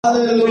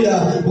Hallelujah.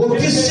 वो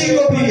किसी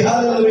को भी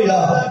हालेलुया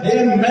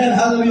आमेन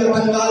हालेलुया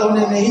कंगाल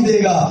होने नहीं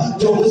देगा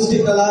जो उसके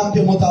कलाम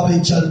के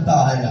मुताबिक चलता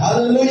है।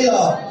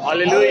 Hallelujah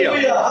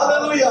hallelujah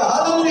hallelujah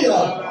hallelujah.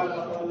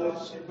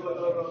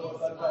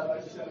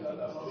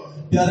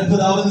 प्यारे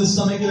खुदावंद इस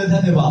समय के लिए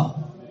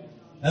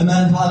धन्यवाद।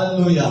 Amen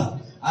hallelujah.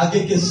 आगे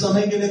के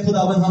समय के लिए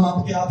खुदावंद हम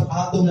आपके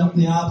हाथों में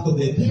अपने आप को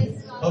देते हैं।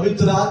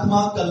 पवित्र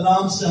आत्मा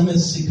कलाम से हमें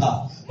सिखा।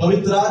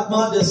 पवित्र आत्मा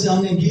जैसे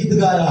हमने गीत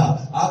गाया,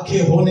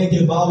 आंखें होने के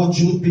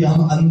बावजूद भी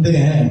हम अंधे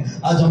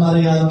हैं, आज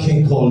हमारी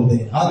आंखें खोल दे।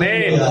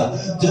 हालेलुया।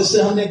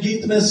 जैसे हमने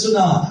गीत में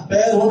सुना,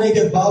 पैर होने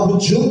के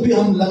बावजूद भी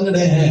हम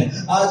लंगड़े हैं,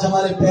 आज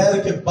हमारे पैर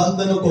के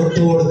बंधनों को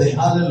तोड़ दे।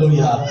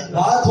 हालेलुया।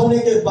 हाथ होने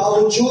के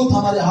बावजूद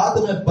हमारे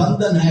हाथ में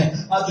बंधन है,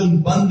 आज उन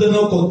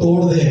बंधनों को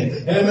तोड़ दे।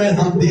 आमीन।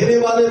 हम देने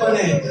वाले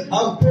बने,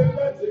 हम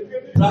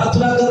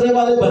प्रार्थना करने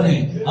वाले बने,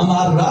 हम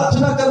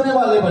आराधना करने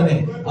वाले बने,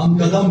 हम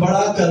कदम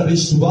बढ़ाकर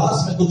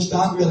विश्वास में कुछ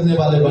काम करने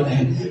वाले बने।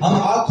 हम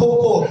आंखों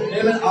को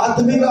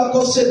आत्मिक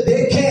आंखों से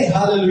देखें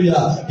हालेलुया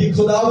कि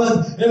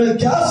खुदावंद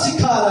क्या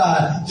सिखा रहा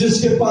है।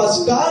 जिसके पास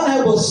कान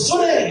है वो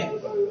सुने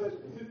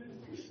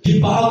कि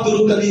बाप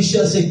गुरु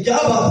कलीसिया से क्या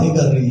बातें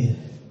कर रही है।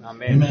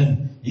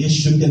 आमीन।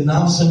 यीशु के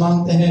नाम से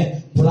मांगते हैं,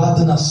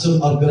 प्रार्थना सुन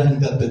और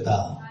ग्रहण कर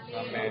पिता।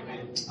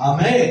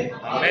 आमीन।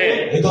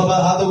 एक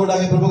बार हाथों को उठा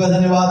के प्रभु का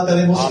धन्यवाद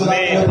करें,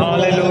 मुस्कुराते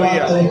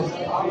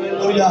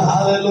hallelujah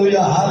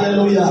hallelujah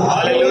hallelujah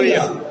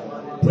hallelujah.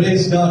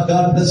 Praise God,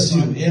 God bless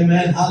you.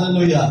 Amen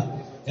hallelujah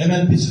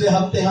amen. पिछले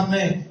हफ्ते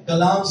हमने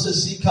कलाम से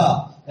सीखा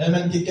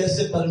आमेन कि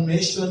कैसे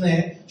परमेश्वर ने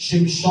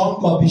शिमशोन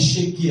को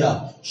अभिषेक किया,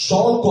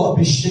 शौल को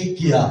अभिषेक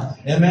किया।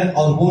 आमेन।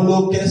 और वो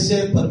लोग कैसे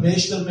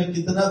परमेश्वर में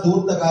कितना दूर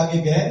तक आगे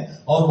गए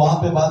और वहां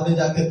पे बाद में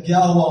जाकर क्या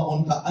हुआ,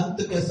 उनका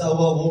अंत कैसा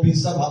हुआ, वो भी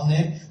सब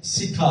हमने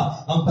सीखा।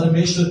 हम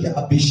परमेश्वर के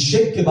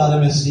अभिषेक के बारे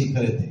में सीख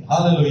रहे थे।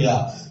 हालेलुया।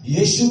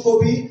 यीशु को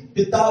भी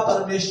पिता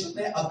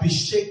परमेश्वर ने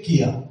अभिषेक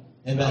किया।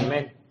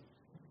 आमीन।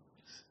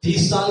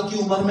 30 साल की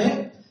उम्र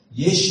में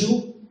यीशु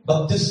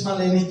बपतिस्मा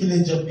लेने के लिए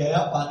जब गया,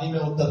 पानी में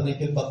उतरने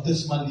के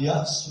बपतिस्मा लिया,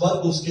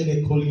 स्वर्ग उसके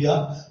लिए खुल गया,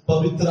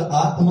 पवित्र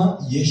आत्मा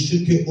यीशु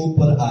के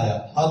ऊपर आया।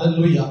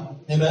 हालेलुया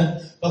आमीन।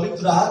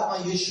 पवित्र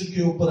आत्मा यीशु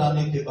के ऊपर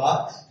आने के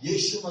बाद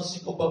यीशु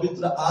मसीह को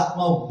पवित्र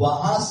आत्मा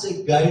वहां से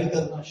गाइड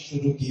करना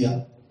शुरू किया।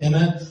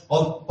 आमीन।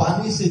 और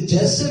पानी से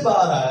जैसे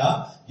बाहर आया,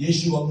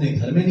 यीशु अपने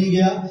घर में नहीं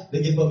गया,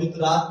 लेकिन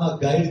पवित्र आत्मा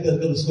गाइड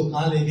कर उसको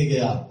कहां लेके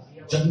गया,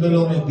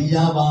 जंगलों में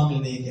बियाबा में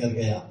लेकर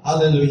गया।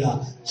 हालेलुया।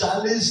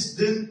 40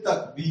 दिन तक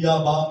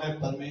बियाबा में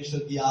परमेश्वर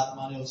की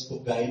आत्मा ने उसको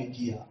गाइड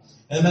किया।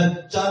 आमीन।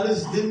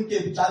 40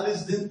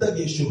 दिन तक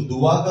यीशु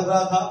दुआ कर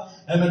रहा था।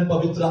 आमीन।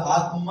 पवित्र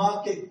आत्मा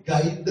के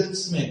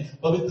गाइडेंस में,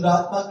 पवित्र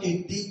आत्मा के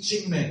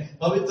टीचिंग में,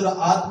 पवित्र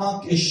आत्मा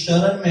के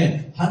शरण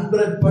में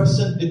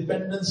 100%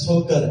 डिपेंडेंस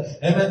होकर।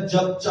 आमीन।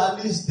 जब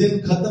 40 दिन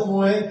खत्म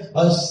हुए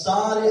और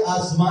सारे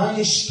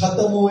आजमाइश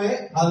खत्म हुए,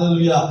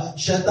 हालेलुया,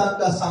 शैतान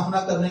का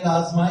सामना करने का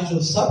आजमाइश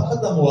और सब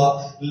खत्म हुआ,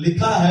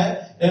 लिखा है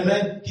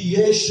आमीन कि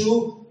यीशु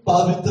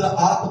पवित्र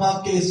आत्मा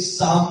के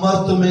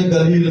सामर्थ्य में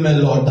गलील में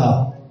लौटा।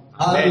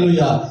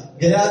 हालेलुया।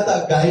 गया था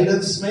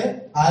गाइडेंस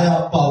में, आया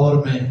पावर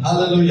में।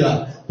 हालेलुया।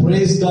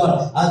 Praise God.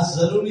 आज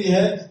जरूरी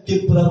है कि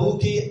प्रभु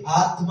की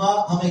आत्मा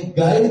हमें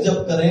गाइड जब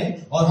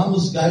करें और हम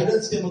उस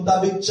गाइडेंस के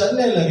मुताबिक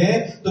चलने लगे,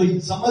 तो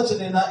समझ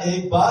लेना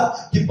एक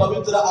बात कि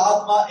पवित्र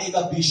आत्मा एक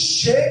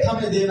अभिषेक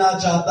हमें देना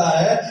चाहता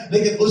है,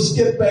 लेकिन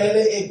उसके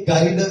पहले एक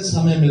गाइडेंस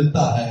हमें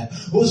मिलता है।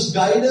 उस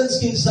गाइडेंस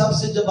के हिसाब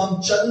से जब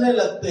हम चलने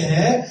लगते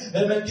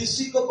हैं, मैं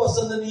किसी को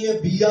पसंद नहीं है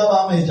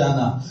बियाबा में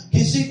जाना,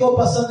 किसी को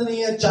पसंद नहीं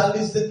है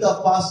 40 दिन का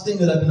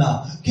फास्टिंग रखना,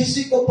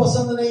 किसी को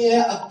पसंद नहीं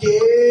है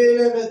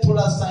अकेले में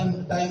थोड़ा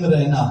टाइम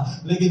रहना,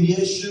 लेकिन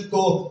यीशु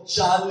को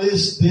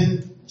 40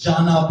 दिन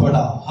जाना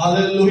पड़ा।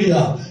 हालेलुया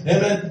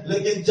आमीन।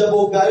 लेकिन जब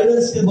वो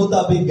गाइडेंस के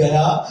मुताबिक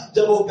गया,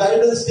 जब वो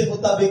गाइडेंस के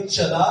मुताबिक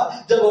चला,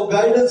 जब वो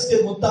गाइडेंस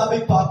के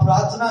मुताबिक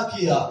प्रार्थना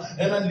किया,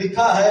 आमीन,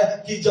 लिखा है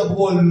कि जब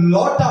वो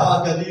लौटा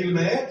गलील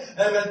में,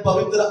 आमीन,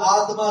 पवित्र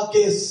आत्मा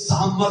के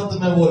सामर्थ्य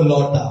में वो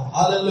लौटा।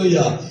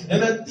 हालेलुया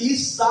आमीन।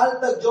 30 साल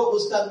तक जो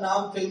उसका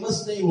नाम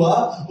फेमस नहीं हुआ,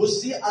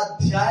 उसी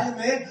अध्याय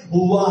में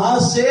वहां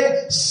से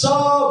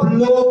सब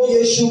लोग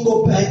यीशु को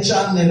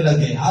पहचानने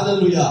लगे।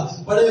 हालेलुया।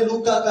 बड़े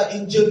लूका का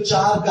इंजिल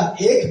 4 का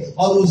 1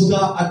 और उसका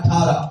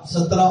 18,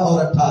 17 और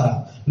 18।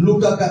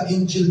 लूका का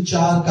इंजिल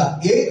 4 का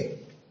 1।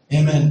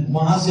 आमीन।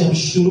 वहां से हम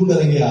शुरू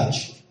करेंगे आज।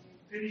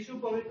 फिर यीशु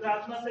पवित्र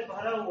आत्मा से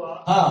भरा हुआ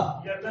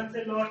यरदन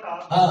से लौटा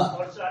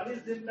और 40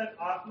 दिन तक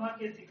आत्मा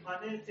के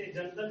सिखाने से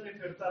जंगल में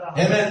फिरता रहा।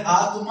 आमीन।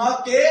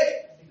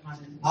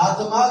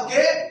 आत्मा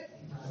के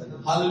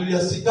हालेलुया।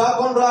 सिखा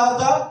कौन रहा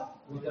था?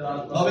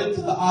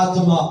 पवित्र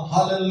आत्मा।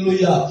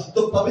 हालेलुया।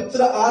 तो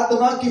पवित्र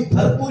आत्मा की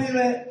भरपूरी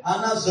में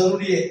आना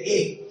जरूरी है,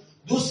 एक।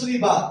 दूसरी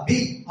बात बी,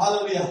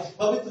 हालेलुया,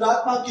 पवित्र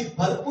आत्मा की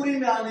भरपूरी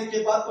में आने के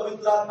बाद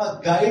पवित्र आत्मा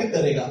गाइड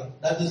करेगा,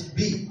 that is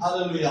B.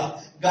 Hallelujah.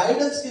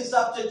 Guidance के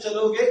हिसाब से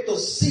चलोगे तो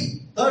सी,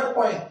 थर्ड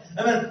पॉइंट,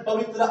 आमीन,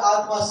 पवित्र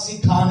आत्मा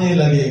सिखाने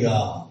लगेगा।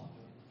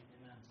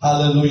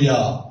 हालेलुया।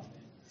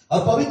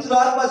 और पवित्र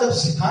आत्मा जब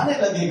सिखाने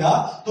लगेगा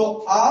तो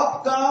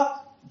आपका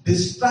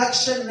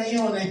डिस्ट्रैक्शन नहीं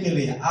होने के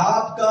लिए,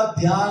 आपका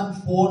ध्यान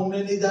फोन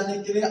में नहीं जाने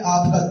के लिए,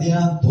 आपका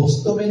ध्यान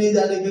दोस्तों में नहीं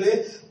जाने के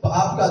लिए,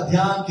 आपका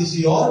ध्यान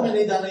किसी और में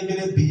नहीं जाने के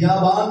लिए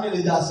बियाबान में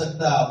ले जा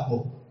सकता है आपको।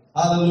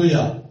 हालेलुया,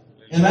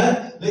 आमेन।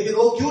 लेकिन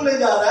वो क्यों ले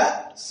जा रहा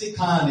है?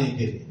 सिखाने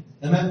के लिए।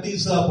 आमेन।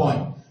 तीसरा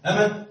पॉइंट,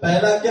 आमेन।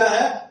 पहला क्या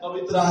है?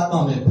 पवित्र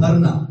आत्मा में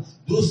भरना।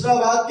 दूसरा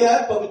बात क्या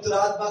है? पवित्र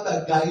आत्मा का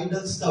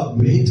गाइडेंस का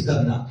वेट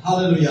करना।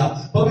 हालेलुया।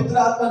 पवित्र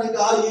आत्मा ने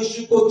कहा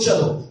यीशु को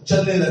चलो,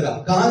 चलने लगा।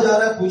 कहां जा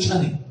रहा है पूछा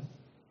नहीं।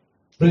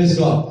 Praise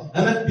God.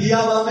 आमेन।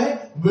 बियाबा में,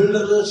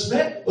 विल्डरनेस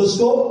में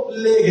उसको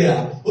ले गया।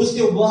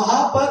 उसके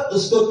वहां पर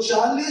उसको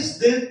 40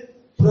 दिन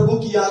प्रभु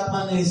की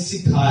आत्मा ने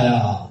सिखाया।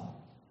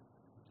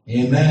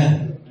 आमेन,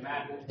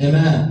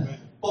 आमेन।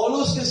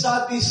 पौलुस के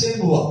साथ भी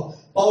सेम हुआ।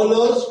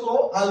 पौलुस को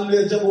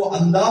जब वो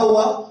अंधा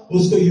हुआ,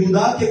 उसको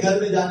यूदा के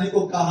घर में जाने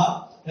को कहा।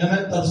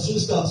 आमेन।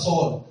 तरसुस का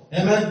सौल,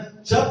 आमेन।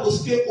 जब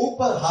उसके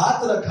ऊपर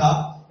हाथ रखा,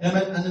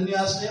 आमेन,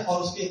 अननियास ने,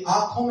 और उसकी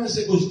आंखों में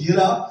से कुछ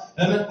गिरा,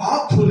 आमेन,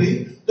 आंख खुली,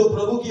 तो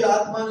प्रभु की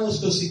आत्मा ने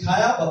उसको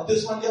सिखाया,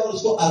 बपतिस्मा लिया और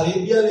उसको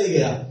अरेबिया ले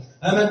गया।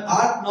 आमेन।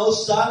 8-9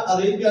 साल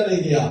अरेबिया ले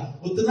गया।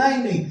 उतना ही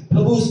नहीं,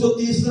 प्रभु उसको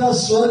तीसरा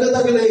स्वर्ग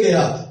तक ले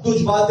गया,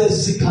 कुछ बातें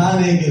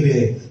सिखाने के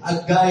लिए।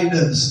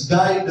 Guidance,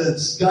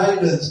 guidance,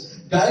 guidance.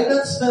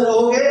 गाइडेंस में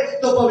रहोगे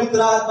तो पवित्र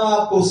आत्मा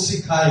आपको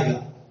सिखाएगा।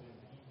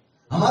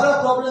 हमारा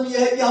प्रॉब्लम यह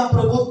है कि हम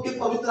प्रभु के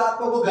पवित्र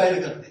आत्मा को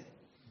गाइड करते हैं,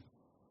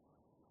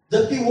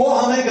 जबकि वो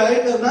हमें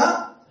गाइड करना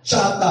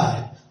चाहता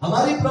है।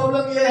 हमारी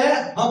प्रॉब्लम यह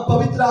है, हम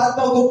पवित्र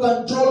आत्मा को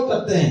कंट्रोल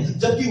करते हैं,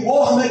 जबकि वो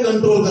हमें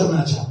कंट्रोल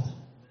करना चाहता है।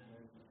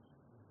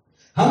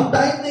 हम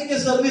टाइम दे के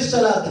सर्विस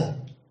चलाते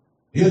हैं,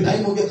 ये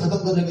टाइम हो गया खत्म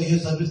करने का, ये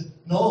सर्विस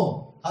नो।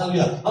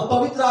 हालेलुया। हम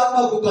पवित्र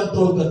आत्मा को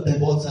कंट्रोल करते हैं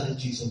बहुत सारी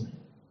चीजों में।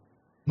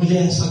 मुझे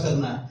ऐसा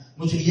करना है,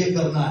 मुझे ये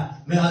करना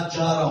है, मैं आज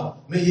जा रहा हूं,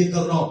 मैं ये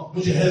कर रहा हूं,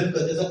 मुझे हेल्प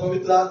कर। जैसा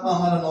पवित्र आत्मा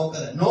हमारा नौकर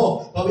है। नो,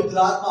 पवित्र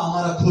आत्मा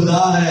हमारा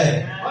खुदा है।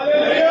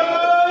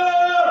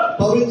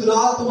 पवित्र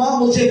आत्मा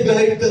मुझे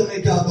गाइड कर,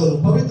 मैं क्या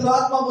करूं। पवित्र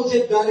आत्मा मुझे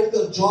गाइड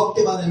कर जॉब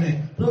के बारे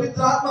में,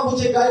 पवित्र आत्मा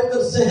मुझे गाइड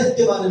कर सेहत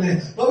के बारे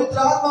में, पवित्र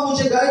आत्मा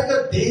मुझे गाइड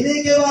कर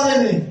देने के बारे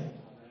में,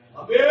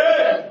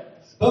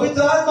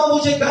 पवित्र आत्मा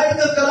मुझे गाइड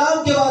कर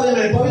कलाम के बारे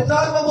में, पवित्र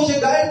आत्मा मुझे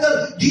गाइड कर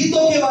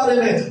गीतों के बारे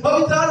में,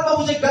 पवित्र आत्मा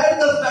मुझे गाइड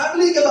कर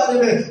फैमिली के बारे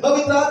में,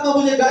 पवित्र आत्मा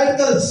मुझे गाइड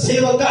कर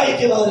सेवकाई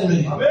के बारे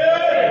में।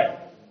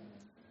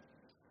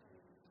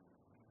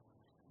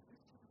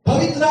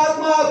 पवित्र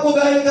आत्मा आपको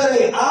गाइड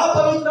करे, आप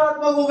पवित्र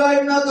आत्मा को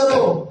गाइड ना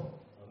करो।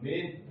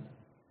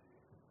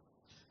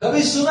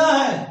 कभी सुना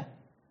है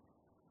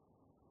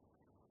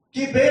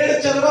कि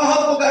भेड़ चरवाहा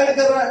को गाइड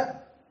कर रहा है?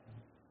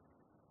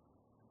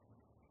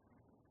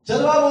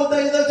 चरवाहा बोलता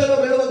है इधर चलो,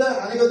 भेड़ बोलता है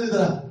आने को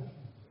इधर,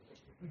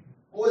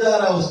 वो जा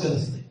रहा है उसके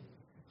रास्ते।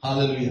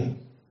 हालेलुया।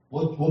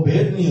 वो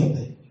भेड़ नहीं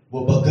होते,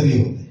 वो बकरी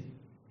होते।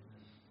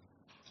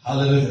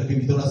 हालेलुया।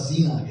 क्योंकि थोड़ा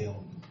सीन आ गया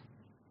उनको।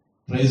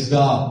 Praise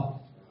God,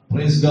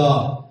 praise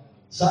God.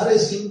 सारे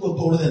सींग को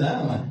तोड़ देना है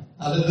हमें।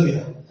 हालेलुया।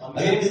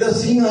 अगर किधर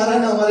सींग आ रहा है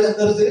ना हमारे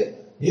अंदर से,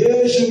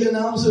 यीशु के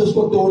नाम से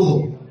उसको तोड़ दो।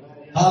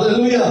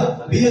 Hallelujah.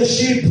 Be a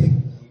sheep,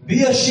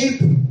 be a sheep.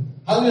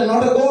 Hallelujah.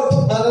 Not a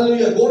goat.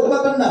 Hallelujah. गोट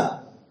मत बनना।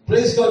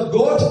 Praise God.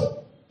 गोट,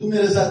 तू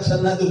मेरे साथ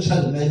चलना है तो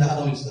चल, मैं जा रहा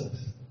हूं इस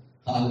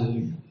तरफ।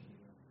 हालेलुया।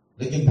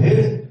 लेकिन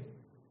भेड़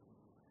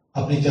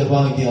अपनी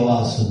चरवाह की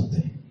आवाज सुनते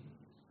हैं।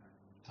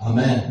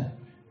 आमेन,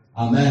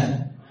 आमेन,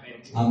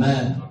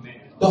 आमेन।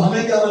 तो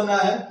हमें क्या बनना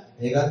है?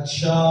 एक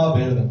अच्छा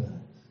भेड़ बनना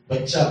है,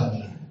 बच्चा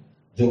बनना है,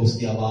 जो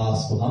उसकी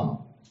आवाज को हम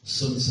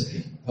सुन सके।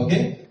 ओके।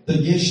 तो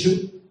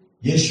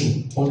यीशु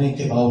होने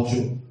के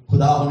बावजूद,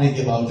 खुदा होने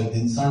के बावजूद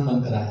इंसान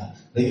बनकर आया,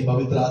 लेकिन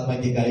पवित्र आत्मा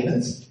की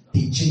गाइडेंस,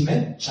 टीचिंग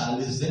में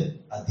 40 दिन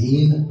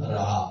अधीन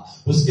रहा।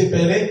 उसके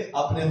पहले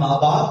अपने माँ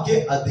बाप के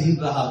अधीन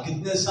रहा।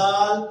 कितने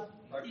साल?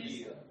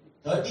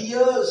 30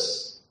 years.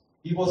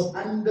 He was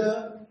under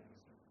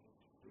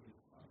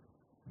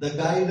the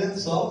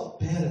guidance of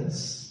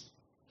parents.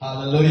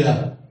 Hallelujah.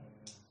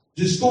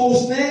 जिसको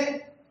उसने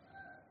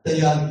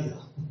तैयार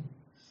किया,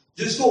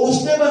 जिसको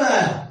उसने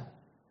बनाया,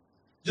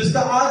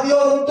 जिसका आदि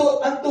और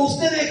अंत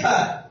उसने देखा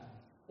है,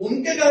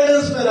 उनके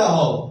गाइडेंस में रहा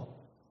हो।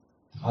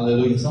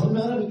 हालेलुया। समझ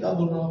में आ रहा है क्या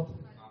बोल रहा हूं?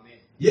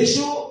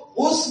 यीशु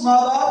उस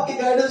माँ बाप के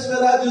गाइडेंस में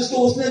रहा जिसको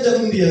उसने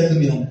जन्म दिया है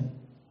दुनिया में।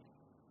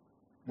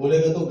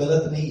 बोलेगा तो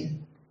गलत नहीं है।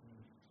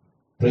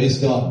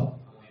 Praise God.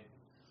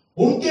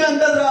 उनके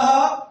अंदर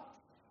रहा,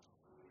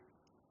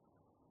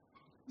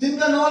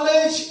 जिनका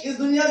नॉलेज इस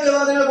दुनिया के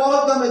बारे में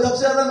बहुत कम है। सबसे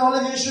ज्यादा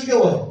नॉलेज यीशु के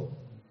हुआ है,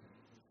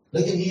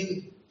 लेकिन he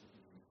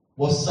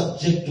was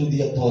subject to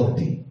the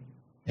authority.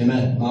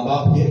 आमेन। माँ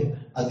बाप के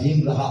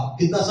अधीन रहा।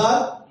 कितना साल?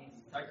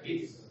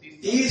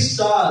 30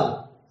 साल।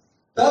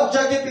 तब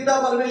जाके पिता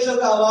परमेश्वर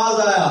का आवाज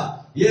आया,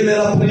 ये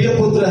मेरा प्रिय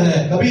पुत्र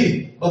है। कभी?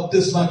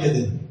 बपतिस्मा के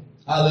दिन।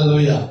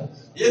 हालेलुया।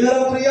 ये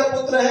मेरा प्रिय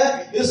पुत्र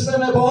है, इसमें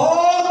मैं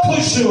बहुत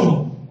खुश हूं।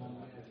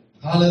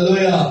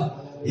 हालेलुया।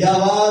 यह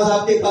आवाज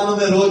आपके कानों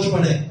में रोज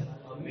पड़े,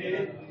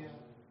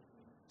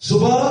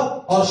 सुबह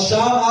और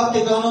शाम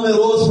आपके कानों में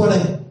रोज पड़े।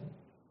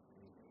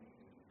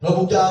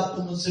 प्रभु क्या आप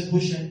तुम मुझसे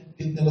खुश हैं?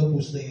 कितने लोग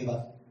पूछते हैं ये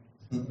बात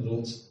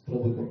रोज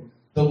प्रभु को?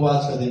 तो वो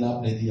आज का दिन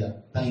आपने दिया,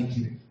 थैंक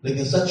यू।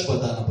 लेकिन सच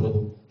बताना प्रभु,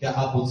 क्या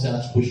आप मुझसे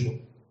आज खुश हो?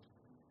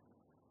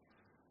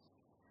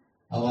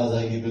 आवाज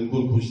आएगी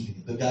बिल्कुल खुश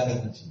नहीं, तो क्या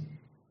करना चाहिए?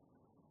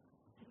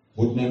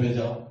 घुटने पे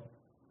जाओ,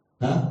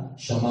 हाँ,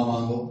 क्षमा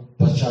मांगो,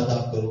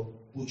 पश्चाताप करो,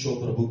 पूछो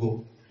प्रभु को,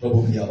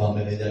 प्रभु की हवा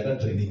में ले जाएगा,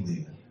 ट्रेनिंग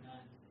देगा।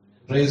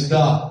 Praise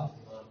God,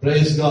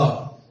 praise God,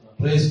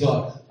 praise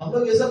God. हम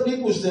लोग ये सब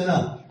नहीं पूछते ना,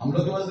 हम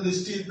लोग के पास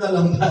लिस्ट ही इतना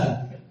लंबा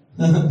है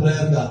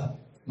प्रेयर का,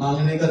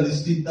 मांगने का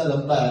लिस्ट ही इतना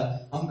लंबा है,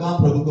 हम कहां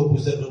प्रभु को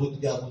पूछते, प्रभु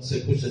क्या मुझसे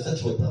खुश है?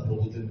 सच बता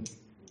प्रभु, तुम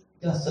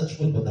क्या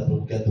सचमुच बता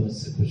प्रभु, क्या तुम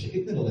मुझसे खुश है?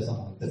 कितने लोग ऐसा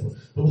मांगते हैं,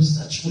 प्रभु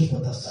सचमुच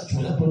बता, सच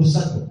बोला प्रभु,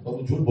 सच बता।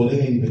 प्रभु झूठ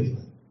बोलेगा ही नहीं पहली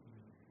बार,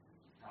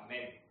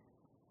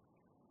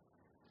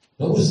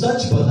 प्रभु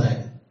सच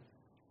बताएगा,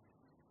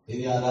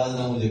 तेरी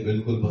आराधना मुझे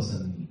बिल्कुल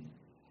पसंद नहीं है।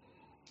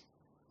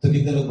 तो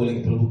कितने लोग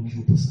बोलेंगे प्रभु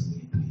क्यों पसंद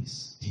नहीं, प्लीज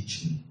टीच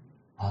मी।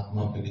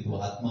 आत्मा, क्योंकि तू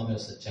आत्मा में और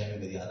सच्चाई में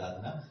मेरी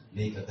आराधना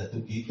नहीं करता, तू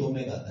गीतों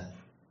में गाता है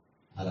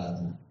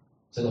आराधना।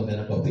 चलो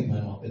मेरा टॉपिक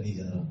मैं वहां पे नहीं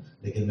जा रहा हूं,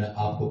 लेकिन मैं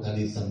आपको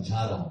खाली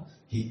समझा रहा हूं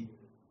कि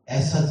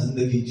ऐसा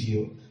जिंदगी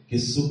जियो कि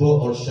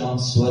सुबह और शाम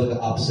स्वर्ग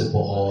आपसे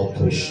बहुत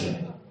खुश है।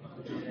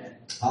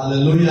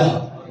 Hallelujah,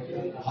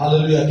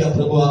 hallelujah. क्या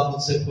प्रभु आप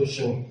मुझसे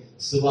खुश हो?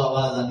 सुबह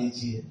आवाज आनी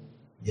चाहिए,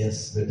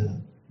 यस बेटा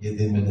ये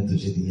दिन मैंने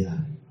तुझे दिया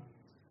है।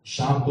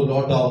 शाम को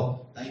लौट आओ,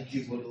 थैंक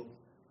यू बोलो,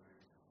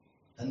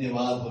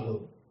 धन्यवाद बोलो।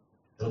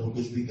 प्रभु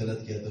कुछ भी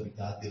गलत किया तो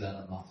याद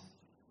दिलाना,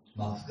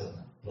 माफ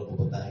करना,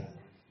 प्रभु बताएगा,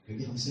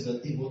 क्योंकि हमसे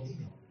गलती होती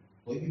है,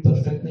 कोई भी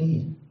परफेक्ट नहीं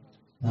है।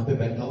 यहाँ पे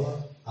बैठा हुआ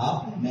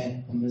आप, मैं,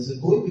 हम में से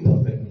कोई भी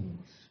परफेक्ट नहीं है,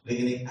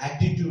 लेकिन एक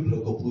एटीट्यूड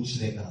रखो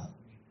पूछने का,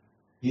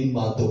 इन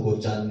बातों को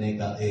जानने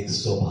का एक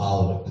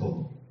स्वभाव रखो।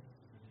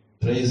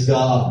 Praise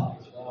God.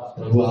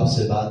 प्रभु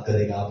आपसे बात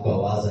करेगा, आपको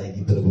आवाज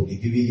आएगी प्रभु की,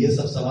 क्योंकि ये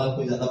सब सवाल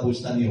कोई ज्यादा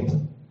पूछता नहीं होता।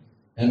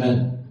 आमेन,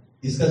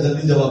 इसका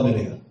जल्दी जवाब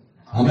मिलेगा।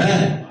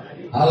 Amen,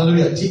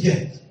 hallelujah. ठीक है,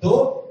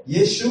 तो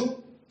यीशु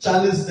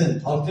 40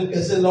 दिन और फिर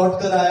कैसे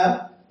लौट कर आया?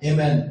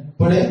 आमेन,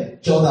 पढ़े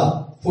 14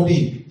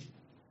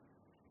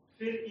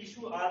 फिर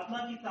यीशु आत्मा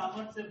की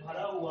सामर्थ से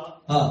भरा हुआ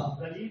हाँ,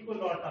 गलील को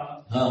लौटा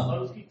हाँ, और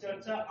उसकी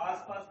चर्चा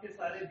आसपास के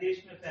सारे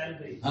देश में फैल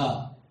गई।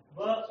 हाँ,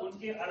 वह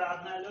उनके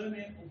आराधनालय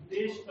में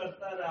उपदेश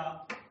करता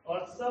रहा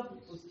और सब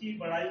उसकी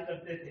बड़ाई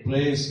करते थे।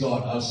 Praise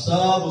God. और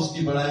सब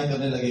उसकी बड़ाई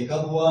करने लगे।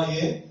 कब हुआ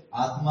ये?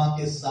 आत्मा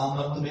के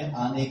सामर्थ्य में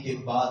आने के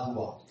बाद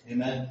हुआ।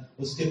 आमेन।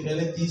 उसके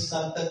पहले 30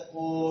 साल तक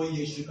कोई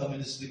यीशु का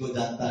मिनिस्ट्री को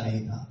जानता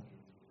नहीं था,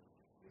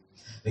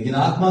 लेकिन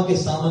आत्मा के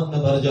सामर्थ्य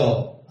में भर जाओ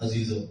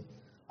अजीजों,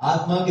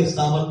 आत्मा के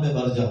सामर्थ्य में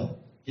भर जाओ।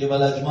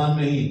 केवल अजमान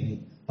में ही नहीं,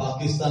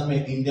 पाकिस्तान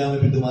में, इंडिया में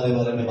भी तुम्हारे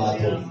बारे में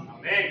बात होगी।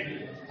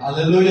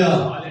 Hallelujah,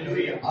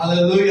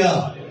 hallelujah.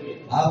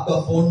 आपका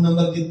फोन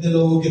नंबर कितने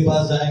लोगों के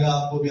पास जाएगा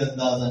आपको भी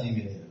अंदाजा नहीं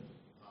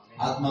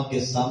मिलेगा। आत्मा के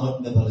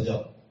सामर्थ्य में भर जाओ।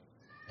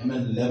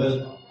 आमेन। लेवल,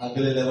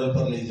 अगले लेवल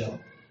पर ले जाओ।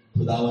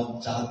 खुदावन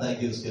चाहता है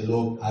कि उसके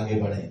लोग आगे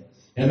बढ़े।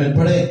 आमेन।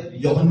 पढ़े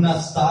यूहन्ना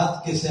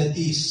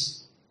 7:37,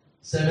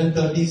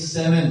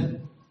 7:37,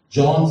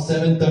 जॉन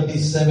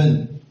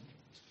 7:37।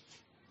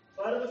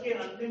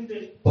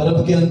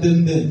 पर्व के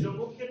अंतिम दिन जो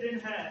मुख्य दिन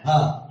है,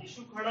 हाँ,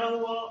 यीशु खड़ा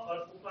हुआ और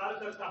पुकार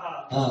कर कहा,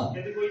 हाँ,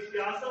 यदि कोई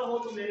प्यासा हो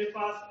तो मेरे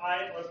पास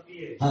आए और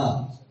पिए। हाँ,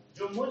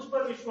 जो मुझ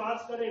पर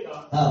विश्वास करेगा,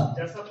 हाँ,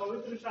 जैसा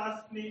पवित्र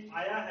शास्त्र में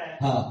आया है,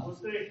 हाँ,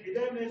 उसके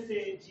हृदय में से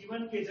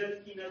जीवन के जल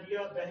की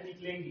नदियां बह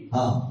निकलेंगी।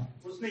 हाँ,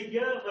 उसने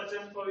यह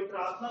वचन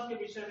पवित्र आत्मा के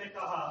विषय में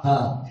कहा,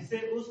 हाँ,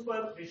 जिसे उस पर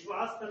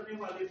विश्वास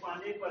करने वाले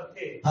पाने पर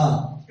थे,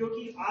 हाँ,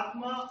 क्योंकि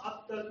आत्मा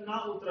अब तक ना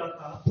उतरा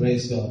था,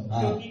 प्रेज गॉड।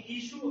 हाँ, क्योंकि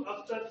यीशु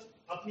अब तक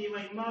अपनी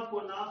महिमा को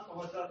ना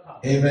पहुंचा था।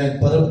 आमेन।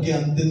 पर्व के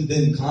अंतिम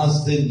दिन, खास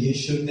दिन,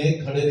 यीशु ने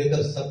खड़े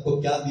रहकर सबको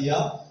क्या दिया?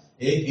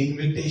 एक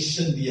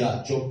इनविटेशन दिया,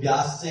 जो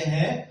प्यासे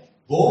हैं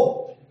वो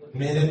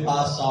मेरे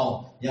पास आओ।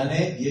 यानी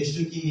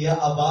यीशु की यह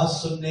आवाज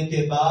सुनने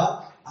के बाद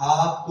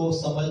आपको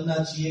समझना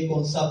चाहिए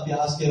कौन सा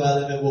प्यास के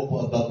बारे में वो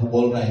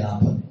बोल रहे हैं यहाँ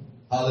पर।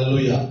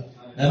 Hallelujah,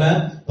 amen.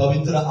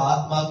 पवित्र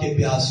आत्मा के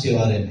प्यास के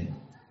बारे में।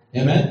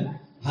 Amen,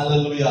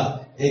 hallelujah.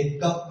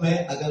 एक कप में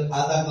अगर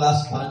आधा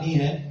ग्लास पानी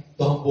है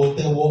तो हम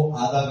बोलते हैं वो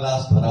आधा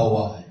ग्लास भरा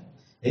हुआ है।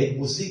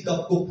 एक उसी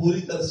कप को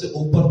पूरी तरह से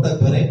ऊपर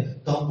तक भरे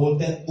तो हम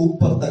बोलते हैं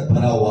ऊपर तक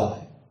भरा हुआ है।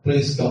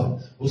 Praise God.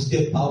 उसके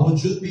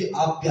बावजूद भी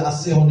आप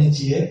प्यासे होने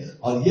चाहिए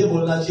और ये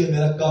बोलना चाहिए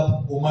मेरा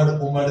कप उमड़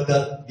उमड़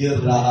कर गिर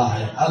रहा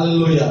है।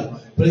 Hallelujah,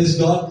 praise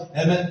God.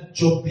 आमेन।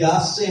 जो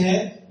प्यासे हैं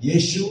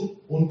यीशु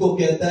उनको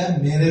कहता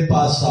है मेरे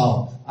पास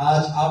आओ।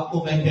 आज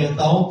आपको मैं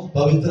कहता हूं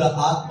पवित्र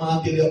आत्मा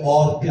के लिए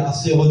और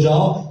प्यासे हो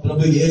जाओ।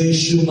 प्रभु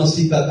यीशु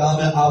मसीह का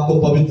काम है आपको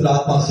पवित्र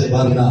आत्मा से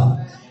भरना।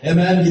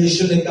 आमेन।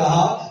 यीशु ने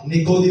कहा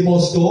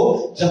निकोदिमोस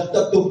को, जब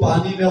तक तू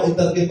पानी में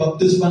उतर के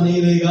बपतिस्मा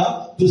नहीं लेगा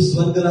तू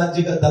स्वर्ग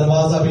राज्य का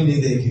दरवाजा भी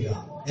नहीं देखेगा।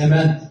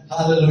 Amen,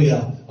 hallelujah.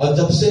 और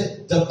जब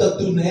तक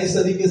तू नए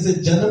तरीके से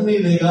जन्म नहीं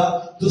लेगा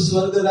तू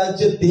स्वर्ग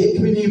राज्य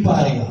देख भी नहीं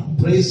पाएगा।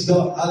 Praise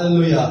God,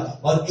 hallelujah.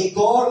 और एक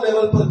और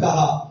लेवल पर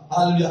कहा,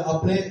 हालेलुया,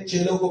 अपने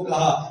चेलों को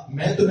कहा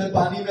मैं तुम्हें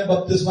पानी में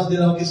बपतिस्मा दे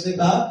रहा हूं। किसने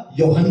कहा?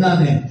 यूहन्ना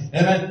ने।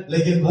 आमेन।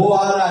 लेकिन वो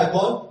आ रहा है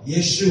कौन?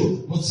 यीशु,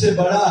 मुझसे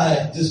बड़ा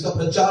है जिसका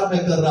प्रचार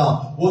मैं कर रहा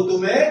हूं, वो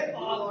तुम्हें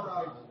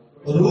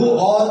रूह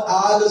और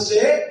आग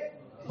से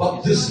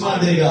बपतिस्मा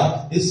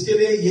देगा। इसके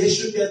लिए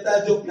यीशु कहता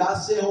है जो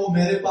प्यासे हो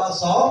मेरे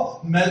पास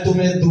आओ, मैं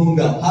तुम्हें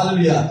दूंगा।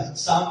 हालेलुया।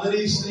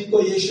 सामरी स्त्री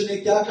को यीशु ने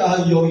क्या कहा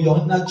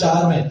यूहन्ना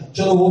 4 में?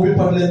 चलो वो भी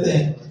पढ़ लेते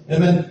हैं।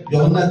 आमीन।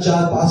 यूहन्ना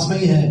 4 पास में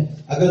ही है।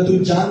 अगर तू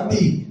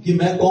जानती कि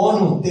मैं कौन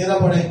हूं, 13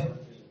 पढ़े।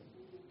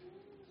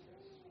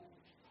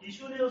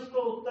 यीशु ने उसको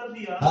उत्तर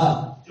दिया,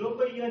 हाँ, जो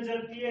कोई यह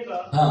जल पिएगा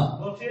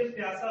वह फिर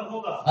प्यासा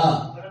होगा,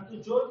 परंतु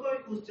जो कोई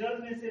उस जल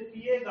में से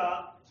पिएगा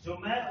जो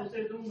मैं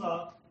उसे दूंगा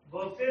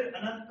वह फिर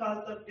अनंत काल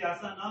तक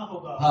प्यासा ना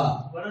होगा,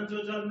 वरन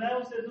जो जल मैं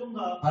उसे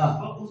दूंगा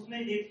वह उसमें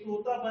एक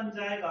सोता बन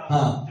जाएगा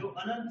जो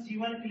अनंत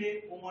जीवन के लिए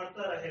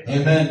उमड़ता रहेगा।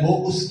 आमीन। वो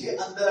उसके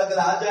अंदर अगर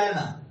आ जाए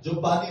ना, जो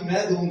पानी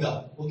मैं दूंगा,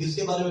 वो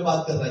किसके बारे में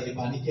बात कर रहा है? ये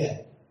पानी क्या है?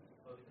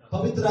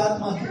 पवित्र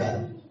आत्मा के बारे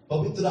में।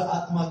 पवित्र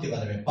आत्मा के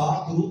बारे में,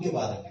 पाक रूह के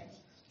बारे में।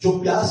 जो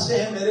प्यासे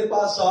हैं मेरे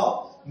पास आओ,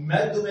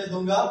 मैं तुम्हें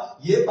दूंगा।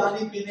 ये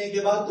पानी पीने के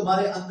बाद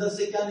तुम्हारे अंदर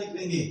से क्या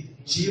निकलेंगे?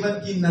 जीवन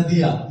की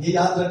नदियां। ये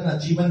याद रखना,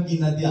 जीवन की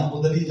नदियां।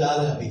 उधर ही जा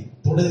रहे हैं, अभी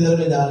थोड़ी देर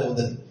में जा रहे हैं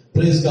उधर।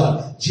 Praise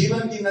God. जीवन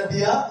की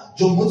नदियां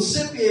जो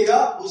मुझसे पिएगा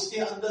उसके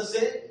अंदर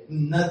से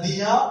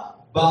नदियां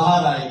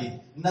बाहर आएगी।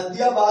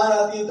 नदियां बाहर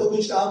आती है तो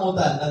कुछ काम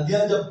होता है।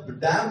 नदियां जब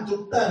डैम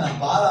टूटता है ना,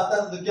 बाहर आता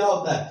है तो क्या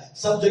होता है?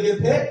 सब जगह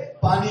पे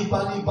पानी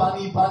पानी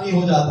पानी पानी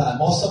हो जाता है।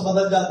 मौसम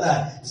बदल जाता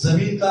है,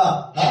 जमीन का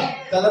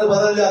कलर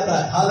बदल जाता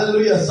है।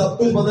 हालेलुया। सब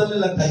कुछ बदलने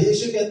लगता है।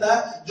 यीशु कहता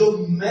है जो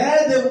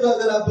मैं देऊंगा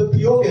अगर आप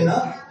पियोगे ना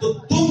तो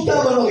तुम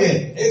क्या बनोगे?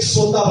 एक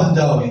सोता बन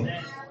जाओगे।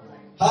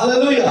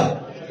 हालेलुया।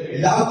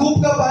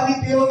 याकूब का पानी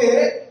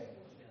पियोगे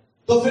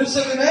तो फिर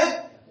से तुम्हें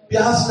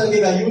प्यास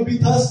लगेगा। You will be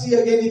thirsty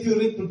again if you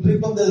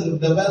drink from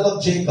the well of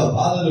Jacob.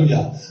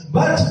 Hallelujah.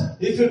 But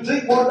if you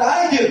drink what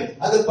I give,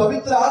 अगर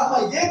पवित्र आत्मा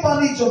ये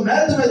पानी जो मैं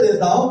तुम्हें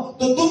देता हूं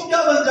तो तुम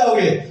क्या बन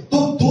जाओगे?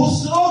 तुम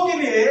दूसरों के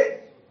लिए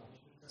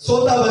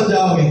सोता बन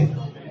जाओगे।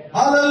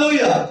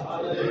 हालेलुया।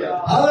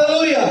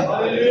 हालेलुया।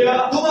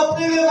 तुम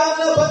अपने लिए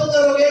मांगना बंद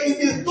करोगे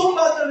क्योंकि तुम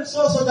बाद में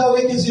विश्वास हो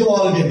जाओगे किसी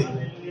और के लिए।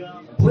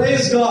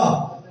 Praise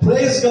God.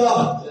 Praise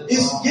God.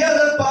 ये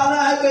अगर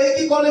पाना है तो एक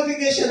ही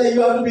क्वालिफिकेशन है,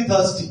 you have to be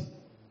thirsty.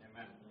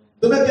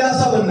 तुम्हें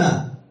प्यासा बनना है।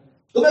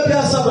 तुम्हें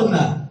प्यासा बनना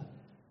है।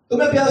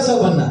 तुम्हें प्यासा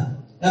बनना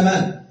है।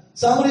 आमीन।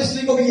 सामरी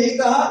स्त्री को भी यही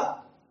कहा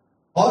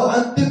और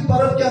अंतिम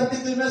पर्व के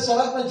अंतिम दिन में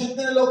सड़क में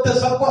जितने लोग थे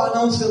सबको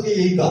अनाउंस करके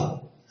यही कहा।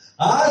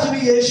 आज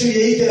भी यीशु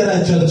यही कह रहा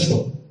है चर्च को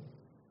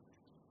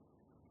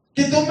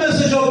कि तुम में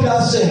से जो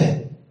प्यासे हैं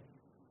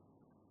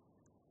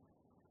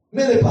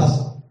मेरे पास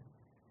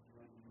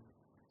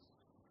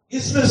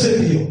इसमें से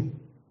पियो।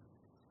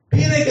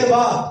 पीने के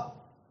बाद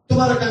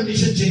तुम्हारा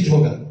कंडीशन चेंज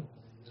होगा।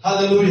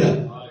 हालेलुया।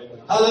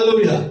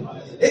 हालेलुया।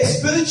 एक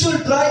स्पिरिचुअल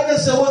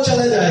ड्राइनेस से वो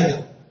चला जाएगा।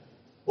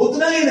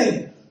 उतना ही नहीं,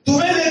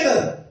 तुम्हें लेकर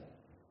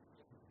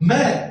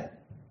मैं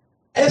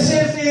ऐसे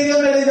एरिया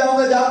में ले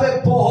जाऊंगा जहां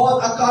पे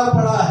बहुत अकाल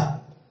पड़ा है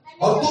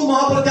और तुम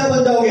वहां पर क्या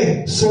बन जाओगे?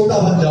 सोता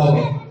बन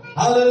जाओगे।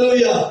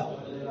 हालेलुया।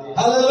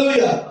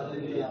 हालेलुया।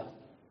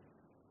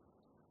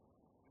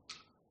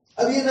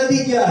 अब ये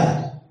नदी क्या है?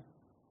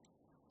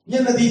 ये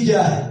नदी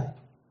क्या है?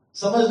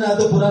 समझना है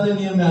तो पुराने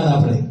नियम में आना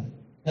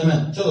पड़ेगा।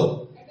 आमीन। चलो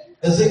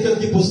एजेकियल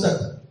की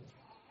पुस्तक,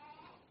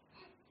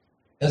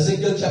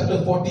 एजेकियल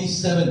चैप्टर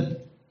 47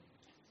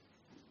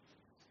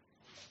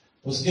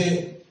 उसके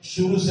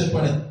शुरू से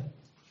पढ़ें।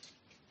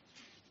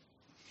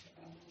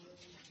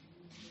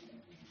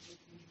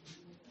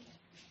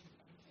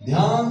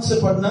 ध्यान से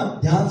पढ़ना,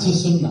 ध्यान से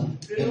सुनना।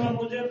 फिर वह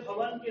मुझे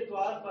भवन के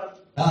द्वार पर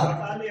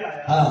हटा ले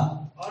आया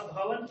और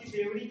भवन की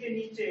देवड़ी के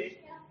नीचे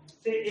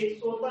से एक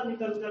सोता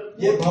निकलकर।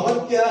 ये भवन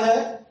क्या है?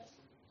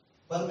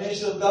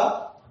 परमेश्वर का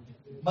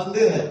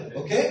मंदिर है।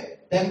 Okay,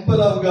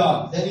 temple of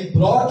God. Then he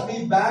brought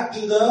me back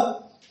to the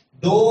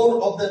door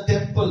of the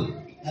temple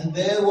and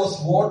there was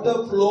water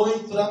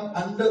flowing from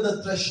under the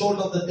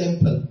threshold of the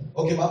temple.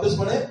 Okay, वापस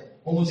पढ़े।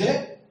 वो मुझे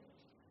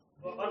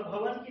और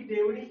भवन की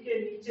देवड़ी के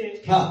नीचे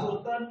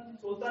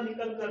सोता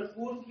निकलकर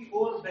पूर्व की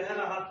ओर बह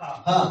रहा था।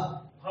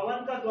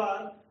 भवन का द्वार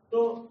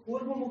तो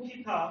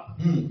पूर्वमुखी था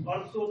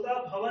और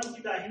सोता भवन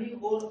की दाहिनी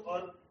ओर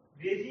और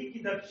वेदी की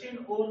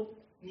दक्षिण ओर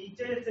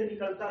नीचे से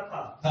निकलता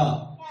था।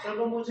 तब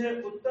मुझे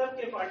उत्तर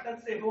के फाटक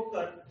से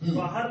होकर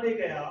बाहर ले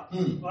गया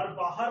और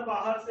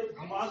बाहर से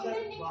घुमाकर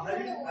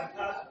बाहरी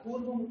अर्थात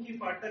पूर्वमुखी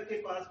फाटक के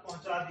पास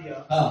पहुंचा दिया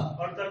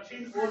और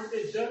दक्षिण ओर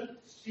से जल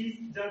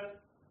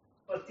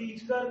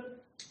पसीज कर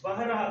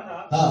बह रहा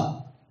था।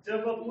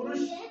 जब वह पुरुष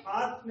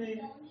हाथ में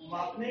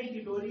मापने की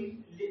डोरी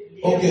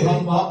लिए। ओके,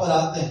 हम वहां पर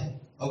आते हैं।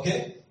 ओके,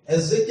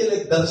 एजेकियल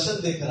एक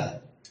दर्शन देख रहा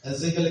है।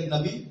 एजेकियल एक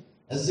नबी,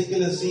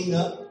 Ezekiel is seeing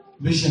a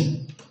vision.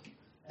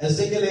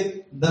 Ezekiel एक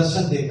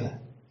दर्शन देख रहा है।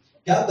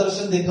 क्या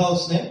दर्शन देखा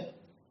उसने?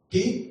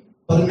 कि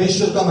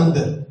परमेश्वर का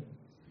मंदिर,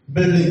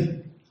 बिल्डिंग।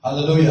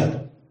 हालेलुया।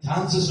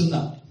 ध्यान से सुनना।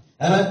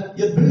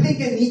 ये बिल्डिंग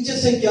के नीचे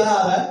से क्या आ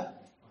रहा है?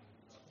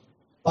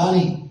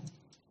 पानी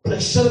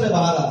प्रेशर में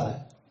बाहर आ रहा है।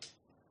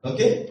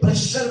 ओके,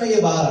 प्रेशर में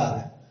ये बाहर आ रहा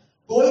है।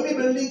 कोई भी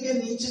बिल्डिंग के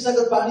नीचे से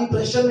अगर पानी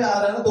प्रेशर में आ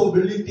रहा है ना तो वो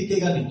बिल्डिंग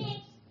टिकेगा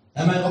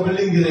नहीं। वो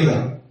बिल्डिंग गिरेगा।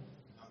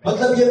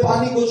 मतलब ये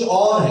पानी कुछ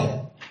और है।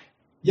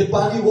 ये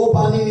पानी वो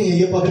पानी नहीं है,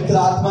 ये पवित्र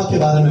आत्मा के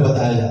बारे में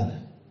बताया जा रहा है।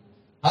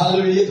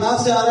 हालेलुया। ये कहां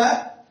से आ रहा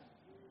है?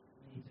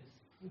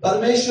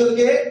 परमेश्वर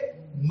के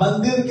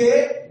मंदिर के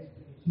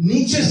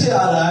नीचे से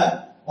आ रहा है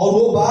और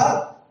वो बाहर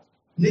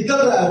निकल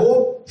रहा है, वो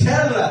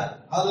फैल रहा है।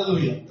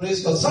 Hallelujah,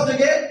 praise God. सब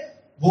जगह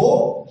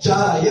वो जा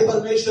रहा है। ये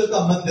परमेश्वर का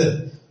मंदिर।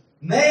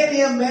 नए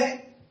नियम में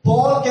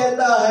पौल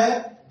कहता है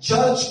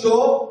चर्च को,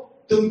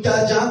 तुम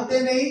क्या जानते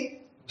नहीं,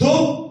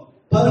 तुम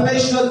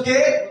परमेश्वर के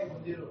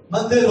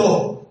मंदिर हो।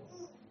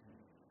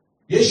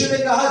 यीशु ने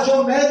कहा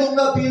जो मैं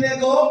दूंगा पीने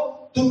को,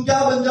 तुम क्या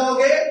बन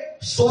जाओगे?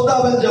 सोता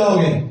बन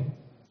जाओगे।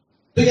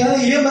 तो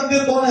यानी ये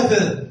मंदिर कौन है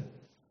फिर?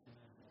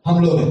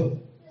 हम लोग हैं।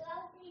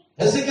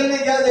 एजेकियेल ने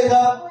क्या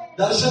देखा?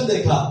 दर्शन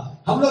देखा।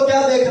 हम लोग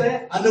क्या देख रहे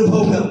हैं?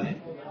 अनुभव कर रहे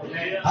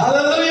हैं।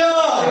 हालेलुया।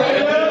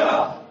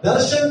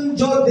 दर्शन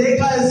जो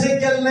देखा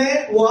एजेकियेल ने,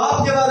 वो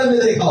आपके बारे में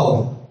देखा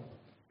होगा।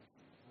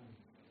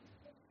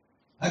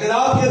 अगर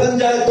आप ये बन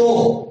जाए तो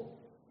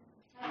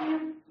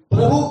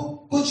प्रभु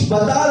कुछ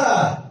बता रहा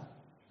है,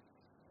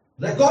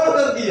 रिकॉर्ड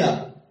कर दिया,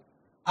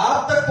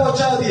 आप तक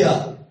पहुंचा दिया,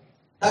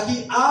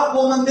 ताकि आप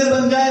वो मंदिर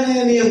बन जाए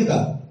नए नियम का।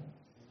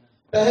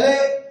 पहले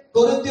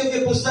कोरिन्थियों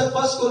की पुस्तक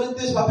 1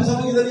 कोरिन्थियंस, वापस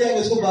हम लोग इधर ही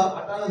आएंगे, इसको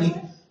हटाना नहीं।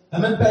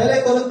 हमें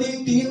पहले कोरिन्थी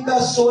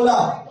 3:16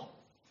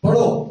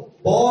 पढ़ो।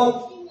 पौल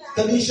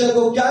कलीसिया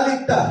को क्या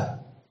लिखता है?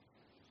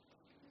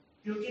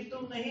 क्योंकि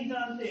तुम नहीं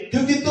जानते,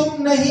 क्योंकि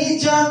तुम नहीं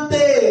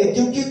जानते,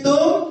 क्योंकि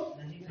तुम,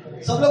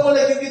 सब लोग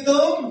बोले क्योंकि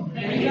तुम,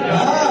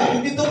 हाँ,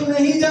 क्योंकि तुम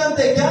नहीं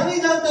जानते। क्या नहीं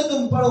जानते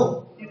तुम? पढ़ो।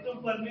 कि तुम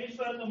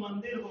परमेश्वर का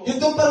मंदिर हो, कि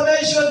तुम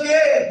परमेश्वर के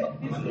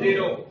मंदिर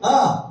हो,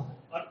 हाँ,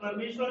 और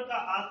परमेश्वर का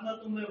आत्मा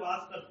तुम में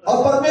वास करता और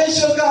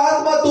परमेश्वर का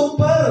आत्मा तुम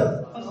पर,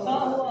 बसा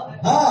हुआ है।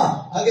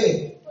 हाँ, आगे।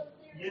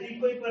 यदि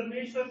कोई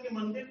परमेश्वर के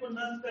मंदिर को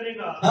नष्ट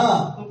करेगा,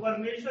 हाँ, तो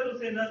परमेश्वर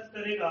उसे नष्ट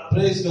करेगा।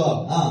 Praise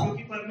God. हाँ,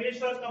 क्योंकि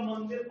परमेश्वर का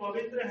मंदिर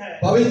पवित्र है,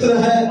 पवित्र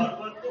है, और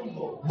वह तुम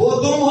हो। वो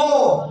तुम हो।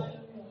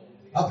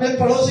 अपने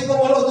पड़ोसी को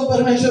बोलो तुम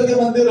परमेश्वर के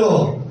मंदिर हो।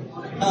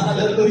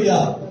 Hallelujah,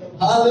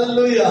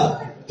 hallelujah.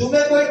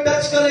 तुम्हें कोई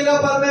टच करेगा,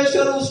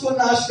 परमेश्वर उसको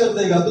नाश कर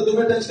देगा। तो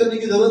तुम्हें टच करने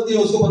की जरूरत नहीं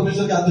है, उसको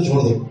परमेश्वर के हाथ में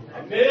छोड़ दो।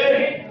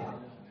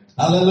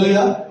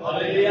 Hallelujah,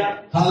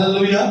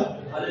 hallelujah.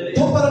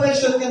 तुम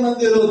परमेश्वर के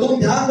मंदिर हो। तुम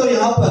ध्यान दो,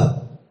 यहां पर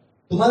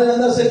तुम्हारे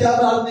अंदर से क्या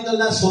बाहर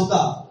निकलना है? सोता,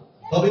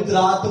 पवित्र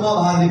आत्मा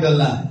बाहर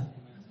निकलना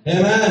है।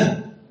 आमेन।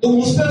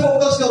 तुम उस पर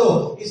फोकस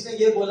करो। इसने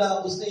ये बोला,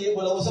 उसने ये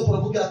बोला, वो सब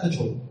प्रभु के हाथ में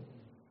छोड़ो।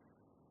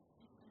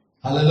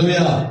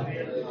 हालेलुया।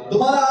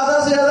 तुम्हारा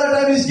आधा से ज्यादा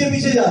टाइम इसके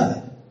पीछे जाता है।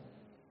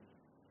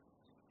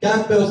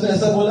 कैंप पे उसने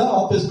ऐसा बोला,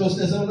 ऑफिस में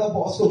उसने ऐसा बोला,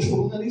 बॉस को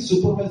छोड़ूंगा नहीं,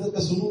 सुपरवाइजर का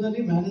सुनूंगा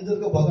नहीं,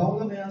 मैनेजर को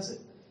भगाऊंगा मैं यहां से।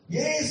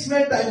 ये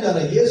इसमें टाइम जा रहा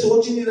है। ये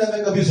सोच ही नहीं रहा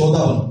मैं कभी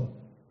सोता बनूं।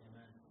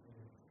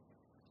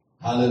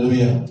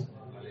 हालेलुया।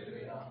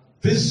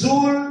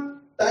 फिजूल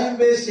टाइम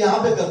वेस्ट यहां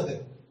पे करते।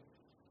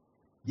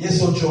 ये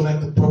सोचो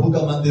मैं प्रभु का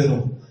मंदिर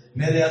हूं,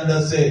 मेरे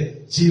अंदर से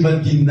जीवन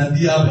की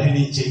नदियां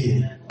बहनी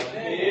चाहिए।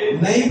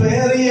 नहीं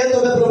बह रही है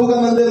तो मैं प्रभु का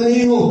मंदिर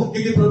नहीं हूं,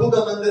 क्योंकि प्रभु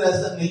का मंदिर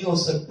ऐसा नहीं हो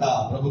सकता।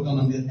 प्रभु का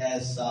मंदिर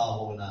ऐसा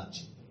होना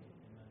चाहिए।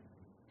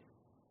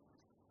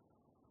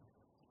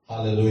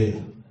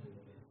 हालेलुया।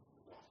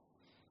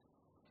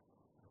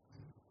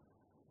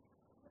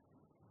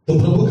 तो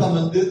प्रभु का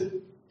मंदिर,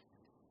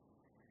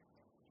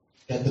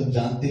 क्या तुम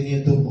जानते नहीं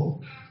है तुम हो?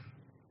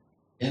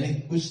 यानी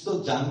कुछ तो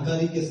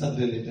जानकारी के साथ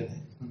रिलेटेड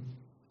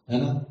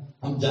है ना?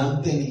 हम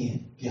जानते नहीं है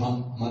कि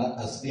हमारा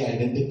असली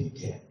आइडेंटिटी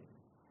क्या है।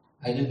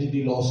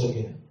 आइडेंटिटी लॉस हो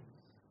गया है।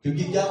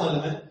 क्योंकि क्या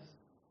मालूम है,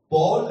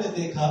 पौल ने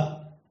देखा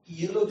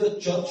कि ये लोग जो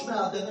चर्च में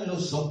आते हैं ना, जो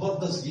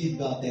जबरदस्त गीत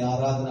गाते हैं,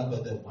 आराधना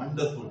करते हैं,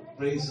 वंडरफुल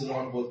प्रेज द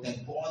लॉर्ड बोलते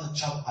हैं, बहुत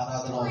अच्छा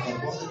आराधना होता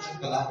है, बहुत अच्छा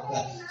कलाम होता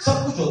है,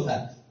 सब कुछ होता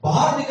है।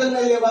 बाहर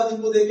निकलने के बाद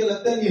इनको देख के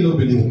लगता है ये लोग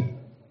बिलीवर।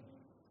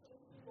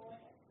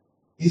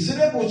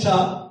 इसने पूछा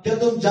क्या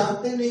तुम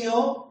जानते नहीं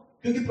हो?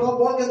 क्योंकि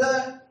पौल कहता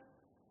है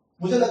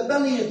मुझे लगता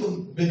नहीं है तुम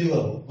बिलीवर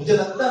हो, मुझे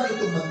लगता नहीं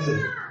तुम मंदिर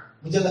हो,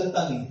 मुझे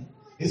लगता नहीं है।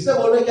 इससे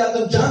बोल रहे क्या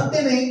तुम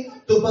जानते नहीं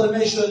तो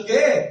परमेश्वर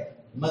के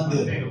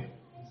मंदिर हो?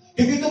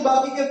 क्योंकि तुम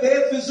बाकी के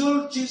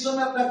बेफिजूल चीजों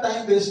में अपना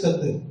टाइम वेस्ट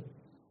करते हो।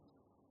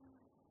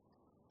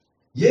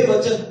 ये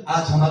वचन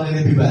आज हमारे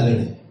लिए भी वैलिड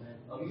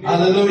है।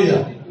 Hallelujah,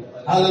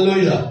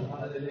 hallelujah.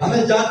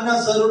 हमें जानना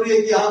जरूरी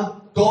है कि हम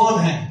कौन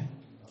हैं।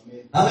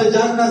 हमें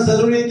जानना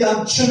जरूरी है कि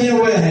हम चुने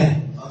हुए हैं।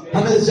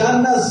 हमें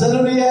जानना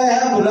जरूरी है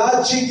हम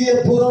राज्य के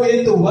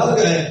पुरोहित वर्ग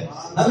हैं।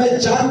 हमें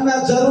जानना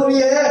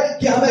जरूरी है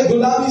कि हमें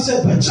गुलामी से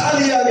बचा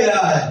लिया गया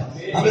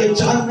है। हमें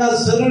जानना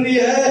जरूरी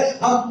है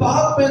हम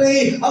पाप में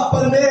नहीं, हम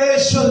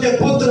परमेश्वर के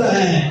पुत्र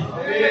हैं।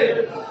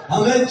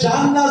 हमें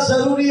जानना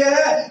जरूरी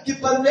है कि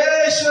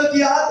परमेश्वर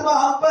की आत्मा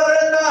हम पर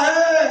रहना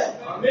है।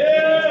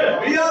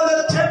 We are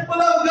the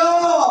temple of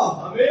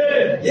God।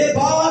 ये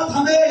बात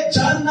हमें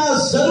जानना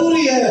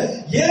जरूरी है।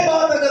 ये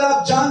बात अगर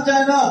आप जान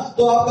जाए ना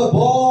तो आपका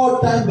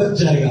बहुत टाइम बच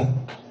जाएगा।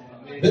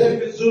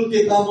 बेफिजूल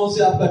के कामों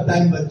से आपका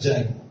टाइम बच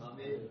जाएगा।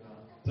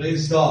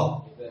 Praise God.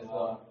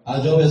 आ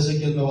जाओ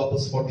एजेकियेल में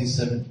वापस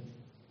 47।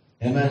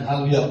 आमेन,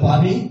 हालेलुया।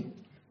 पानी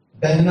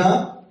बहना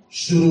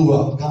शुरू हुआ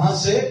कहां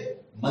से?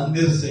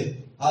 मंदिर से।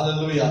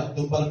 हालेलुया।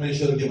 तुम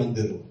परमेश्वर के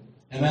मंदिर हो।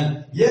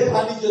 आमेन। ये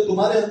पानी जो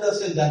तुम्हारे अंदर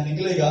से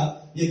निकलेगा,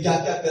 ये क्या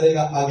क्या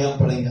करेगा आगे हम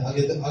पढ़ेंगे।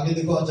 आगे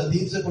देखो। अच्छा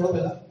 3 से पढ़ो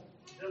पहला।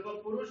 जब वह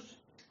पुरुष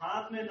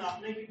हाथ में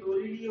नापने की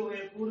डोरी लिए हुए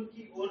पूर्व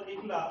की ओर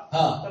निकला,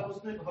 तब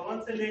उसने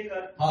भवन से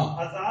लेकर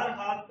 1000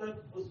 हाथ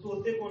तक उस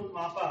सोते को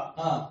मापा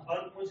और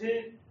मुझे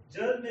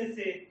जल में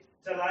से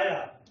चलाया,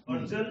 और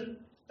जल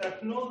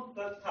टखनों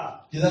तक था।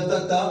 किधर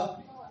तक था?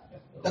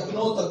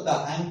 टखनों तक था।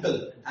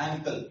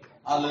 एंकल।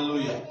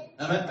 हालेलुया।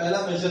 हमें पहला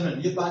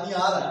मेजरमेंट, ये पानी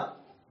आ रहा है,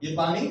 ये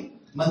पानी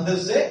मंदिर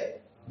से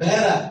बह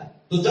रहा है।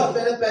 तो जब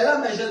मैंने पहला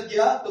मेजर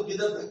किया तो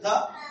किधर तक था?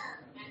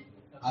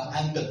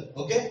 एंकल।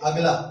 ओके,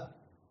 अगला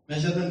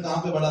मेजरमेंट कहां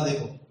पे बढ़ा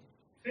देखो।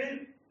 फिर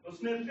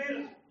उसने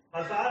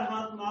 1000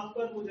 हाथ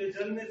मापकर मुझे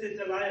जल में से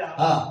चलाया,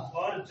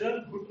 और जल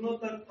घुटनों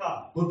तक था।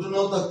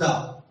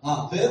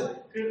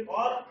 फिर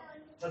और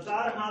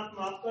 1000 हाथ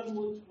मापकर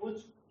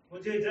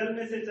मुझे जल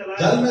में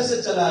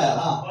से चलाया,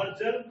 और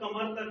जल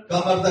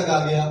कमर तक आ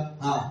गया।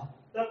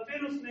 तब फिर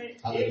उसने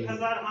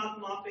 1000 हाथ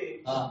मापे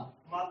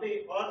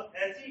और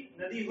ऐसी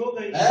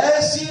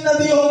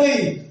नदी हो गई।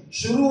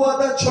 शुरू हुआ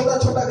था छोटा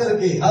छोटा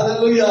करके,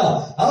 हालेलुया।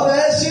 अब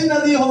ऐसी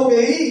नदी हो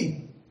गई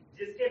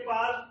जिसके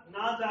पार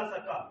ना जा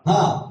सका,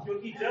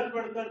 क्योंकि जल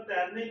बढ़कर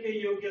तैरने के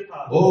योग्य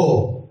था।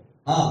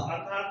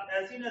 अर्थात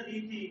ऐसी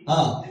नदी थी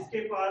जिसके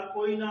पार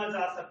कोई ना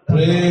जा सकता।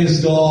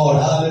 Praise God,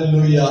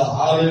 hallelujah,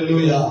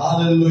 hallelujah,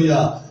 hallelujah.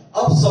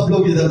 अब सब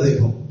लोग इधर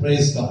देखो।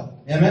 प्रेज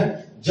गॉड, आमेन।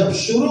 जब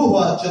शुरू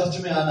हुआ चर्च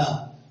में आना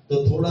तो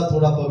थोड़ा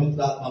थोड़ा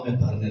पवित्र आत्मा में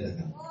भरने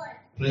लगा।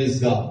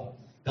 Praise God.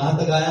 कहां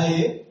तक आया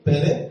ये?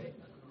 पहले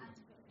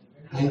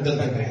एंकल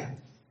तक आया,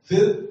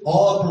 फिर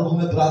और प्रभु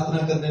में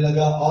प्रार्थना करने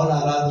लगा, और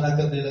आराधना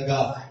करने लगा,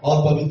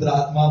 और पवित्र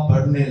आत्मा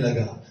बढ़ने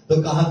लगा।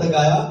 तो कहां तक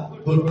आया?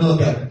 घुटनों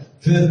तक,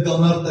 फिर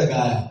कमर तक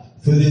आया।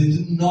 फिर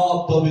इतना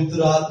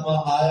पवित्र आत्मा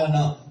आया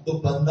ना, तो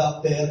बंदा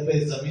पैर पे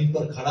जमीन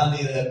पर खड़ा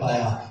नहीं रह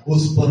पाया,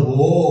 उस पर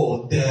वो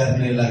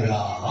तैरने लगा।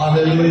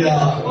 Hallelujah,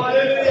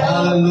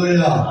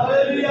 hallelujah.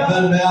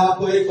 अगर मैं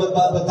आपको एक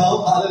बात बताऊं,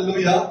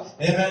 हालेलुया,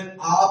 आमेन।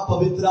 आप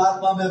पवित्र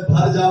आत्मा में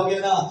भर जाओगे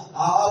ना,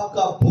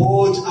 आपका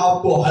बोझ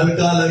आपको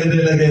हल्का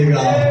लगने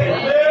लगेगा।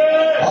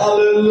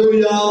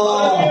 हालेलुया,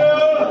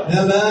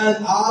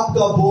 आमेन।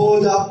 आपका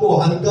बोझ आपको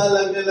हल्का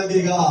लगने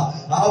लगेगा,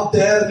 आप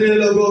तैरने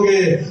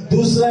लगोगे।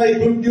 दूसरा एक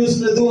गुड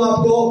न्यूज में दूं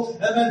आपको,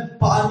 आमेन।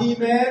 पानी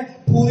में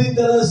पूरी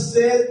तरह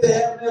से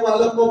तैरने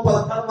वालों को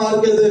पत्थर मार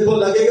के देखो,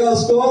 लगेगा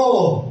उसको?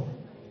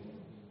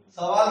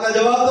 सवाल का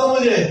जवाब दो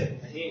मुझे।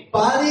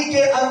 पानी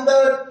के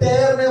अंदर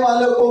तैरने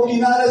वालों को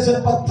किनारे से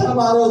पत्थर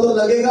मारो तो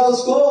लगेगा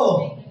उसको?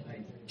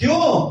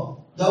 क्यों?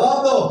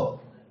 जवाब दो।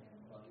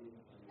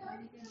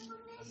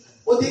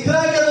 वो दिख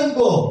रहा है क्या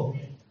तुमको?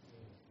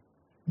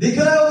 दिख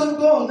रहा है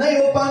तुमको? नहीं,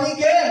 वो पानी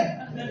के।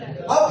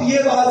 अब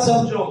ये बात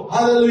समझो,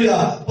 हालेलुया।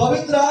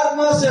 पवित्र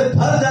आत्मा से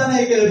भर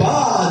जाने के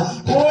बाद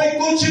कोई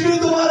कुछ भी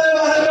तुम्हारे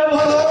बारे में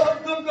बोलो,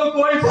 तुमको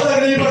कोई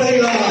फर्क नहीं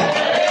पड़ेगा।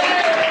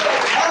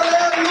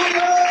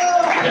 हालेलुया।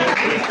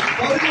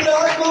 पवित्र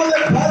आत्मा से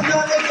भर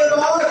जाने के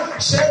बाद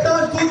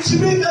शैतान कुछ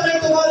भी करे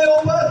तुम्हारे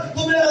ऊपर,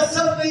 तुम्हें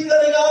असर नहीं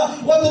करेगा,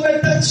 वो तुम्हें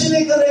टच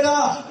नहीं करेगा।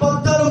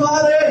 पत्थर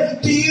मारे,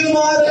 तीर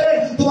मारे,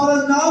 तुम्हारा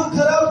नाम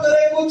खराब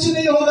करे, कुछ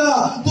नहीं होगा।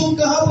 तुम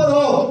कहां पर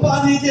हो?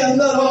 पानी के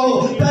अंदर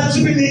हो, टच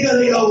भी नहीं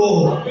करेगा वो।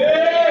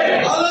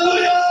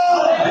 हालेलुया।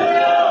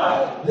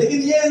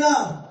 लेकिन ये ना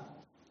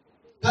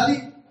खाली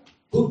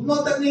घुटनों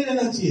तक नहीं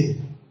रहना चाहिए,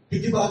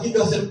 क्योंकि बाकी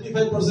का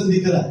 75%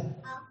 दिख रहा है।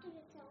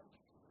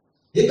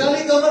 ये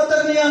खाली कमर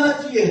तक नहीं आना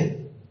चाहिए,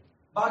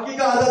 बाकी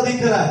का आधा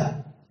दिख रहा है,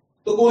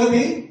 तो कोई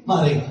भी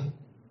मारेगा।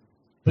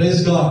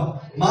 Praise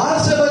God. मार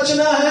से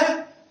बचना है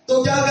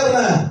तो क्या करना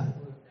है?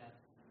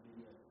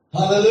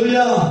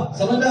 हालेलुया।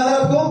 समझ में आ रहा है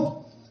आपको?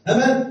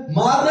 हमें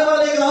मारने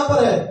वाले कहां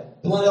पर है?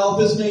 तुम्हारे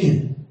ऑफिस में ही है।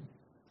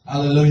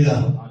 हालेलुया।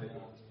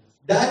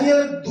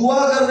 डैनियल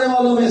दुआ करने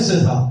वालों में से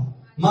था,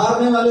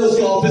 मारने वाले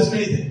उसके ऑफिस में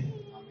ही थे।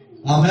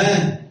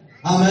 आमेन,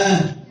 आमेन।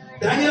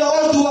 डैनियल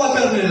और दुआ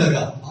करने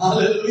लगा।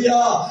 हालेलुया।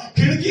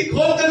 खिड़की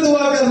खोलकर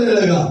दुआ करने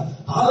लगा।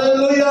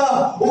 हालेलुया।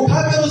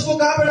 उठाकर उसको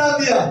कहां पे डाल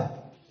दिया?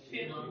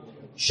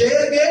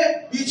 शेर के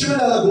बीच में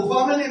डाला।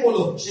 गुफा में नहीं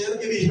बोलो, शेर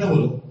के बीच में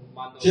बोलो।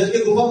 शेर के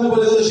गुफा में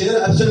बोलेगा तो शेर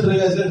एब्सेंट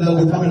रहेगा, इसलिए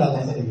गुफा में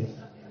डालना चाहिए।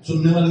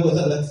 सुनने वाले को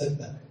ऐसा लग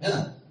सकता है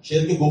ना,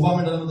 शेर के गुफा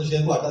में डाला तो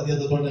शेर को हटा दिया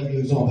तो थोड़ा टाइम के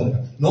लिए वहां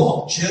पर।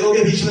 नो, शेरों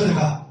के बीच में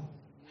रखा।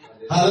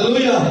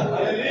 हालेलुया।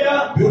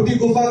 ब्यूटी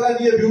गुफा का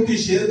नहीं है, ब्यूटी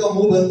शेर का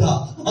मुंह बंद था।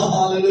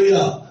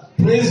 हालेलुया।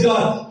 Praise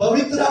God.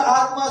 पवित्र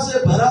आत्मा से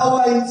भरा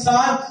हुआ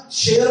इंसान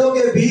शेरों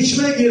के बीच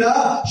में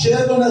गिरा,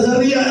 शेर को नजर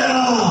नहीं आया।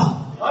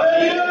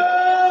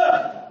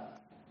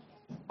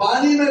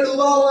 पानी में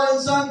डूबा हुआ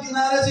इंसान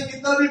किनारे से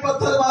कितना भी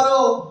पत्थर मारो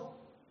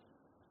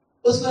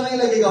उसको नहीं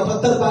लगेगा,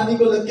 पत्थर पानी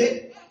को लग के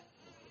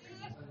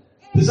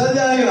फिसल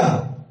जाएगा।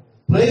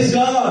 Praise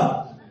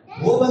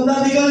God. वो बंदा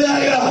निकल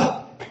जाएगा।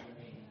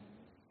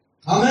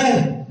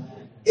 हमें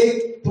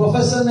एक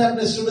प्रोफेसर ने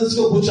अपने स्टूडेंट्स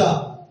को पूछा,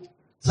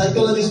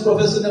 साइकोलॉजिस्ट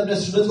प्रोफेसर ने अपने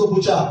स्टूडेंट्स को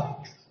पूछा,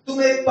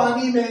 तुम एक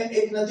पानी में,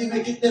 एक नदी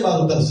में कितने बार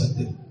उतर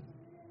सकते हो?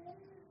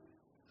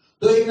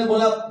 तो एक ने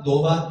बोला 2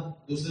 बार,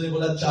 दूसरे ने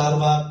बोला 4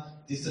 बार,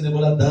 तीसरे ने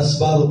बोला 10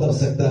 बार उतर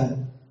सकता है।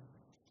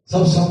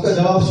 सबका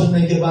जवाब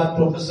सुनने के बाद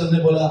प्रोफेसर ने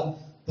बोला,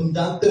 तुम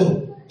जानते हो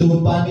तुम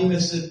पानी में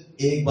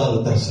सिर्फ एक बार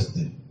उतर सकते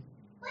हो।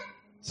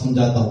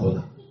 समझाता हूं,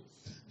 बोला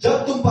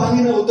जब तुम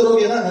पानी में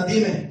उतरोगे ना नदी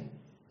में,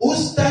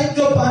 उस टाइम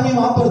जो पानी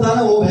वहां पर था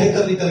ना वो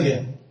बहकर निकल गया।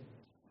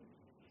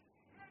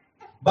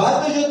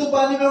 बाद में जो तुम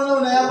पानी में होना वो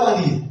नया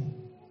पानी है,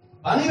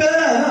 पानी बह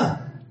रहा है ना।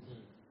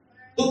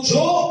 तो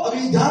जो,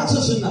 अभी ध्यान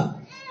से सुनना,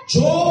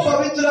 जो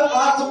पवित्र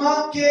आत्मा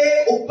के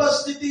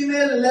उपस्थिति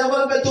में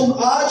लेवल पे तुम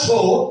आज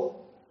हो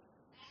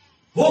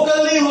वो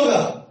कल नहीं होगा।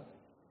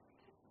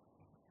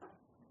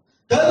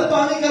 कल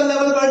पानी का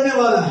लेवल बढ़ने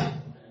वाला है।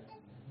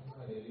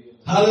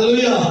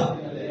 Hallelujah,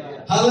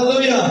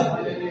 hallelujah,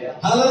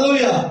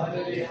 hallelujah.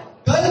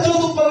 कल जो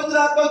तुम पवित्र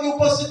आत्मा की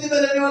उपस्थिति में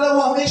रहने वाला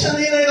वो हमेशा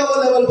नहीं रहेगा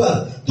वो लेवल पर,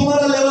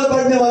 तुम्हारा लेवल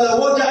बढ़ने वाला,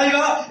 वो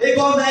जाएगा, एक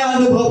और नया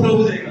अनुभव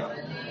प्रभु देगा।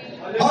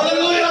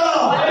 हालेलुया।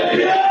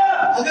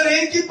 अगर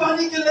एक ही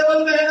पानी के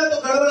लेवल में है ना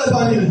तो गड़बड़ है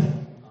पानी में,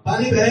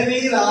 पानी बह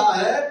नहीं रहा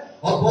है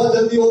और बहुत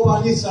जल्दी वो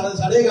पानी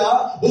सड़ेगा,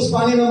 उस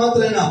पानी में मत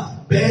रहना।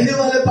 बहने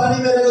वाले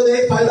पानी में रहोगे तो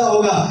एक फायदा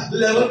होगा,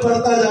 लेवल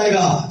बढ़ता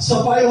जाएगा,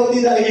 सफाई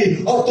होती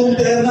जाएगी और तुम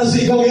तैरना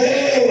सीखोगे।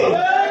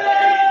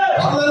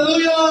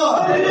 Hallelujah,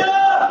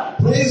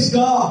 praise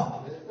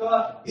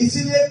God.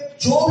 इसीलिए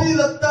जो भी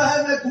लगता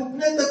है मैं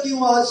घुटने तक ही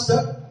हूं आज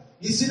तक,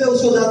 इसीलिए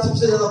उसको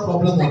सबसे ज्यादा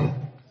प्रॉब्लम हो रहा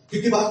है,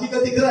 क्योंकि बाकी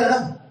का दिख रहा है ना,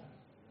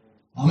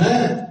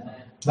 हमें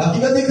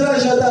बाकी का दिख रहा है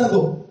शैतान को,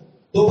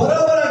 तो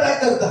बराबर अटैक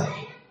करता है।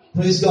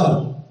 Praise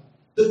God.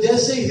 तो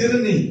जैसे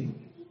हिरनी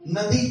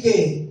नदी के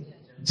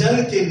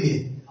जल के लिए,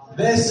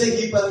 वैसे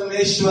ही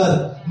परमेश्वर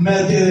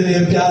मैं तेरे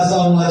लिए प्यासा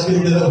हूं, आज की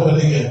तरह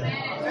बोलेंगे।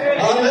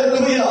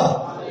 हालेलुया।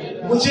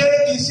 मुझे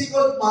किसी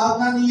को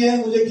मारना नहीं है,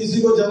 मुझे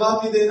किसी को जवाब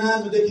नहीं देना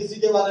है, मुझे किसी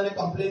के बारे में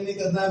कंप्लेन नहीं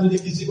करना है, मुझे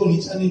किसी को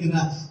नीचा नहीं करना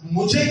है।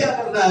 मुझे क्या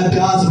करना है?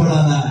 प्यास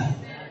बढ़ाना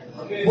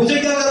है। मुझे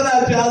क्या करना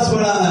है? प्यास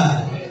बढ़ाना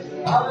है।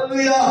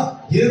 हालेलुया।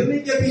 हिरनी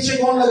के पीछे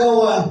कौन लगा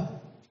हुआ है?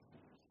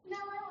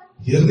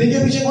 हिरनी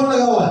के पीछे कौन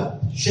लगा हुआ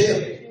है?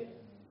 शेर।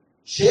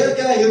 शेर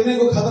क्या है? हिरनी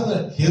को खत्म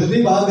कर,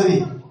 हिरनी भाग रही,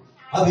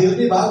 अब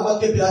हिरनी भाग भाग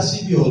के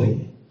प्यासी भी हो रही है।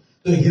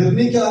 तो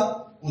हिरनी का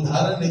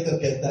उदाहरण लेकर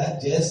कहता है,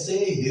 जैसे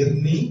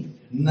हिरनी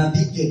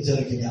नदी के जल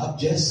के लिए, अब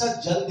जैसा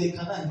जल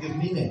देखा ना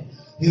हिरनी ने,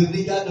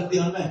 हिरनी क्या करती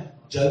है? हमें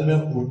जल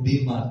में उड्डी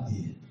मारती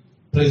है।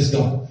 Praise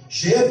God.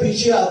 शेर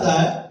पीछे आता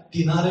है,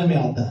 किनारे में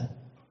आता है,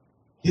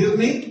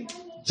 हिरनी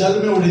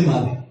जल में उड़ी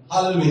मारी।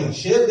 हालेलुया।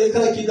 शेर देख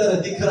रहा है किधर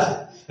है, दिख रहा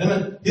है,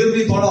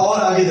 हिरनी थोड़ा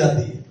और आगे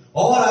जाती है,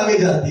 और आगे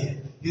जाती है,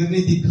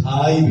 हिरनी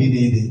दिखाई भी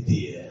नहीं देती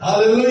है।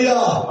 हालेलुया।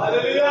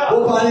 वो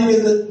पानी के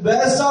अंदर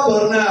वैसा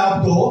भरना है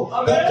आपको,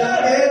 तब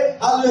जाके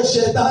हालेलुया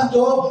शैतान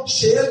जो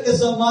शेर के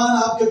समान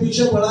आपके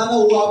पीछे पड़ा ना,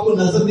 वो आपको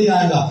नजर नहीं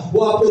आएगा,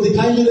 वो आपको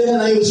दिखाई मिलेगा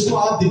नहीं, उसको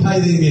आप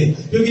दिखाई देंगे,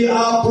 क्योंकि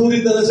आप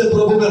पूरी तरह से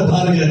प्रभु में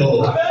भर गए हो।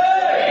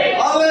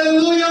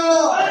 Hallelujah,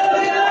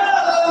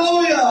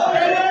 hallelujah.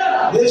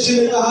 यीशु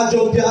ने कहा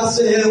जो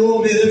प्यासे हैं वो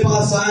मेरे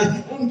पास आए,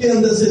 उनके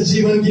अंदर से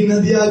जीवन की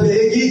नदियां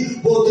बहेगी।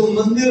 वो तुम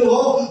मंदिर हो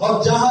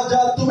और जहां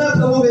जहां तुम्हें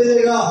प्रभु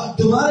भेजेगा,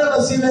 तुम्हारे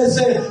वसीले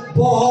से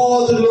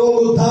बहुत लोग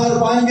उद्धार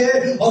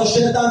पाएंगे और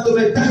शैतान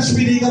तुम्हें टच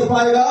भी नहीं कर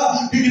पाएगा,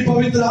 क्योंकि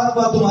पवित्र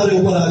आत्मा तुम्हारे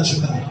ऊपर आ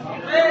चुका है।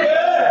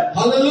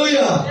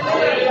 हालेलुया।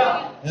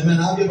 आमीन।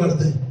 आगे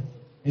बढ़ते हैं।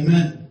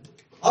 आमीन।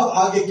 अब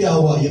आगे क्या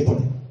हुआ ये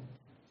पढ़े।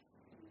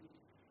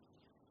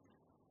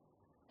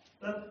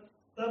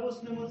 तब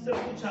उसने मुझसे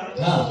पूछा,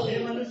 हे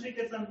मनुष्य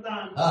के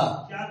संतान,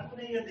 क्या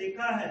तूने यह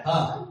देखा है?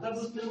 तब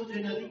उसने मुझे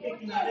नदी के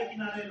किनारे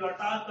किनारे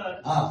लौटाकर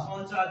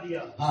पहुंचा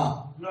दिया।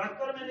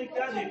 लौटकर मैंने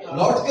क्या देखा?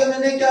 लौट के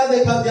मैंने क्या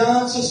देखा?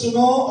 ध्यान से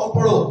सुनो और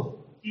पढ़ो।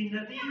 कि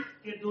नदी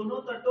के दोनों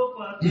तटों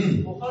पर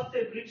बहुत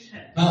से वृक्ष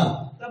हैं।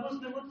 तब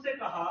उसने मुझसे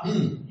कहा,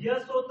 यह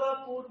सोता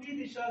पूर्वी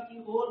दिशा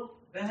की ओर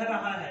बह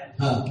रहा है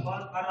और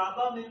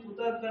अराबा में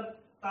उतरकर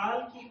ताल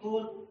की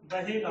ओर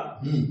बहेगा,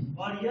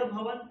 और यह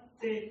भवन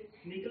से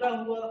निकला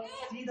हुआ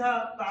सीधा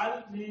ताल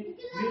में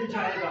मिल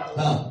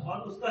जाएगा और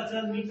उसका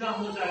जल मीठा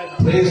हो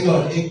जाएगा। Praise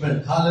God. एक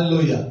मिनट।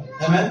 हालेलुया।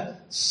 आमीन।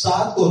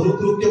 7 को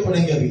रुक रुक के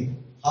पढ़ेंगे अभी।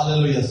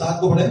 हालेलुया। 7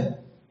 को पढ़े।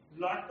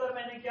 लौटकर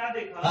मैंने क्या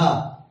देखा?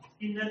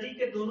 कि नदी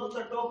के दोनों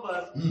तटों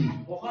पर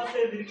बहुत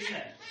से वृक्ष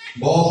हैं।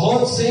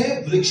 बहुत से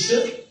वृक्ष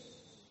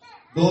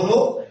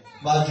दोनों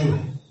बाजू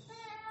है।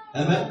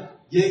 आमीन।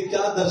 ये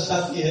क्या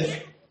दर्शाती है?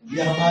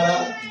 ये हमारा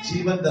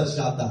जीवन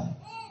दर्शाता है।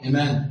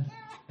 आमीन।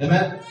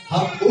 आमीन।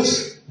 हम उस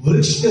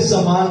वृक्ष के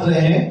समान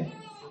रहे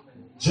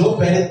जो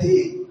बहती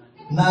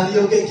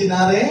नालियों के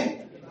किनारे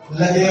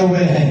लगे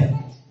हुए हैं।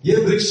 ये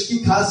वृक्ष की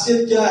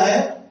खासियत क्या है?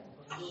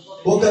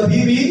 वो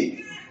कभी भी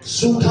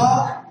सूखा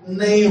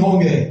नहीं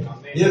होंगे।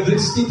 ये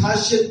वृक्ष की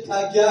खासियत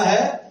क्या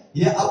है?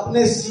 ये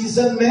अपने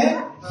सीजन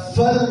में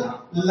फल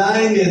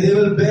लाएंगे। They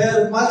will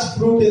bear much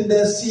fruit in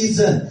their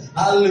season.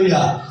 Hallelujah.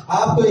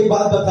 आपको एक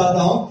बात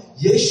बताता हूं,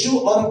 यीशु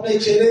और अपने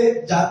चेले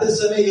जाते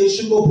समय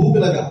यीशु को भूख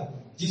लगा।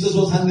 Jesus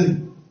was hungry.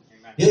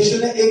 यीशु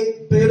ने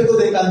एक पेड़ को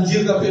देखा,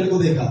 अंजीर का पेड़ को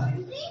देखा।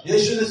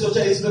 यीशु ने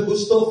सोचा इसमें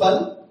कुछ तो फल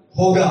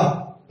होगा।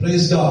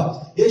 Praise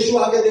God. यीशु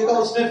आगे देखा,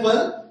 उसमें फल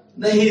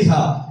नहीं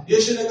था।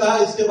 यीशु ने कहा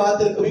इसके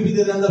बाद कभी भी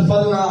तेरे अंदर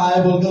फल ना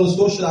आए बोलकर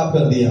उसको श्राप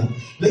कर दिया।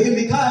 लेकिन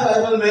लिखा है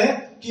बाइबल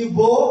में कि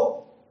वो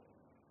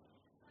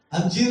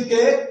अंजीर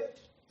के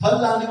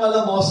फल लाने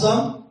वाला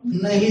मौसम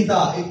नहीं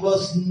था. It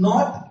was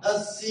not a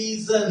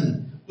season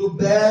to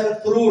bear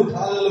fruit.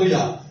 Hallelujah,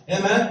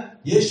 amen.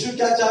 यीशु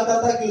क्या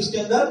चाहता था कि उसके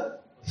अंदर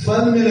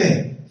फल मिले,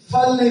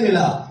 फल नहीं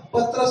मिला.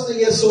 पतरस ने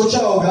ये सोचा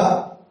होगा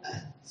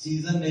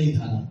सीजन नहीं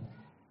था ना,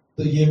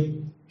 तो ये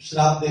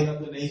श्राप देगा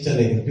तो नहीं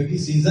चलेगा, क्योंकि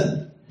सीजन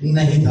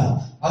नहीं था.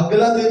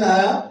 अगला दिन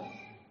आया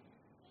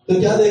तो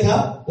क्या देखा,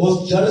 वो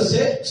जड़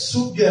से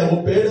सूख गया.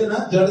 वो पेड़ है ना,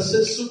 जड़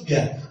से सूख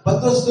गया.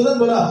 पतरस तुरंत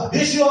बोला,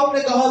 यीशु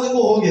आपने कहा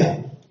देखो हो गया.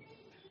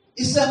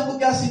 इससे हमको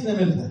क्या सीखने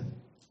मिलता है?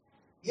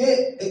 ये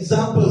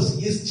एग्जाम्पल्स,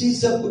 इस चीज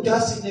से हमको क्या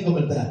सीखने को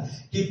मिलता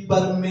है कि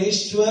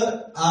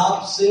परमेश्वर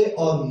आपसे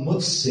और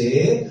मुझसे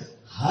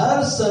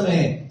हर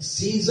समय,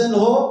 सीजन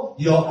हो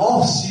या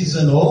ऑफ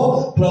सीजन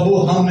हो, प्रभु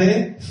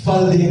हमें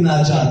फल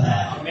देखना चाहता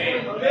है.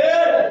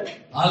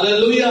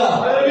 हालेलुया.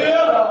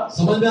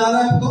 समझ में आ रहा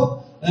है आपको?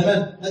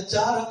 मैं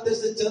 4 हफ्ते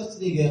से चर्च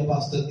नहीं गया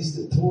पास्टर,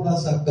 इसलिए थोड़ा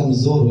सा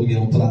कमजोर हो गया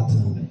हूं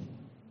प्रार्थना में.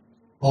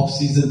 ऑफ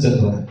सीजन चल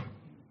रहा है,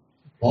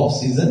 ऑफ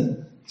सीजन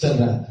चल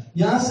रहा है.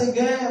 यहां से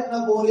गए अपना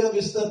बोरिया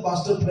बिस्तर,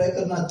 पास्टर प्रे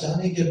करना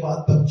चाहने के बाद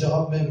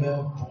पंजाब में मैं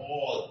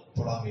बहुत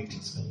बड़ा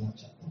मीटिंग्स करना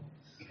चाहता हूं.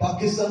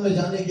 पाकिस्तान में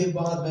जाने के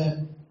बाद मैं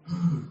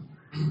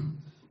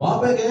वहां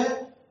पे गए,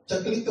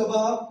 चकली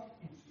कबाब,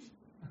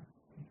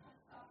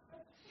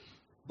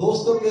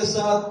 दोस्तों के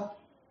साथ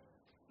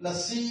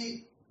लस्सी,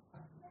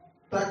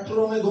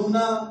 ट्रैक्टरों में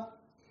घूमना.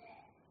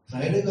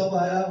 फ्राइडे कब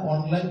आया?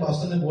 ऑनलाइन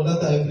पास्टर ने बोला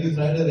था एवरी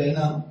फ्राइडे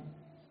रहना,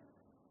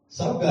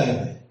 सब गायब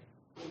है.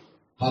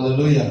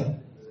 हालेलुया.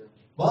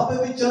 वहां पे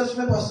भी चर्च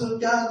में पास्टर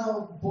क्या है ना,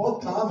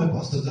 बहुत काम है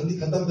पास्टर, जल्दी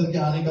खत्म करके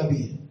आने का भी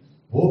है.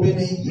 वो भी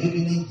नहीं, ये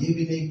भी नहीं, ये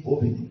भी नहीं, वो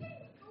भी नहीं.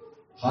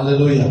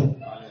 Hallelujah,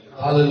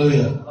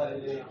 hallelujah,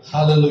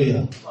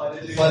 hallelujah.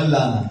 फल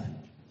लाना है,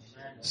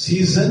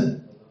 सीजन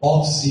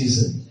ऑफ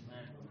सीजन.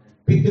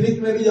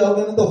 पिकनिक में भी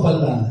जाओगे ना तो फल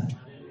लाना है.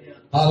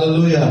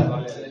 Hallelujah,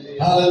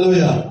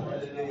 hallelujah.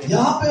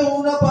 यहां पे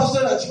हूं ना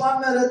पास्टर,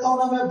 अजमान में रहता हूं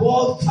ना, मैं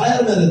बहुत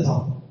फायर में रहता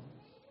हूं.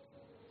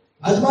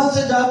 अजमान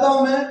से जाता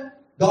हूं मैं,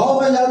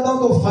 गांव में जाता हूं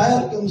तो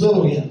फायर कमजोर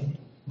हो गया,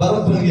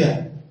 बर्फ बन गया.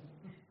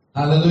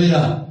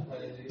 हालेलुया.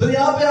 फिर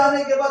यहाँ पे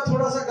आने के बाद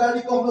थोड़ा सा गाड़ी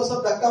को हम लोग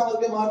सब धक्का मार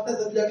के मारते हैं,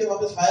 तब जाके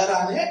वापस फायर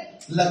आने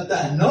लगता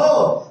है. नो,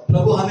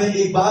 प्रभु हमें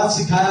एक बात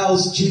सिखाया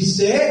उस चीज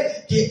से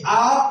कि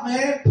आप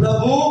में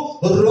प्रभु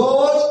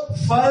रोज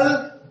फल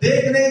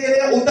देखने के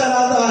लिए उतर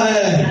आता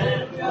है.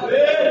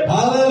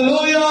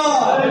 हालेलुया.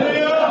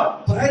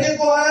 फ्राइडे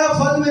को आया,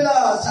 फल मिला.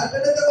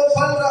 सैटरडे को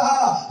फल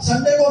रहा,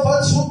 संडे को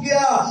फल सूख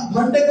गया,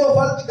 मंडे को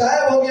फल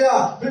गायब हो गया.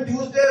 फिर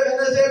ट्यूसडे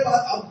वेडनेसडे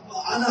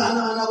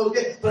आना बोल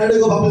के फ्राइडे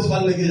को वापस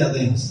फल लेके जाते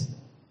हैं.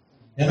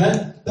 आमेन.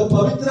 तो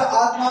पवित्र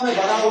आत्मा में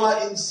भरा हुआ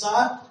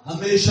इंसान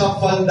हमेशा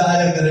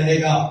फलदायक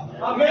रहेगा.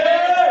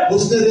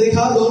 उसने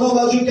देखा दोनों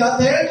बाजू क्या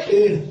थे?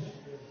 पेड़.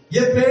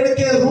 ये पेड़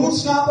के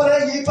रूट्स कहां पर है?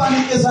 ये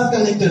पानी के साथ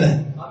कनेक्टेड है.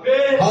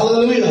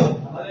 Hallelujah,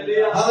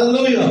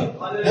 hallelujah.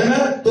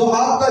 आमेन. तो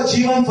आपका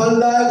जीवन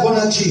फलदायक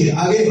होना चाहिए.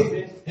 आगे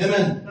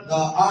आमेन.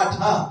 8.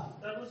 हाँ,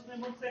 तब उसने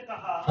मुझसे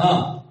कहा, हाँ,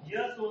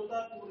 यह सोता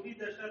पूर्वी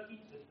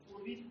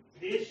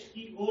देश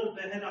की ओर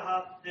बह रहा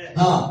है.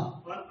 हाँ,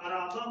 और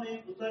अराबा में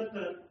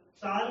उतरकर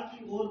ताल की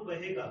ओर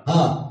बहेगा.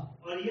 हाँ,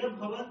 और यह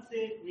भवन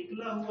से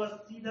निकला हुआ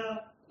सीधा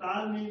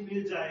ताल में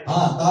मिल जाएगा.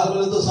 हाँ. ताल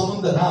बोले तो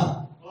समुद्र. हाँ,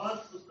 और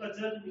उसका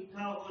जल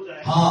मीठा हो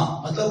जाएगा.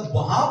 हाँ, मतलब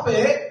वहां पे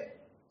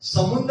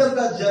समुद्र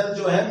का जल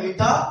जो है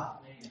मीठा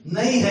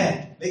नहीं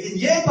है, लेकिन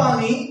ये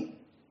पानी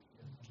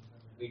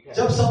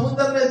जब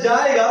समुद्र में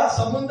जाएगा,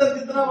 समुद्र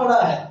कितना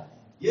बड़ा है,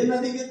 ये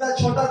नदी कितना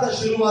छोटा था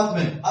शुरुआत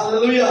में.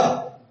 Hallelujah,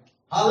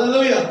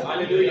 hallelujah.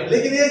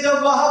 लेकिन ये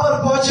जब वहां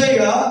पर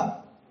पहुंचेगा,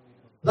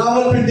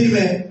 रावलपिंडी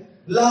में,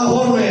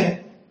 लाहौर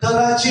में,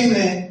 कराची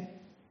में,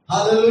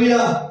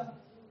 हालेलुया,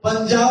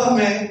 पंजाब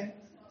में,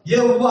 ये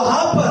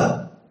वहां पर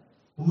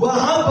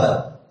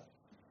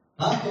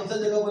हाँ, कौन सा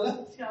जगह बोला?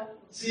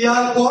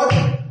 सियालकोट.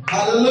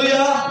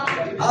 Hallelujah,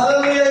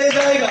 hallelujah. ये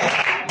जाएगा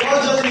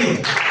बहुत जल्दी.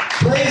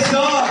 Praise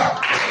God.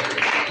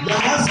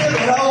 यहां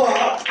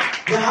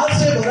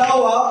से भरा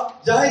हुआ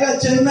जाएगा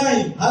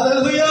चेन्नई.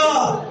 Hallelujah,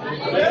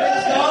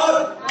 praise God.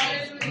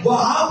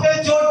 वहां पे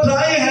जो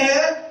ड्राई है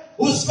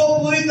उसको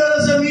पूरी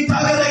तरह से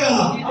मीठा करेगा.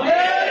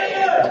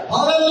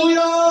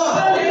 हालेलुया.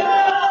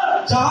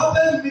 जहां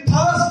पे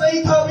मिठास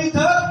नहीं था अभी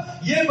तक,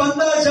 ये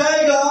बंदा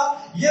जाएगा,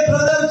 ये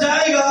ब्रदर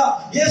जाएगा,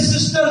 ये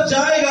सिस्टर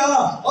जाएगा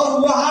और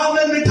वहां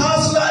में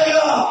मिठास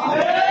लाएगा.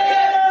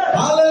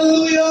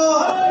 हालेलुया.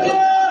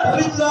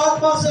 पवित्र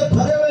आत्मा से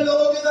भरे हुए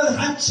लोगों के साथ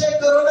हैंडशेक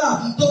करो ना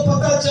तो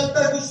पता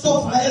चलता है कुछ तो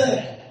फायर है.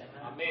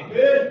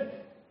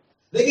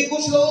 लेकिन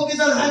कुछ लोगों के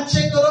साथ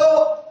हैंडशेक करो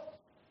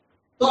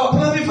तो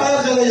अपना भी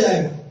फायर चले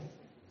जाएगा.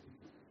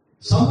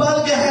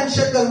 संभाल के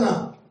हैंडशेक करना,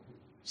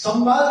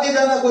 संभाल के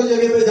जाना. कोई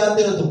जगह पे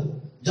जाते हो तो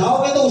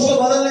जाओगे तो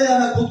उसको बदलने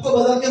जाना, खुद को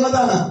बदल के मत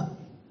आना.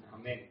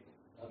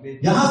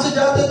 यहां से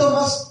जाते तो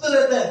मस्त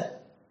रहते हैं,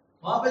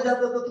 वहां पे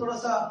जाते तो थोड़ा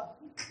सा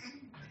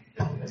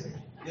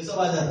ये सब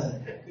आ जाता है.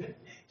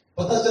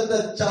 पता चलता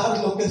है 4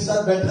 लोगों के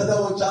साथ बैठा था,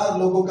 वो 4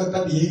 लोगों का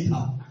कद यही था.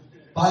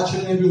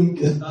 5वें ने भी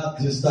उनके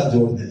साथ रिश्ता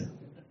जोड़ दिया.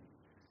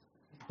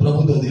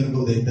 प्रभु तो दिन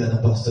को देखता है ना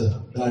पास्टर,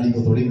 गाड़ी को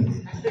थोड़ी ना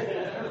देखता है।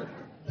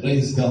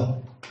 Praise God.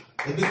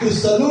 लेकिन तू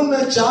सलून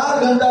में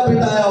 4 घंटा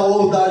बिताया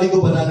वो दाढ़ी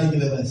को बनाने के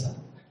लिए, वैसा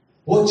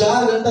वो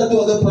 4 घंटा तू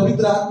अगर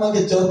पवित्र आत्मा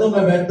के चरणों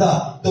में बैठता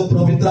तो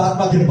पवित्र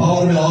आत्मा के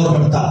पावर में और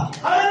बढ़ता।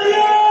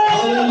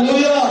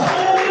 हालेलुया।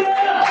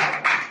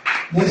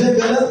 मुझे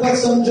गलत मत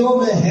समझो,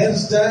 मैं हेयर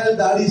स्टाइल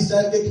दाढ़ी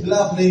स्टाइल के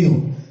खिलाफ नहीं हूं,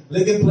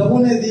 लेकिन प्रभु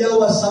ने दिया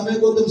हुआ समय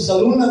को तुम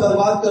सलून में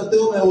बर्बाद करते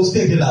हो, मैं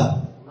उसके खिलाफ।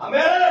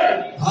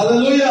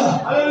 Hallelujah,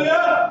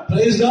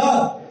 praise God.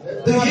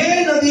 तो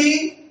ये नदी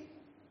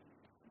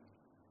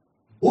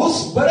उस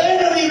बड़े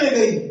नदी में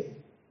गई,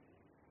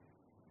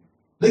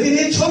 लेकिन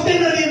ये छोटी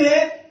नदी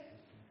में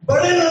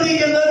बड़े नदी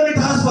के अंदर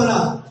मिठास भरा।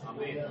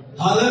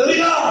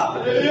 हालेलुया।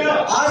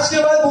 आज के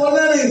बाद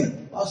बोलना नहीं,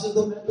 पास्टर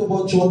तो मैं तो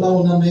बहुत छोटा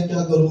हूं ना, मैं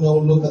क्या करूंगा,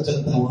 उन लोग का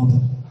चलता है वहां पर।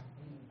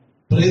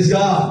 Praise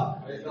God,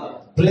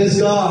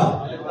 praise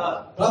God.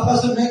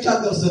 Pastor मैं क्या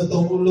कर सकता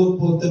हूँ, उन लोग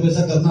बोलते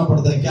वैसा करना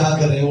पड़ता है, क्या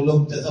करें, वो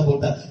लोग जैसा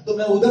बोलता है, तो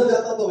मैं उधर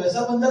जाता तो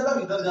वैसा बन जाता,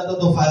 इधर जाता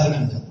तो फायर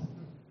में जाता।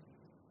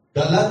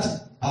 गलत।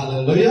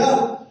 हालेलुया।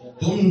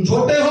 तुम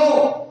छोटे हो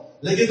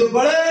लेकिन तुम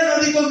बड़े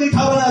नदी को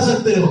मीठा बना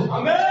सकते हो।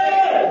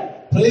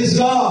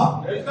 Praise God,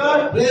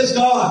 praise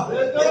God.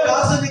 ये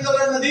कहां से निकल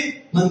रहा है नदी?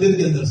 मंदिर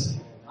के अंदर से।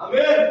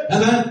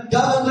 आमीन।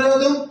 क्या बन रहे हो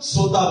तुम?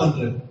 सोता बन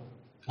रहे हो।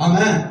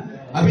 आमीन।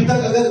 अभी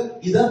तक अगर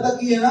इधर तक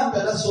ही है ना,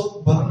 पहला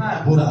सोत भरना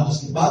है पूरा,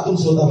 उसके बाद तुम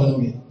सोता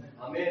बनोगे।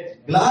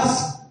 ग्लास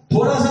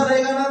थोड़ा सा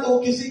रहेगा ना तो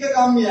किसी के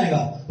काम नहीं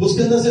आएगा,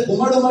 उसके अंदर से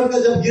उमड़ उमड़ कर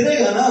जब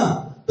गिरेगा ना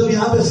तो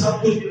यहाँ पे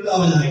सब कुछ गिरता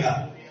हो जाएगा।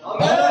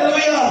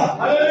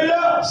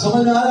 हालेलुया।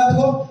 समझ में आ रहा है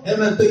आपको?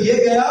 आमीन। तो ये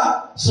गया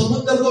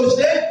समुद्र को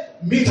उसने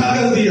मीठा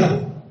कर दिया।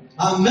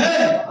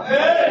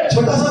 आमीन।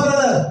 छोटा सा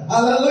ब्रदर।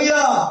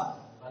 हालेलुया,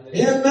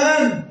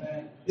 आमीन।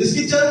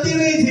 इसकी चलती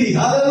नहीं थी।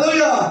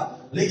 हालेलुया।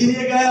 लेकिन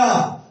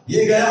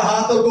ये गया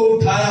हाथों को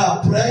उठाया,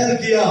 प्रेयर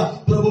किया,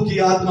 प्रभु की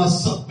आत्मा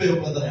सब पे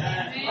उतर आई।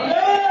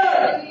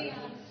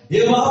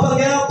 ये वहां पर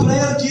गया,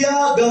 प्रेयर किया,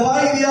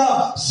 गवाही दिया,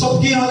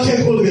 सबकी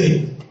आंखें खुल गई।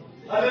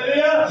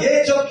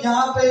 ये जो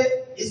यहाँ पे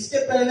इसके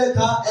पहले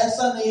था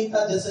ऐसा नहीं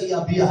था जैसे ये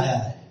अभी आया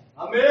है।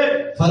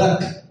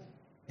 फर्क।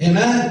 आमीन।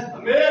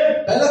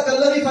 पहला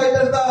कलर ही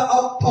फाइटर था,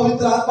 अब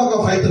पवित्र आत्मा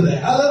का फाइटर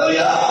है।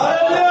 Hallelujah,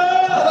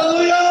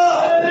 hallelujah.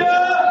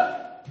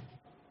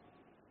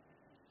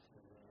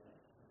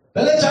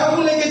 पहले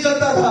चाकू लेके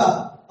चलता था,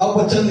 अब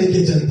वचन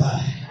लेके चलता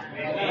है।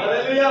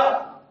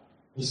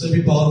 उससे भी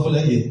पावरफुल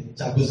है ये,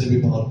 चाकू से भी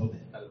पावरफुल है,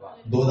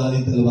 2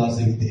 धारी तलवार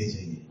से भी तेज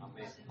है ये।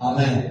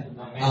 आमीन,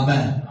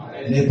 आमीन।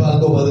 नेपाल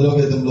को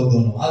बदलोगे तुम लोग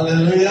दोनों।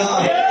 Hallelujah,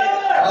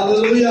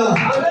 hallelujah,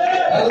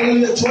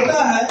 hallelujah.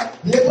 छोटा है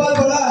नेपाल,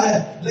 बड़ा है,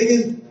 लेकिन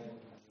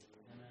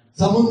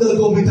समुद्र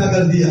को मीठा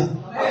कर दिया।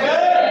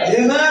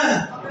 आमीन।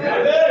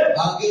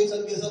 आगे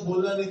चल के सब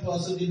बोलना नहीं,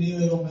 पास्टर जी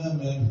नहीं होगा,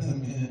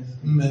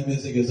 मैं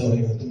से कैसा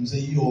होगा, तुमसे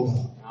ही होगा।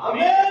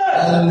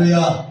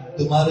 हालेलुया।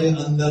 तुम्हारे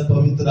अंदर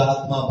पवित्र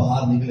आत्मा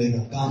बाहर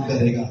निकलेगा, काम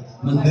करेगा।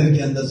 मंदिर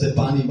के अंदर से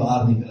पानी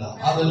बाहर निकला।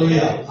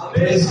 Hallelujah,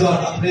 praise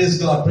God,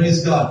 praise God, praise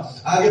God.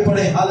 आगे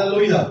पढ़े।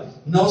 हालेलुया,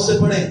 9 से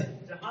पढ़े।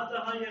 जहाँ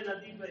जहाँ ये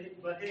नदी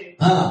बहे,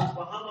 हाँ,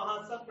 वहाँ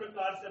सब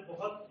प्रकार से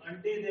बहुत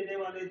अंडे देने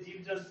वाले जीव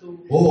जंतु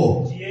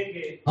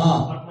जिएंगे। हाँ,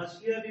 और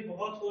मछलियाँ भी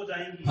बहुत हो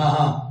जाएंगी। हाँ,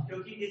 हाँ,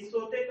 क्योंकि इस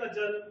सोते का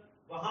जल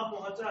वहाँ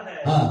पहुँचा है।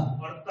 हाँ,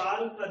 और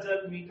ताल का जल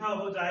मीठा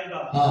हो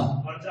जाएगा। हाँ,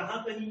 और जहाँ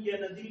कहीं ये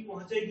नदी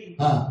पहुँचेगी,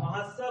 हाँ,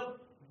 वहाँ सब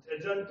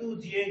जंतु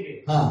जिएंगे।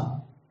 हाँ,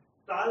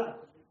 ताल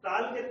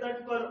के तट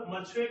पर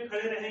मछुए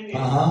खड़े रहेंगे।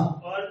 हाँ,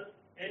 और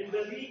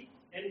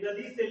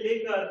एनगदी से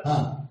लेकर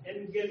हाँ,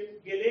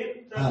 एनगेलेम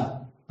तक, हाँ,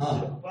 हाँ,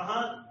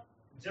 वहाँ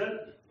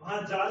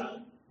जाल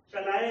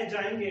चलाए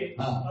जाएंगे।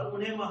 हाँ, और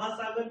उन्हें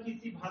महासागर की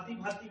सी भांति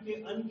भांति के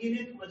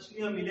अनगिनत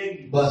मछलियां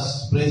मिलेंगी।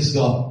 बस, प्रेज़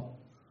गॉड।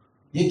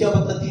 ये क्या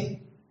बताती है?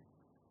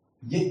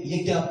 ये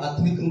क्या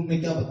आत्मिक रूप में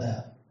क्या बताया?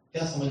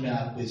 क्या समझ में आया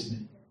आपको इसमें?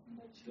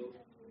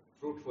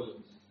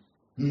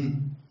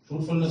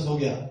 फ्रूटफुलनेस हो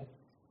गया।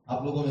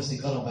 आप लोगों में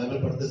सिखा रहा हूं, बाइबल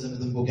पढ़ते समय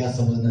तुमको क्या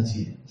समझना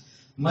चाहिए।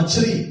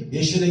 मछली,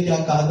 यीशु ने क्या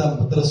कहा था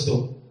पतरस को?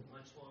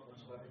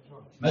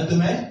 मैं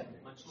तुम्हें,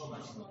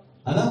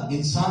 है ना,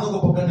 इंसानों को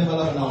पकड़ने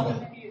वाला बनाऊंगा।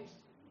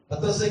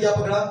 पतरस ने क्या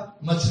पकड़ा?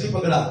 मछली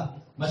पकड़ा।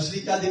 मछली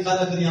क्या दिखा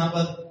रहा है फिर यहाँ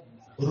पर?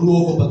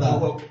 रूहों को पता।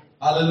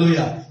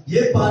 हालेलुया।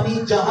 ये पानी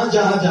जहां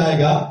जहां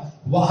जाएगा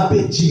वहां पे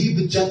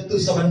जीव जंतु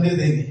सब अंडे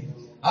देंगे।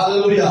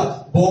 हालेलुया।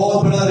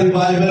 बहुत बड़ा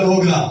रिवाइवल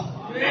होगा,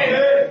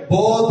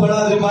 बहुत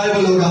बड़ा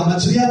रिवाइवल होगा।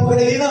 मछलियां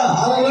पकड़ेगी ना।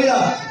 हालेलुया।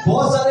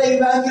 बहुत सारे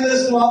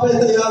इवेंजलिस्ट वहां पे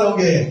तैयार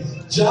होंगे,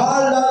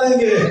 जाल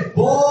डालेंगे,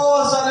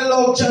 बहुत सारे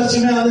लोग चर्च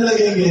में आने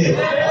लगेंगे।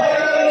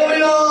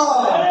 हालेलुया।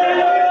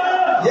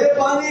 ये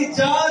पानी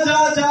जहां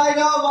जहां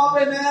जाएगा वहां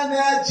पे नया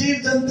नया जीव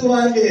जंतु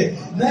आएंगे,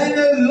 नए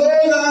नए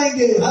लोग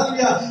आएंगे।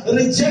 हालेलुया।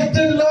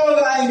 रिजेक्टेड लोग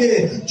आएंगे,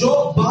 जो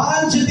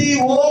बांझ थी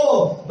वो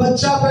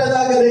बच्चा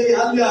पैदा करेगी।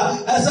 हालेलुया।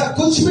 ऐसा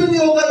कुछ भी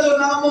नहीं होगा जो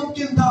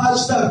नामुमकिन था आज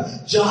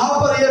तक। जहां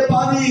पर ये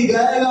पानी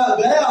गया,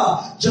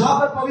 जहां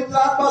पर पवित्र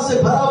आत्मा से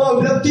भरा हुआ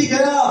व्यक्ति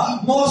गया,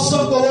 मौसम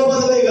को वो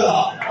बदलेगा,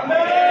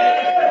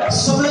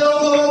 समयों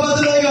को वो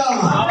बदलेगा,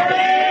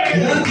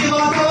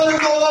 वातावरण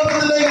को वो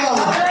बदलेगा।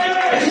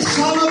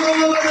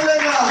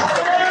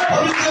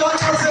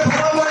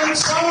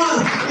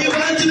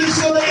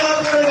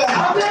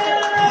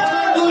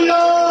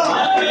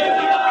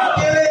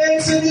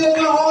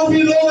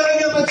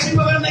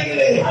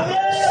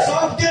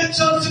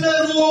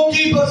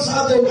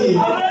 बरसात होगी।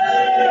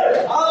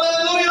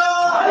 हालेलुया।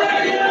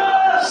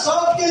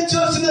 सबके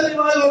चर्च में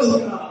रिवाइवल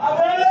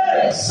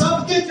होगा,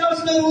 सबके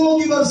चर्च में रूहों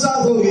की बरसात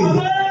होगी,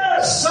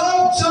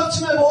 सब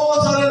चर्च में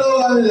बहुत सारे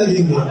लोग आने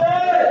लगेंगे।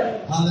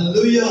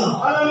 Hallelujah,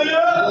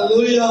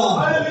 hallelujah,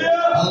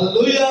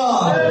 hallelujah.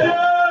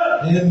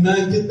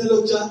 मैं कितने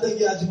लोग चाहते हैं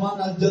कि अजमान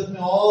अजद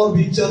में और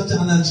भी चर्च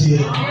आना चाहिए।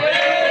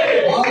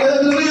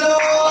 हालेलुया।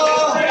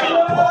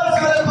 बहुत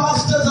सारे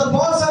पास्टर्स और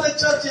बहुत सारे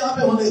चर्च यहाँ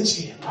पे होने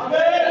चाहिए।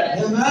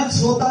 मैं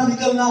सोता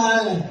निकलना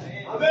है,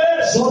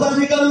 सोता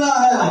निकलना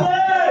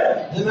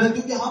है। मैं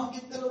क्योंकि हम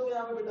कितने लोग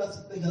यहाँ पे बिठा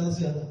सकते हैं ज्यादा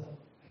से ज्यादा,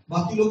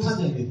 बाकी लोग कहाँ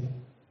जाएंगे।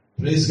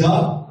 Praise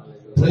God,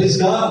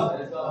 praise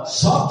God.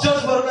 सब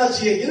चर्च भरना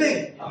चाहिए कि नहीं,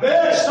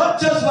 सब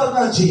चर्च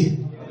भरना चाहिए।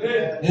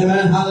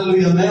 आमेन,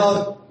 हालेलुया। मैं और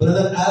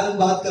ब्रदर एरन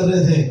बात कर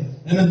रहे थे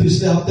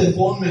पिछले हफ्ते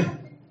फोन में।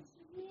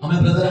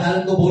 हमें ब्रदर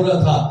एरन को बोल रहा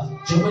था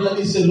जबल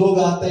अली से लोग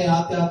आते हैं,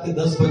 आते आते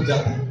 10 बज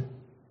जाते हैं,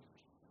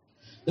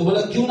 तो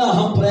बोला क्यों ना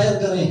हम प्रेयर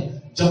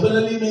करें, जबल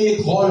अली में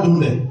एक हॉल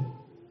ढूंढे,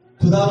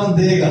 खुदावंद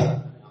देगा,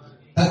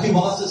 ताकि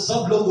वहां से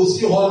सब लोग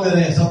उसी हॉल में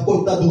रहे, सबको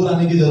इतना दूर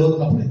आने की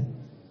जरूरत न पड़े।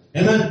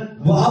 आमेन।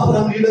 वहां पर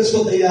हम लीडर्स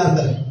को तैयार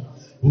करें,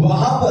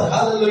 वहां पर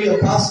हालेलुया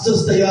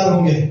पास्टर्स तैयार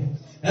होंगे।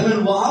 आमेन।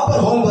 वहां पर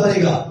हॉल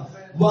भरेगा,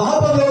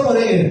 वहां पर लोग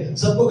भरेंगे,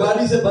 सबको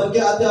गाड़ी से भर के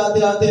आते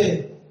आते आते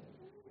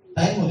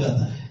टाइम हो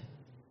जाता है।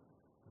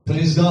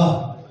 Praise God,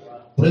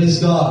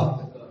 praise God,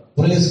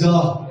 praise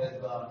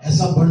God.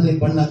 ऐसा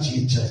बढ़ना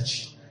चाहिए चर्च।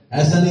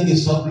 ऐसा नहीं कि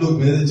सब लोग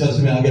मेरे चर्च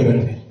में आगे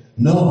बैठे,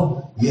 नो,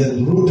 ये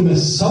रूट में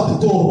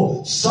सबको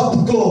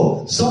सबको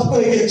सबको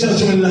एक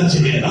चर्च मिलना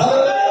चाहिए।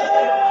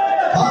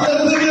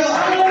 Hallelujah,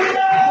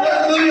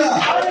 hallelujah.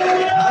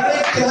 हर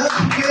एक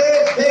कैंप के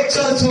एक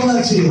चर्च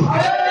होना चाहिए।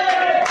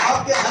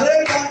 आपके हर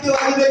एक कैंप के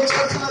वाले में एक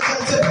चर्च होना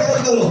चाहिए। से प्रेयर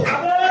करो,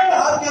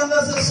 आपके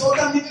अंदर से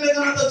सोता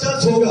निकलेगा ना तो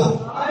चर्च होगा।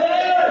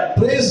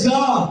 Praise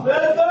God,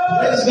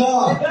 praise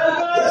God.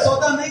 ये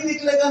सोता नहीं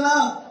निकलेगा ना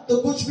तो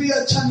कुछ भी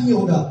अच्छा नहीं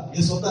होगा।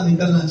 ये सोता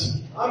निकलना चाहिए,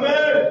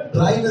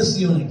 ड्राइनेस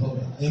नहीं होने होगा।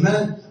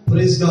 आमेन,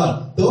 प्रेज गॉड।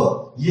 तो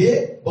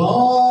ये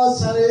बहुत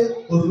सारे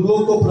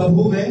रूहों को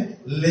प्रभु में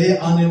ले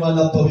आने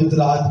वाला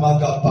पवित्र आत्मा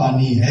का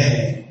पानी है।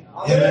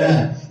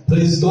 आमेन,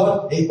 प्रेज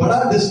गॉड। एक बड़ा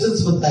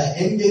डिस्टेंस बताया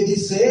एनगेजी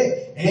से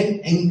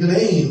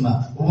एंग्लेम,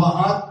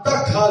 वहां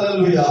तक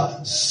हालेलुया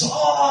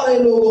सारे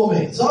लोगों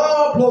में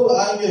सब लोग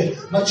आएंगे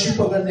मच्छी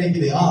पकड़ने के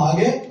लिए। हाँ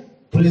आगे,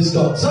 प्रेज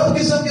गॉड। सब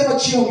किस्म के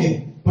मच्छी होंगे,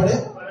 पढ़े।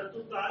 परंतु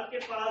ताल के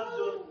पास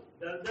जो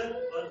दलदल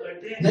और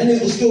गड्ढे नहीं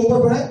उसके ऊपर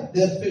पढ़े,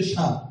 देयर फिश।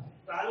 हाँ,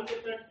 ताल के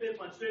तट पे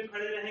मछुए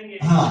खड़े रहेंगे।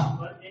 हाँ,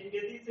 और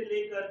एनगेदी से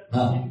लेकर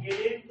हाँ,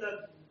 एनगेडेड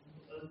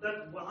तक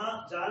वहाँ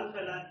जाल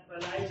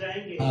फैलाए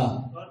जाएंगे। हाँ,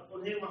 और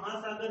उन्हें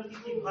महासागर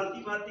की भांति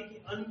भांति की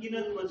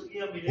अनगिनत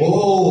मछलियां मिलेंगी।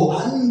 ओ,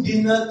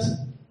 अनगिनत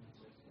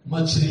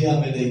मछलियां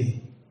मिलेगी,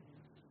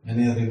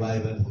 यानी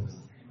रिवाइवल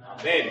होगा।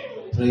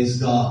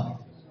 Praise God,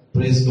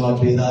 praise God.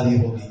 बेदारी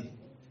होगी,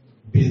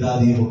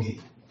 बेदारी होगी,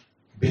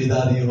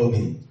 बेदारी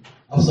होगी।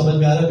 अब समझ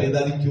में आ रहा है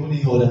बेदारी क्यों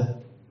नहीं हो रहा है?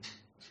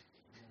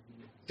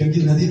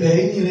 क्योंकि नदी बह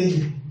ही नहीं रही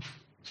है।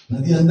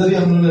 नदी अंदर ही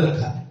हम लोगों ने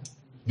रखा है,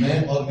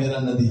 मैं और मेरा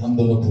नदी, हम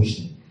दोनों खुश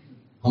हैं,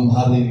 हम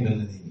बाहर नहीं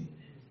निकलने देंगे।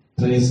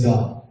 Praise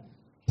God,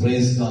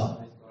 praise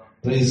God,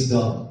 praise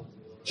God.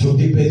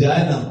 छुट्टी पे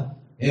जाए ना,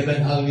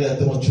 आमेन, हालेलुया,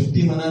 तो वो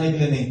छुट्टी मनाने के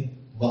लिए नहीं,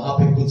 वहां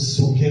पे कुछ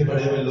सूखे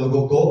पड़े हुए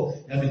लोगों को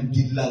आमीन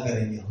गिल्ला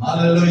करेंगे।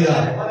 Hallelujah,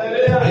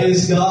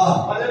 praise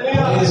God,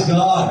 praise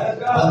God.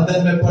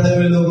 बंधन में पड़े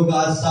हुए लोगों को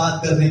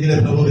आजाद करने के लिए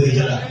प्रभु भेज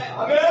रहा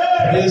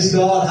है। Praise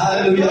God,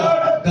 hallelujah.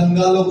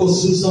 कंगालों को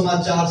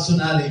सुसमाचार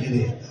सुनाने के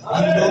लिए,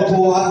 अंधों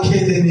को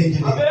आंखें देने के लिए,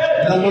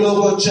 लंगड़ों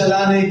को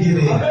चलाने के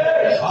लिए।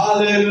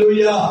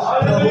 हालेलुया।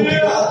 प्रभु की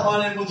आत्मा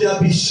ने मुझे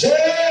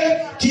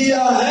अभिषेक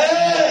किया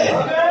है।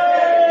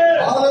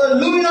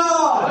 Hallelujah,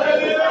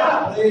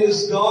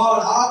 praise God.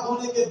 आंख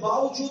होने के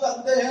बावजूद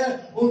अंधे हैं,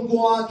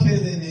 उनको आंखें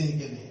देने के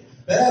लिए।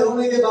 पैर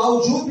होने के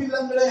बावजूद भी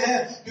लंगड़े हैं,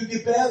 क्योंकि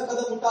पैर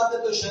कदम उठाते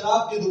तो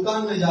शराब की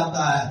दुकान में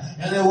जाता है,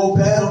 यानी वो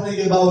पैर होने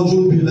के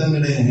बावजूद भी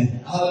लंगड़े हैं।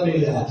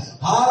 हालेलुया।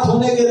 हाथ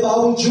होने के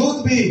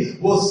बावजूद भी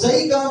वो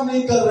सही काम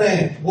नहीं कर रहे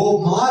हैं, वो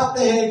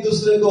मारते हैं एक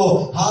दूसरे को।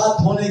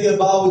 हाथ होने के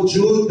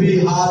बावजूद भी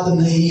हाथ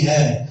नहीं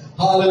है।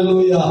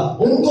 हालेलुया।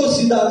 उनको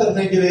सीधा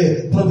करने के लिए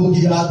प्रभु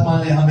की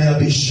आत्मा ने हमें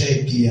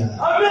अभिषेक किया।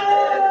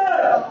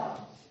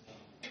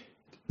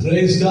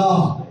 Praise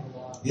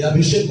God. ये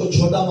अभिषेक को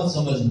छोटा मत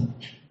समझना।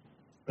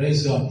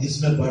 Praise God.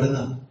 इसमें बढ़ना।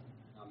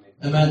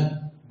 आमेन।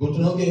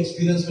 घुटनों के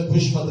एक्सपीरियंस में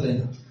खुश मत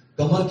रहना,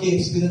 कमर के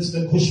एक्सपीरियंस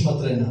में खुश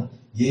मत रहना,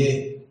 ये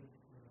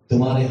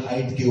तुम्हारे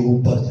हाइट के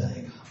ऊपर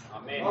जाएगा।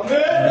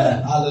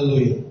 आमेन,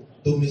 हालेलुया।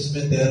 तुम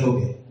इसमें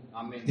तैरोगे,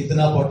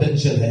 इतना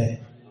पोटेंशियल है,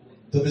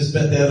 तुम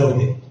इसमें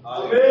तैरोगे,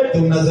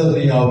 तुम नजर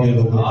नहीं आओगे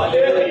लोगों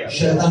को,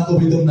 शैतान को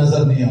भी तुम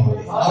नजर नहीं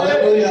आओगे।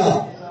 Hallelujah,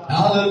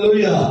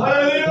 hallelujah.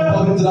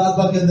 पवित्र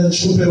आत्मा के अंदर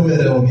छुपे हुए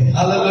रहोगे।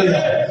 हालेलुया।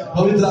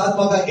 पवित्र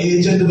आत्मा का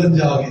एजेंट बन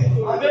जाओगे,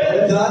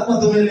 पवित्र आत्मा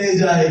तुम्हें ले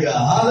जाएगा।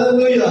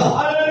 Hallelujah,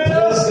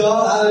 praise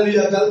God,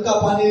 hallelujah. कल का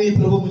पानी नहीं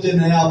प्रभु, मुझे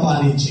नया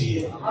पानी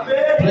चाहिए।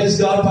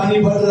 Praise God. पानी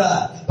बढ़ रहा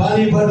है,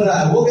 पानी बढ़ रहा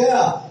है, हो गया।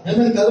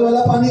 आमीन। कल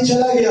वाला पानी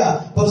चला गया,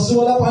 परसों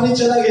वाला पानी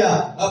चला गया,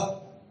 अब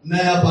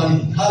नया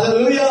पानी।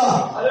 हालेलुया।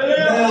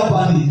 नया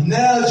पानी,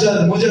 नया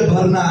जल मुझे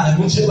भरना है,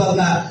 मुझे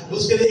भरना है।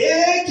 उसके लिए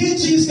एक ही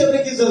चीज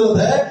करने की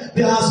जरूरत है,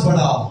 प्यास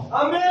बढ़ाओ।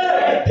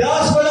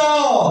 प्यास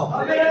बढ़ाओ।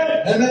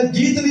 आमीन।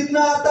 गीत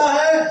लिखना आता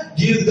है,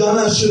 गीत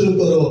गाना शुरू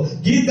करो।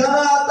 गीत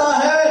गाना आता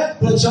है,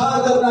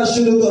 प्रचार करना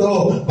शुरू करो।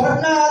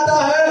 पढ़ना आता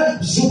है,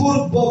 ज़ुबूर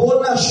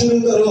बोलना शुरू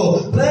करो।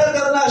 प्रेयर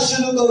करना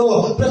शुरू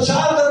करो,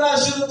 प्रचार करना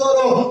शुरू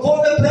करो, फोन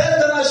में प्रेयर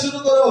करना शुरू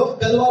करो।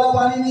 कल वाला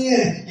पानी नहीं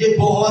है, ये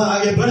बहुत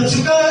आगे बढ़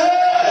चुका है।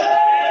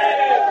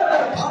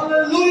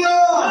 हालेलुया।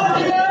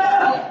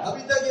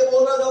 अभी तक ये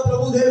बोल रहा था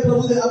प्रभु दे,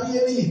 प्रभु दे, अभी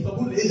ये नहीं,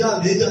 प्रभु ले जा,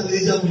 ले जा, ले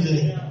जा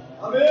मुझे।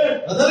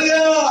 बदल गया,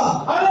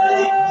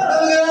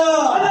 बदल गया।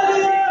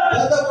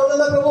 पहले बोल रहा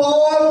था प्रभु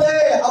और दे,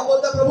 अब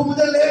बोलता प्रभु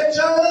मुझे ले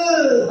चल।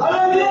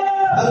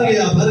 भर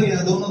गया, भर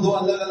गया। दोनों दो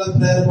अलग अलग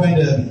प्रेयर पॉइंट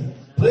है अभी।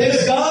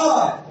 Praise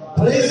God,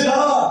 praise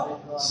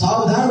God.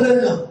 सावधान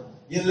रहना,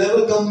 ये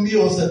लेवल कम भी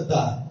हो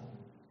सकता है,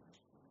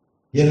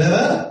 ये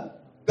लेवल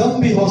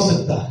कम भी हो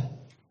सकता है।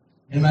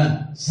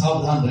 आमीन।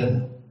 सावधान रहना।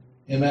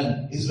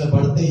 आमीन। इसमें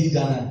बढ़ते ही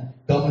जाना है,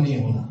 कम नहीं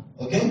होना।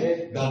 Okay,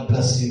 God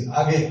bless you.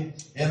 आगे।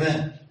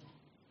 आमीन।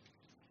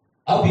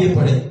 अब ये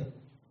पढ़े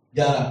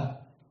 11।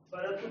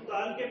 परंतु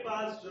काल के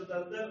पास जो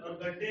दलदल और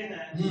गड्ढे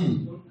हैं,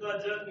 उनका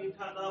जल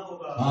मीठा ना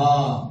होगा।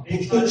 हाँ,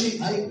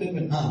 कुछ आई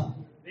पेमेंट। हाँ,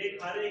 वे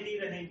खारे ही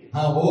रहेंगे।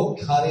 हाँ, वो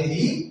खारे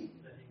ही।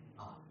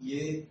 हाँ, ये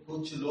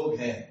कुछ लोग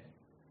हैं,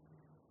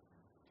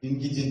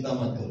 इनकी चिंता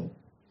मत करो,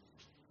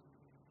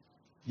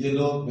 ये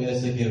लोग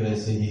वैसे के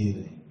वैसे ही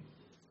रहेंगे।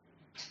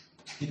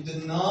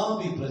 कितना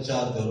भी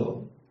प्रचार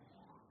करो,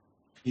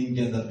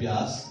 इनके अंदर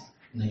प्यास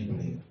नहीं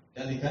बढ़ेगा।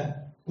 क्या लिखा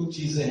है? कुछ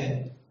चीजें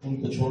हैं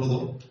उनको छोड़ दो।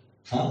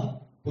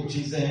 हाँ, कुछ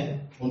चीजें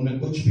हैं उनमें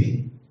कुछ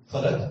भी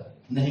फर्क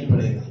नहीं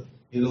पड़ेगा।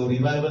 ये लोग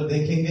रिवाइवल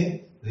देखेंगे,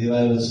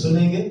 रिवाइवल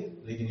सुनेंगे,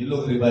 लेकिन ये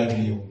लोग रिवाइव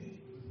नहीं होंगे।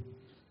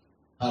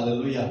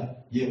 हालेलुया।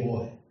 ये वो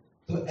है।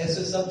 तो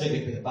ऐसे सब जगह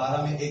पे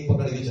 12 में एक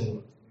पकड़ के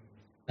चलो,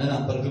 है ना।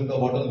 परफ्यूम का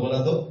बॉटल बोला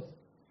तो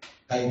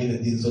काई के लिए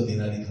 300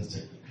 दिनारी खर्च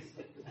किया।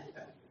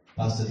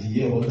 पास्टर जी,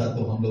 ये होता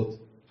तो हम लोग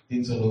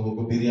 300 लोगों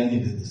को बिरयानी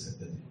दे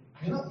सकते थे,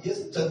 है ना। ये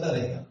सब चलता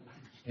रहेगा।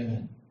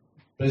 आमीन।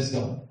 Praise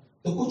God.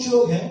 तो कुछ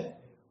लोग हैं,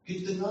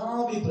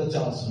 कितना भी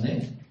प्रचार सुने,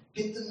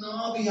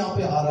 कितना भी यहाँ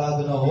पे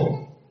आराधना हो,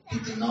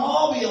 कितना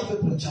भी यहाँ पे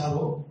प्रचार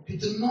हो,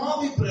 कितना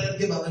भी प्रेयर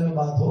के बारे में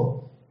बात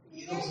हो,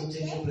 ये लोग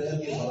सोचेंगे प्रेयर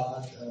के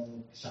बाद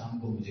शाम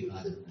को मुझे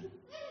कहा जाना है,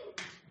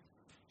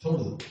 छोड़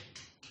दो।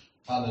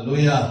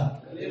 हालेलुया।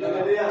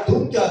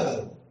 तुम क्या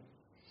करो,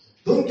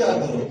 तुम क्या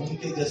करो,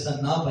 उनके जैसा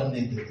ना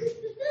बनने के लिए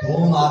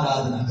तुम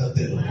आराधना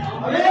करते रहो।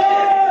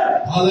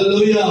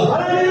 Hallelujah,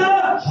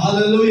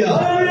 hallelujah.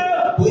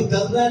 कोई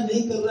कर रहा है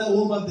नहीं कर रहा है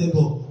वो मत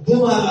देखो,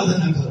 तुम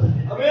आराधना करो।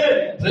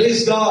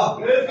 Praise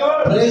God,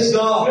 praise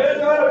God.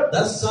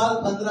 10 साल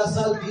 15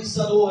 साल 20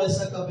 साल वो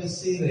ऐसा का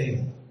वैसे ही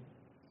रहेगा,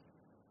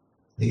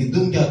 लेकिन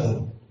तुम क्या करो,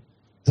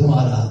 तुम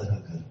आराधना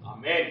करो।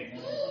 आमीन।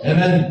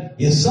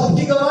 ये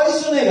सबकी गवाही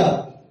सुनेगा,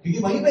 क्योंकि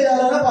वहीं पे जा रहा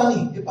है ना पानी,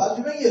 ये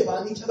बाजू में ही है,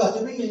 पानी के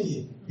बाजू में ही है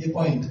ये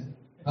पॉइंट।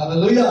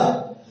 हालेलुया।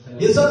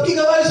 ये सबकी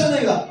गवाही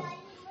सुनेगा,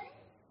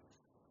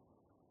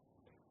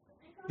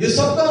 ये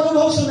सबका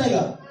अनुभव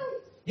सुनेगा।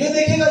 ये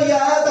देखेगा, ये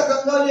आया था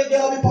गंगा लेके,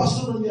 अभी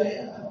पास्टर बन गया,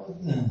 है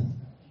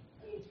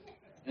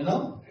ना।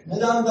 मैं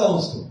जानता हूं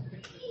उसको,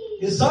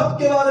 ये सब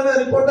के बारे में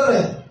रिपोर्टर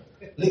है,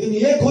 लेकिन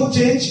ये खुद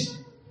चेंज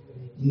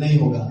नहीं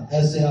होगा।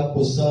 ऐसे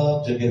आपको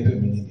सब जगह पे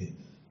मिलेंगे।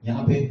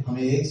 यहाँ पे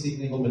हमें एक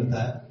सीखने को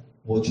मिलता है,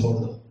 वो छोड़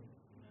दो,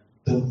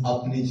 तुम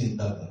अपनी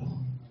चिंता करो।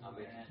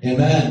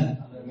 आमीन।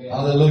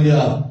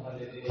 Hallelujah,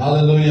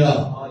 hallelujah,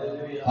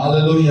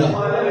 hallelujah.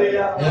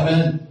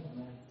 आमीन।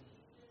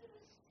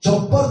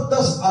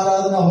 जबरदस्त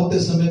आराधना होते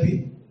समय भी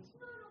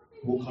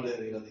वो खड़े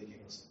रहेगा,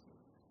 देखिएगा सबको,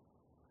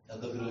 या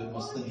तो फिर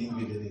मस्त नींद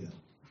भी ले लेगा।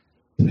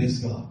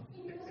 Praise God,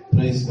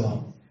 praise God,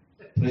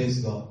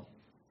 praise God.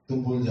 तुम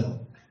भूल जाओ,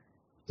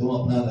 तुम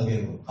अपना लगे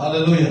हो।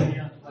 हालेलुया।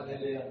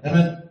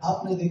 आमीन।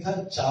 आपने देखा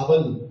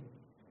चावल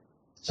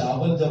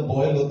जब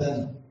बॉयल होता है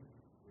ना,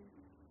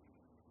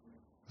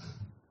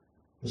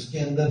 उसके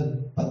अंदर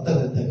पत्थर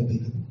रहता है, कभी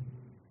कभी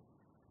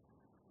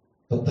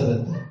पत्थर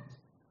रहता है,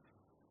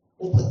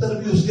 वो पत्थर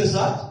भी उसके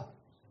साथ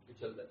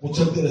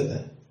उछलते रहता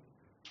है।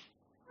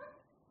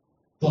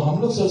 तो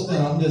हम लोग सोचते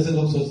हैं, हम जैसे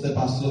लोग सोचते हैं,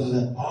 पास्टर लोग सोचते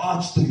हैं,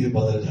 आज तो ये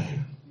बदल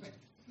जाएगा,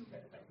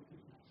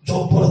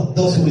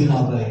 जबरदस्त उड़ी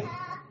मार रहे हैं,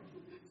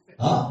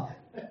 हाँ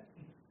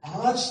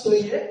आज तो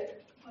ये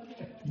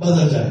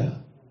बदल जाएगा।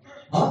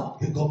 हाँ,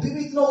 ये कभी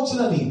भी इतना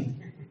उछला नहीं।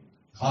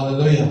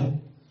 हालेलुया।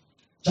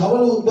 चावल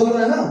बन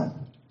रहा है ना,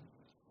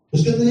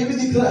 उसके अंदर ये भी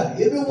दिख रहा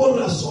है, ये भी बोल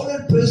रहा है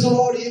सॉलिड प्रेशर,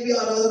 और ये भी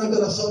आराधना कर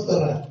रहा, सब कर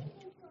रहा है।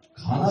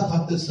 खाना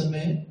खाते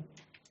समय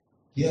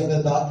ये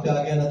अगर दांत पे आ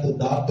गया ना, तो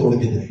दांत तोड़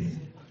के जाएंगे।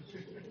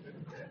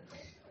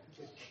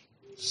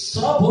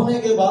 सब होने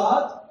के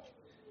बाद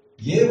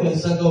ये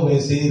वैसा का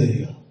वैसे ही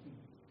रहेगा।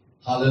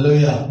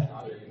 Hallelujah,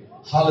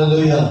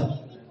 hallelujah.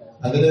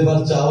 अगले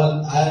बार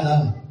चावल आया ना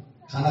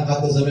खाना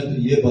खाते समय,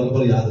 तो ये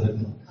बराबर याद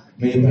रखना,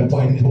 मेरे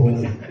पॉइंट हो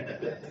गई।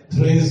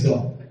 प्रेज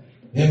गॉड,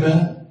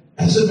 आमेन।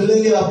 ऐसे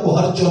मिलेंगे आपको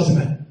हर चर्च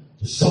में,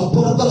 तो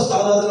जबरदस्त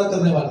आराधना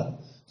करने वाला,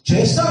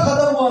 जैसा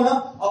खत्म हुआ ना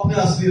अपने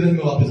असली रंग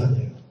में वापस आ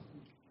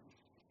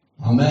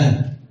जाएगा। आमेन,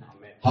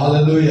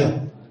 हालेलुया,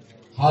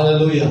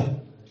 हालेलुया,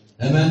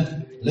 आमेन।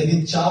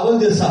 लेकिन चावल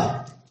जैसा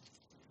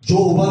जो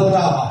उबल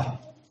रहा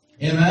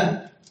है, आमेन,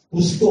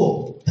 उसको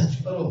टच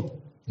करो,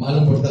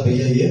 मालूम पड़ता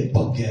भैया ये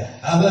पक गया है।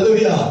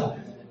 हालेलुया,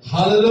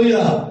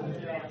 हालेलुया,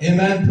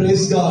 आमेन।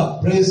 Praise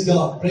God, praise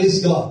God,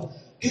 praise God.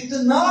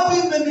 कितना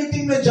भी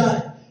मीटिंग में जाए,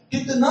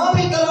 कितना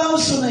भी कलाम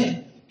सुने,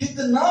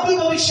 कितना भी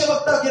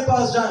भविष्यवक्ता के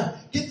पास जाए,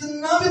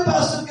 कितना भी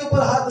पास्टर के ऊपर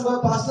हाथ,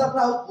 पास्टर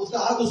अपना उसका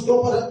हाथ उसके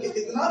ऊपर रख के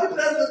कितना भी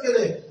प्रेयर करके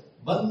रहे,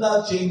 बंदा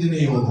चेंज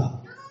नहीं होगा।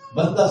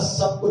 बंदा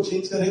सबको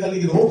चेंज करेगा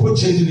लेकिन वो खुद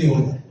चेंज नहीं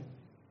होगा।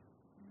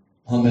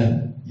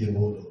 आमेन, ये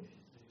वो लोग,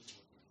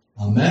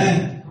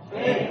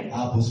 आमेन,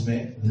 आप उसमें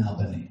ना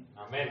बने।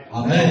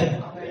 आमेन,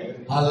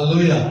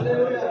 हालेलुया।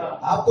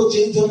 आपको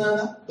चेंज होना है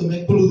ना, तो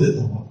मैं क्लू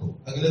देता हूं आपको।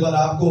 अगले बार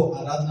आपको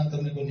आराधना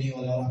करने को नहीं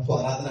हो रहा और आपको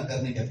आराधना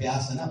करने का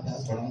प्यास है ना,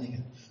 प्यास बढ़ाने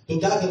का, तो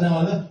क्या करने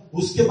वाला है,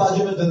 उसके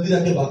बाजू में जल्दी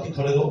जाके बाकी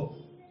खड़े रहो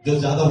जो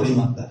ज्यादा बड़ी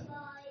मांगता है,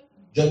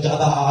 जो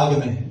ज्यादा आग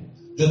में है,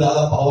 जो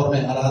ज्यादा पावर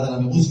में, आराधना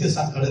में, उसके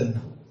साथ खड़े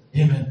रहना।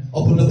 आमीन।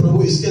 और बोले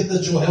प्रभु इसके अंदर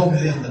जो है वो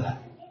मेरे अंदर है।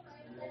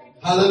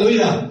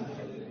 हालेलुया,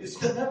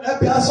 इसके अंदर मैं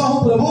प्यासा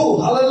हूं प्रभु।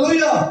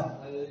 हालेलुया,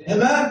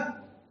 आमीन।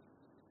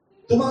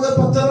 तुम अगर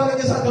पत्थर वाले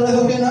के साथ खड़े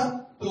रहोगे ना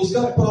तो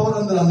उसका पावर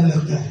अंदर आने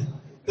लगता है।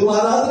 तुम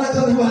आराधना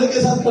करने वाले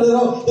के साथ खड़े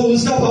रहो तो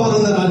उसका पावर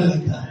अंदर आने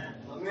लगता है।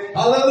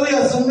 हालेलुया,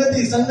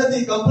 संगति,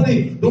 संगति, कंपनी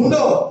ढूंढो,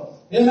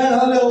 आमीन,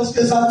 हालेलुया,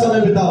 उसके साथ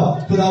समय बिताओ,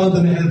 खुदावंद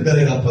तुम्हें हेल्प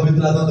करेगा,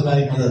 पवित्र आत्मा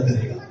तुम्हारी मदद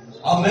करेगा।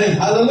 आमीन,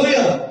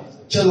 हालेलुया।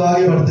 चलो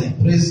आगे बढ़ते हैं,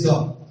 प्रेज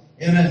गॉड,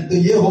 आमीन। तो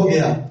ये हो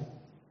गया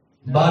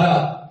 12।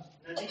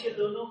 नदी के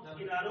दोनों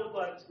किनारों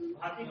पर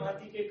भांति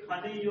भांति के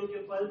खाने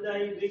योग्य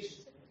फलदायी वृक्ष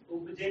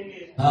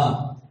उपजेंगे।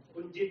 हाँ,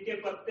 जिनके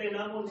पत्ते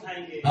न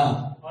मुरझाएंगे। हाँ,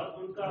 और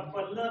उनका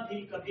फलना भी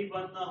कभी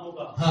बंद न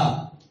होगा।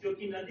 हाँ,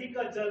 क्योंकि नदी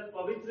का जल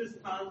पवित्र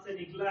स्थान से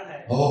निकला है।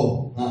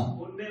 हाँ,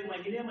 उनमें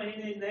महीने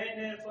महीने नए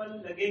नए फल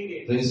लगेंगे।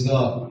 Praise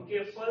God. उनके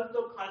फल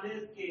तो खाने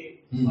के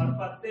और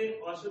पत्ते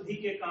औषधि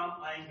के काम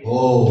आएंगे।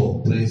 Oh,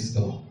 praise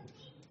God.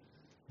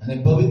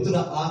 यानी पवित्र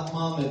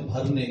आत्मा में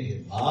भरने के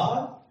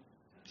बाद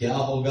क्या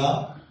होगा,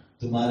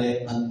 तुम्हारे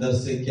अंदर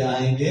से क्या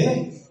आएंगे,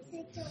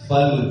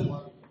 फल,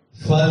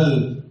 फल,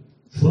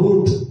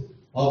 fruit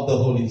of the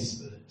Holi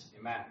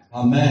spirit.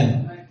 आमेन।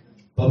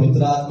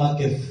 पवित्र आत्मा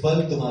के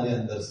फल तुम्हारे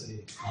अंदर से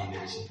आने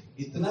चाहिए।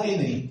 इतना ही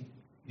नहीं,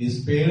 इस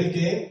पेड़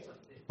के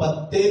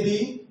पत्ते भी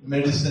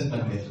मेडिसिन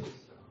बन गए।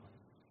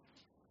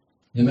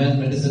 आमेन,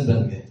 मेडिसिन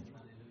बन गए।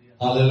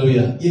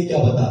 हालेलुया। ये क्या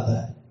बताता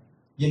है,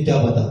 ये क्या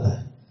बताता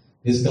है,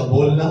 इसका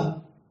बोलना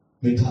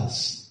मिठास।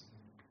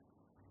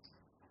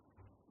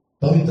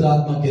 पवित्र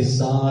आत्मा के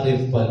सारे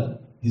फल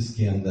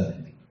इसके अंदर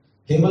है।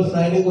 केवल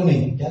फ्राइडे को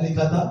नहीं, क्या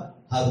लिखा था,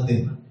 हर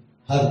दिन,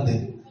 हर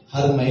दिन,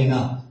 हर महीना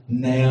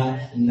नया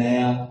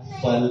नया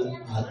फल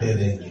आते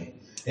रहेंगे।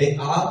 एक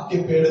आम के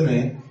पेड़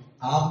में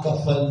आम का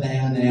फल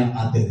नया नया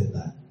आते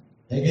रहता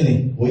है कि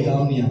नहीं? वही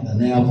आम नहीं आता,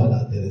 नया फल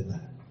आते रहता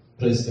है।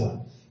 Praise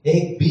God.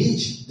 एक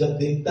बीज जब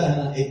देखता है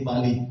ना एक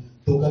माली,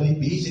 तो कभी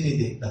बीज नहीं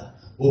देखता,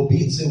 वो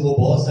बीज से वो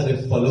बहुत सारे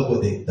फलों को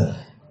देखता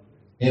है।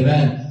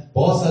 आमीन।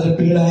 बहुत सारे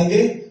पेड़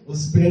आएंगे,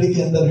 उस पेड़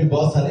के अंदर भी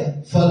बहुत सारे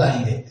फल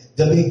आएंगे।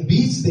 जब एक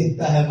बीज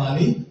देखता है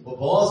माली, वो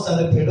बहुत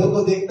सारे पेड़ों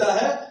को देखता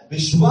है,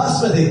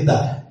 विश्वास में देखता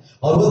है,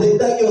 और वो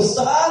देखता है कि वो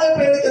सारे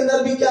पेड़ के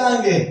अंदर भी क्या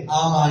आएंगे,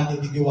 आम आएंगे,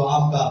 क्योंकि वो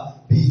आम का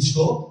बीज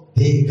को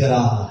देख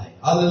रहा है।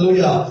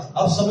 हालेलुया।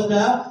 अब समझ में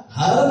आया?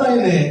 हर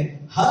महीने,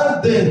 हर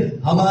दिन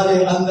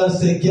हमारे अंदर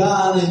से क्या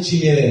आना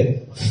चाहिए,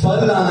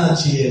 फल आना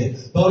चाहिए,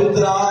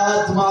 पवित्र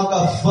आत्मा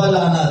का फल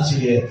आना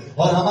चाहिए।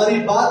 और हमारी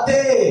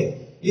बातें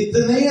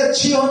इतनी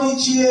अच्छी होनी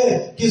चाहिए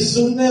कि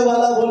सुनने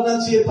वाला बोलना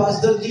चाहिए,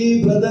 pastor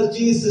ji, brother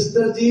ji,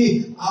 sister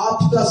ji,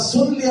 आपका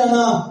सुन लिया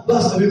ना,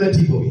 बस अभी मैं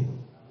ठीक हो गया।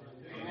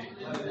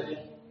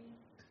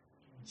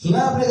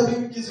 सुना आपने कभी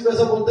भी किसी को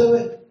ऐसा बोलते हुए?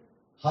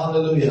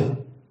 हालेलुया।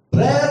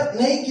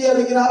 प्रेयर नहीं किया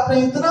लेकिन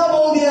आपने इतना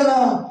बोल दिया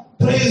ना,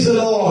 प्रेज द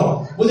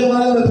लॉर्ड, मुझे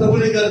मालूम है प्रभु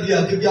ने कर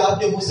दिया, क्योंकि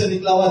आपके मुंह से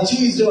निकला हुआ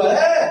चीज जो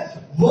है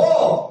वो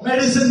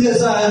मेडिसिन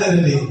जैसा है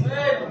मेरे लिए।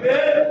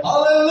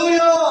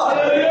 Hallelujah,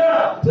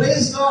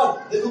 praise God.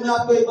 देखो मैं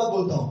आपको एक बात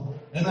बोलता हूं,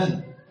 आमीन।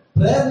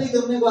 प्रेयर नहीं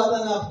करने को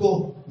आता ना आपको,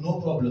 नो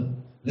प्रॉब्लम,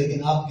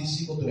 लेकिन आप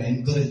किसी को तो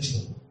एनकरेज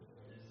करो,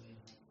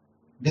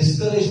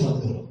 डिस्करेज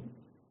मत करो,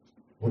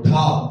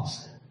 उठाओ।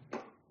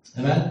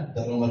 आमीन।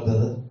 डरो मत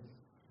ब्रदर,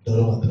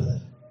 डरो मत ब्रदर,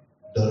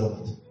 डरो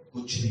मत,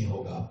 कुछ नहीं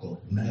होगा आपको।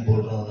 मैं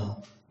बोल रहा हूं ना,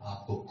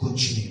 आपको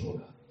कुछ नहीं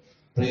होगा।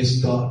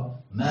 Praise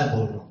God. मैं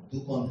बोल रहा हूं, तू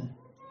कौन है?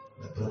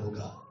 मैं प्रभु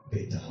का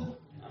बेटा हूं,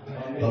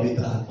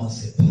 पवित्र आत्मा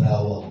से भरा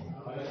हुआ हूं।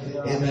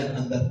 आमीन।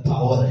 अंदर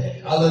पावर है।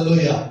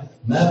 हालेलुया।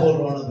 मैं बोल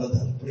रहा हूं ना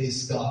ब्रदर,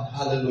 प्रेज गॉड,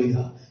 हालेलुया।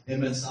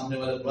 आमीन। सामने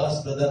वाले,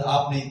 बस ब्रदर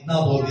आपने इतना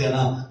बोल दिया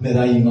ना,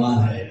 मेरा ईमान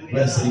है,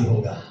 वैसे ही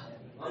होगा।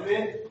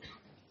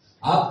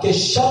 आपके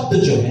शब्द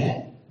जो हैं,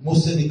 मुंह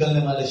से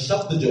निकलने वाले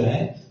शब्द जो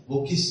हैं,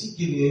 वो किसी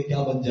के लिए क्या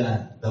बन जाए,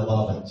 दवा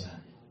बन जाए।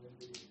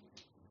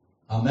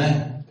 हमें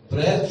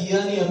प्रेयर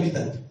किया नहीं अभी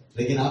तक,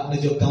 लेकिन आपने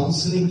जो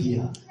काउंसलिंग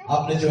किया,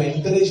 आपने जो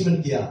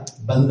एनकरेजमेंट किया,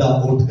 बंदा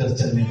उठकर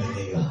चलने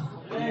लगेगा।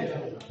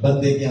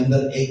 बंदे के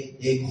अंदर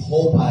एक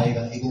होप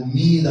आएगा, एक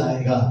उम्मीद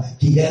आएगा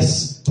कि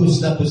यस,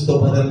 कुछ ना कुछ तो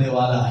बदलने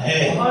वाला है।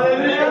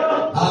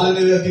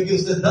 हालेलुया। क्योंकि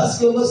उसने 10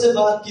 लोगों से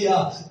बात किया,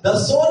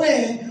 10 ने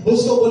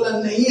उसको बोला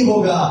नहीं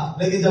होगा,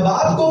 लेकिन जब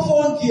आपको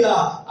फोन किया,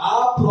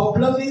 आप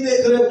प्रॉब्लम नहीं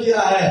देख रहे हो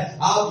क्या है,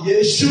 आप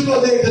यीशु को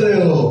देख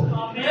रहे हो।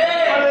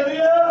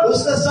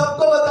 उसने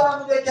सबको बताया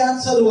मुझे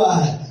कैंसर हुआ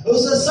है,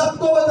 उसने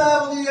सबको बताया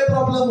मुझे ये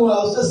प्रॉब्लम हुआ,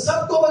 उसने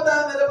सबको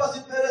बताया मेरे पास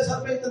मेरे सर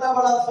पे इतना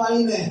बड़ा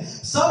फाइन है।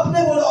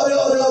 सबने बोला अरे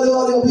अरे अरे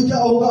अरे अभी क्या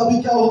होगा, अभी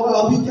क्या होगा,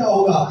 अभी क्या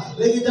होगा।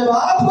 लेकिन जब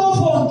आपको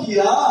फोन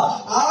किया,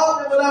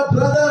 आपने बोला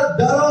ब्रदर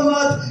डरो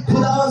मत,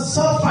 खुदा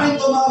सब फाइन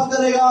को माफ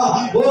करेगा,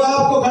 वो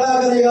आपको खड़ा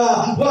करेगा,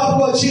 वो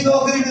आपको अच्छी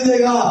नौकरी भी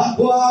देगा,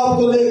 वो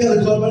आपको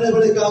लेकर बड़े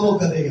बड़े कामों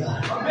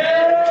करेगा।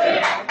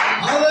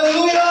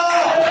 हालेलुया।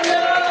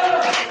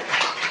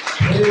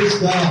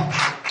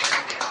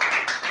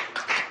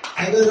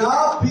 अगर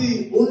आप भी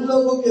उन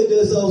लोगों के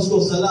जैसा उसको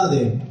सलाह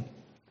दें,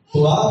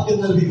 तो आपके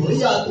अंदर भी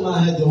वही आत्मा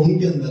है जो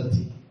उनके अंदर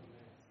थी,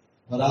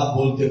 और आप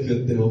बोलते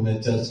फिरते हो मैं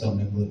चर्च का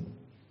मेंबर हूं।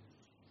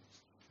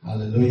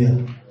 हालेलुया।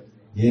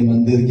 ये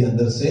मंदिर के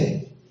अंदर से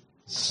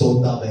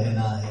सोता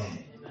बहना है।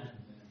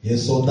 ये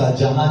सोता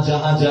जहां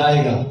जहां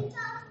जाएगा,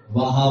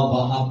 वहां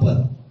वहां पर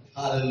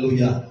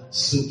हालेलुया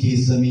सूखी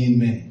जमीन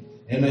में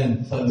आमेन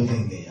फल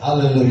देंगे।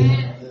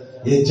 हालेलुया।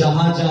 ये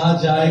जहां जहां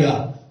जाएगा,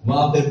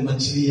 वहां पे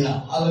मछलियां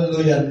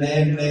हालेलुया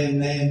नए नए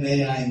नए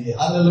नए आएंगे।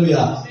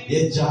 हालेलुया। ये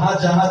जहां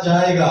जहां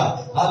जाएगा,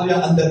 हालेलुया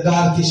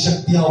अंधकार की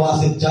शक्तियां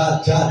वहां से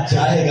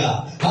जाएगा।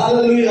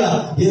 हालेलुया।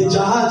 ये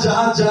जहां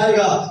जहां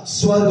जाएगा,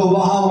 स्वर्ग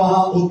वहां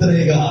वहां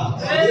उतरेगा।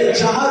 ये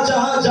जहां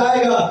जहां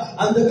जाएगा,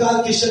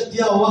 अंधकार की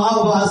शक्तियां वहां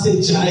वहां से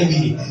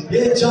जाएगी।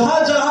 ये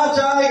जहां जहां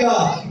जाएगा,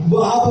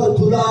 वहां पर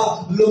खुदा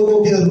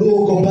लोगों के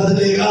रूह को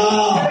बदलेगा।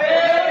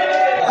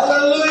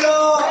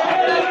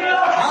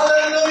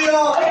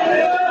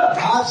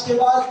 आज के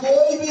बाद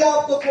कोई भी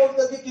आपको फोन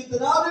करके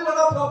कितना भी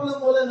बड़ा प्रॉब्लम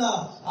बोले ना,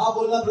 आप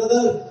बोलना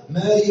ब्रदर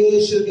मैं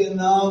यीशु के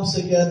नाम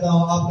से कहता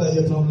हूं आपका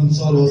ये प्रॉब्लम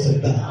सॉल्व हो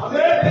सकता है।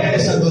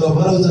 भरोसा करो,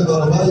 भरोसा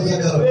करो,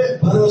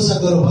 भरोसा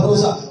करो,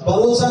 भरोसा करो,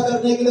 भरोसा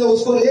करने के लिए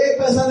उसको एक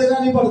पैसा देना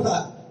नहीं पड़ता।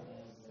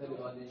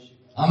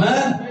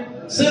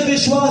 आमीन। सिर्फ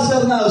विश्वास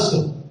करना है उसको।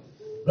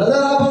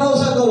 ब्रदर आप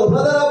भरोसा करो,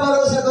 ब्रदर आप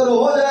भरोसा करो,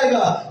 हो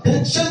जाएगा,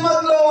 टेंशन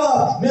मत लो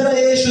आप, मेरा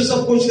यीशु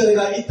सब कुछ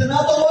करेगा।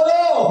 इतना तो बोलो,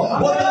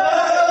 वो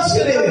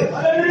उसके लिए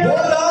वो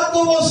रात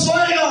को वो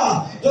सोएगा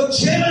जो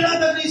 6 महीना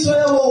तक नहीं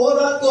सोया, वो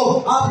रात को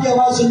आपकी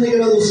आवाज सुनने के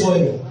बाद वो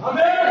सोएगा।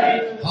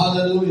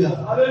 हालेलुया।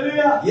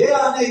 ये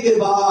आने के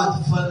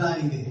बाद फल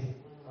आएंगे,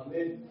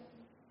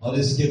 और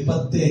इसके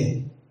पत्ते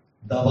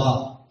दवा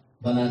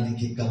बनाने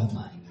के काम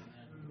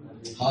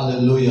आएंगे।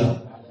 हालेलुया।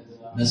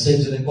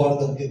 मैसेज रिकॉर्ड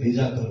करके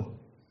भेजा करो।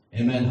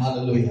 आमीन।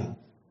 हालेलुया।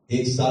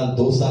 1 साल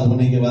 2 साल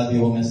होने के बाद भी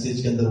वो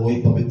मैसेज के अंदर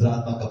वही पवित्र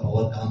आत्मा का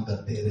पावर काम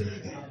करते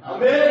रहेगा।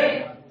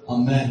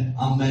 आमेन,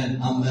 आमेन,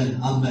 आमेन,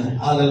 आमेन।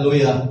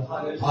 Hallelujah,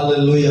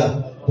 hallelujah.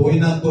 कोई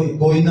ना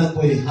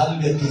कोई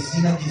हालेलुया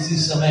किसी ना किसी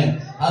समय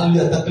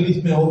हालेलुया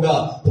तकलीफ में होगा,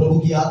 प्रभु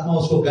की आत्मा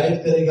उसको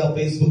गाइड करेगा।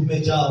 फेसबुक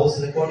में जा, उस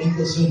रिकॉर्डिंग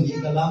को सुन,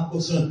 ये कलाम को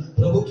सुन,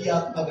 प्रभु की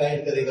आत्मा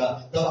गाइड करेगा।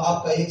 तब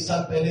आपका 1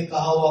 साल पहले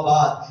कहा हुआ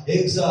बात,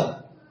 1 साल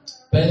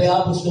पहले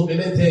आप उसको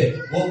मिले थे,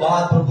 वो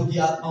बात प्रभु की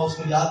आत्मा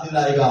उसको याद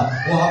दिलाएगा।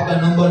 वो आपका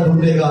नंबर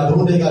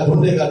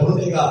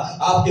ढूंढेगा,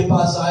 आपके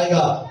पास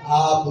आएगा,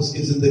 आप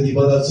उसकी जिंदगी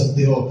बदल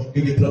सकते हो,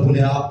 क्योंकि प्रभु ने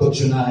आपको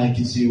चुना है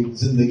किसी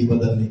जिंदगी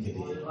बदलने के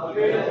लिए।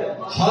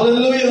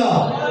 हालेलुया।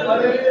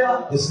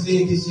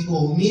 इसलिए किसी को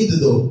उम्मीद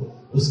दो,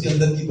 उसके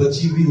अंदर की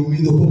बची हुई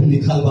उम्मीदों को भी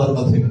निकाल बार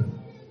मत फेंको।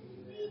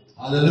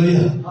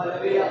 हालेलुया।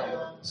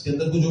 उसके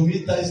अंदर कुछ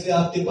उम्मीद था इसलिए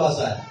आपके पास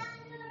आया,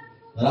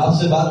 और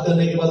आपसे बात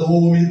करने के बाद वो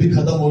उम्मीद भी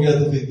खत्म हो गया,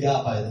 तो फिर क्या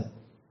फायदा।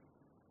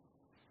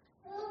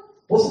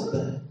 हो सकता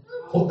है,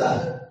 होता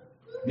है।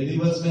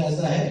 बिलीवर्स में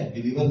ऐसा है,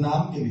 बिलीवर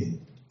नाम के लिए,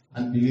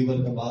 अनबिलीवर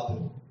का बाप है।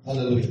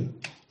 हालेलुया।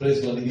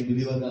 Praise God. लेकिन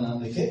बिलीवर का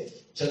नाम लेके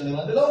चलने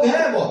वाले लोग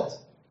हैं बहुत।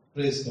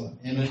 Praise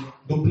God. आमेन।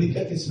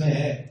 डुप्लीकेट इसमें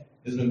है,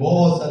 इसमें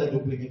बहुत सारे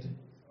डुप्लीकेट है।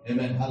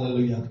 आमेन।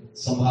 हालेलुया।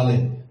 संभाले,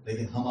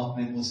 लेकिन हम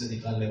अपने मुंह से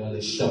निकालने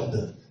वाले शब्द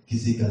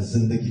किसी का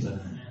जिंदगी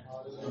बनाए,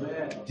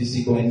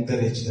 किसी को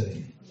एनकरेज करें,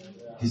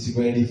 किसी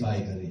को एडिफाई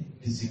करें,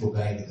 किसी को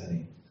गाइड करें।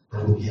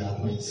 प्रभु की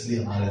आत्मा इसलिए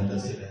हमारे अंदर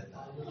से रहता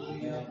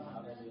है।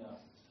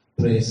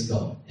 Praise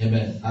God.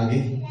 आमेन। आगे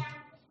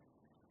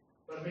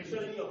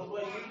परमेश्वर यहोवा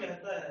यूं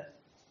कहता है,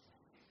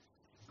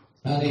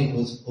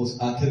 नहीं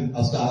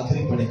उसका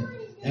आखिरी पढ़े।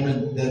 आमेन।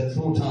 देयर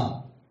फ्रूट, हाँ,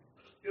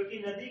 क्योंकि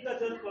नदी का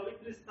जल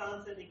पवित्र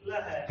स्थान से निकला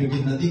है। क्योंकि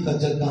नदी का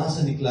जल कहाँ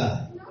से निकला है?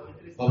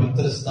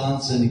 पवित्र स्थान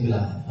से निकला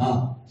है। हाँ,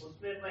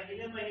 उसमें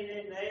महीने महीने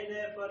नए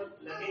नए फल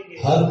लगेंगे।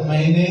 हर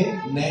महीने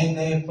नए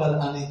नए फल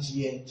आने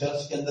चाहिए।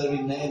 चर्च के अंदर भी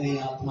नए नई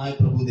आत्माएं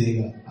प्रभु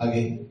देगा।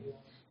 आगे,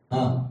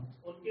 हाँ,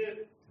 उनके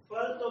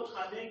फल तो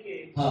खाने के,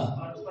 हाँ,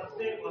 और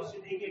पत्ते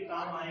औषधि के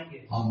काम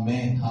आएंगे।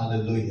 आमीन।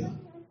 हालेलुया।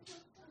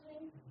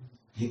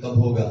 ये कब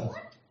होगा?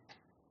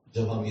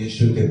 जब हम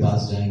यीशु के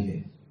पास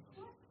जाएंगे,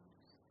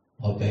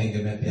 और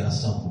कहेंगे मैं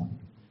प्यासा हूं,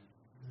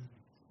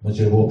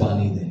 मुझे वो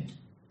पानी दे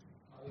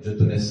जो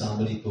तूने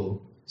सामरी को,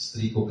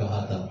 स्त्री को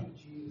कहा था,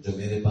 जो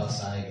मेरे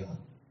पास आएगा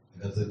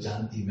अगर तू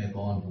जानती मैं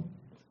कौन हूं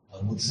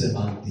और मुझसे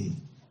मांगती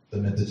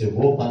तो मैं तुझे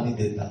वो पानी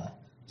देता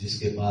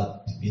जिसके बाद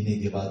पीने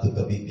के बाद तू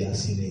कभी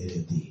प्यासी नहीं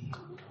रहती।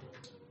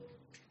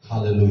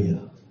 हालेलुया।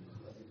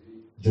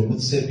 जो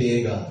मुझसे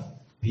पिएगा,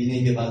 पीने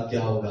के बाद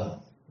क्या होगा,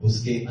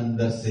 उसके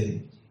अंदर से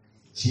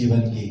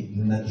जीवन की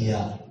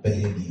नदियां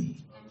बहेगी,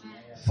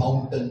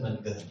 फाउंटेन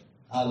बनकर।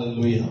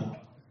 हालेलुया।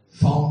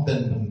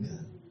 फाउंटेन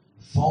बनकर,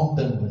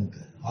 फाउंटेन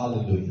बनकर।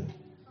 हालेलुया।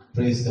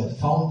 Praise God.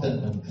 फाउंटेन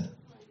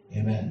बनकर।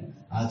 आमेन।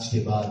 आज के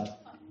बाद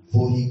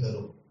वो ही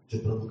करो जो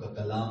प्रभु का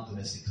कलाम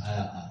तुम्हें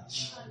सिखाया आज।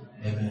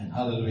 आमेन।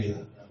 हालेलुया।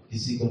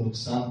 किसी को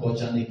नुकसान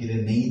पहुंचाने के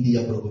लिए नहीं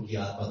दिया प्रभु की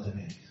आत्मा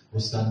तुम्हें,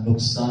 उसका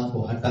नुकसान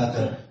को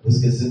हटाकर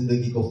उसके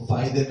जिंदगी को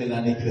फायदे में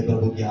लाने के लिए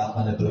प्रभु की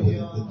आत्मा ने प्रभु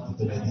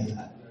तुम्हें दिया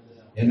है।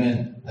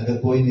 आमेन। अगर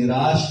कोई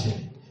निराश है,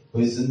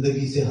 कोई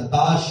जिंदगी से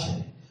हताश है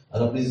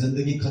और अपनी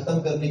जिंदगी खत्म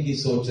करने की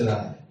सोच रहा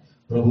है,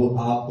 प्रभु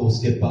आपको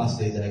उसके पास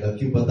ले जाएगा।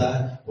 क्यों पता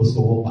है?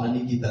 उसको वो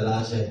पानी की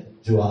तलाश है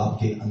जो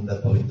आपके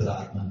अंदर पवित्र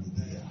आत्मा ने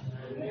दिया।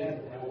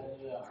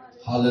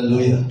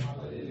 हालेलुया।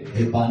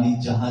 ये पानी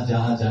जहां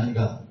जहां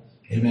जाएगा,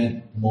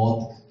 आमेन,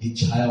 मौत की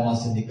छाया वहां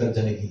से निकल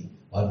जाएगी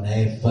और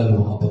नए फल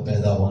वहां पर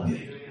पैदा होंगे।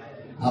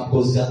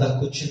 आपको ज्यादा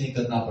कुछ नहीं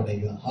करना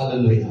पड़ेगा।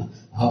 हालेलुया।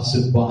 आप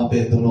सिर्फ वहां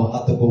पे दोनों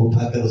हाथों को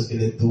उठाकर उसके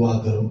लिए दुआ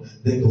करो,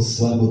 देखो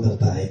स्वर्ग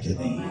उतरता है कि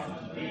नहीं।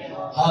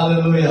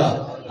 हालेलुया।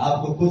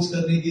 आपको कुछ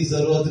करने की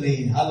जरूरत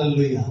नहीं।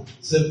 हालेलुया।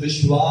 सिर्फ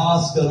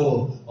विश्वास करो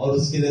और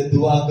उसके लिए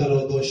दुआ करो।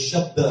 दो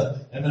शब्द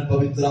आमेन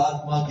पवित्र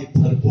आत्मा की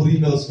भरपूरी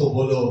में उसको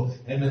बोलो,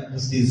 आमेन,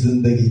 उसकी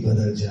जिंदगी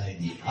बदल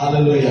जाएगी।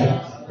 हालेलुया।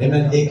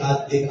 आमेन।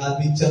 एक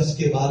आदमी चर्च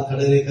के बाहर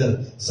खड़े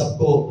रहकर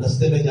सबको,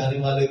 रास्ते में जाने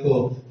वाले को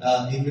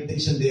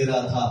इनविटेशन दे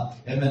रहा था।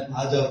 आमेन,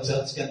 आ जाओ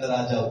चर्च के अंदर,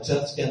 आ जाओ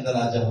चर्च के अंदर,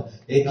 आ जाओ।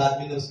 एक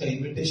आदमी ने उसका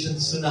इनविटेशन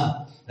सुना,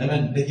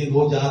 आमेन, लेकिन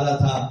वो जा रहा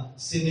था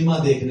सिनेमा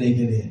देखने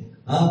के लिए।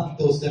 हाँ,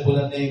 तो उसने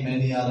बोला नहीं मैं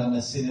नहीं आ रहा, मैं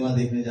सिनेमा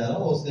देखने जा रहा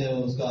हूँ। उसने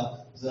उसका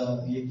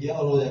ये किया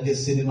और वो जाके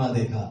सिनेमा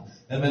देखा।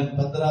 आमेन।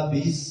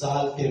 15-20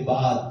 साल के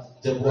बाद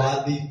जब वो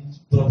आदमी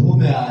प्रभु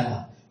में आया,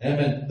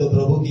 आमेन, तो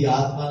प्रभु की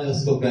आत्मा ने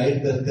उसको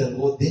गाइड कर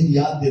वो दिन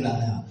याद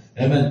दिलाया।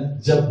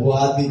 आमेन। जब वो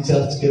आदमी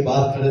चर्च के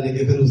बाहर खड़े रह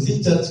गए, फिर उसी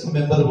चर्च का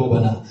मेंबर वो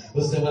बना।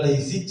 उसने बोला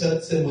इसी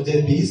चर्च से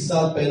मुझे 20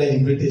 साल पहले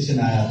इन्विटेशन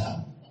आया था,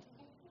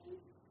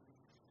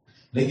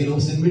 लेकिन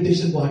उस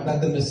इन्विटेशन को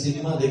हटाकर मैं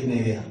सिनेमा देखने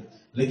गया,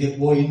 लेकिन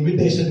वो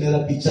इन्विटेशन मेरा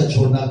पीछा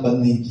छोड़ना बंद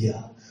नहीं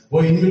किया।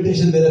 वो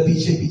इन्विटेशन मेरे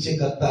पीछे पीछे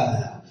करता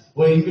आया।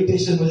 वो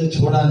इन्विटेशन मुझे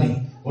छोड़ा नहीं।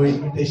 वो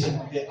इन्विटेशन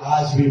मुझे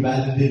आज भी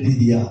वैलिडिटी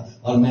दिया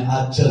और मैं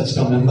आज चर्च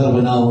का मेंबर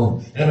बना हूँ।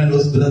 आमीन।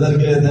 उस ब्रदर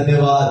के लिए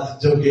धन्यवाद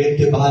जो गेट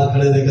के बाहर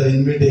खड़े रहकर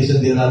इन्विटेशन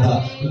दे रहा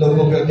था,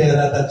 लोगों को कह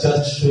रहा था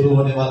चर्च शुरू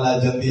होने वाला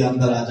है, जल्दी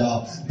अंदर आ जाओ।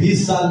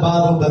 20 साल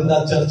बाद वो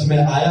बंदा चर्च में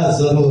आया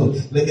जरूर,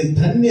 लेकिन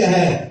धन्य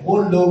है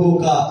उन लोगों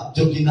का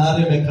जो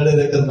किनारे में खड़े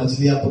रहकर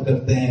मछलियां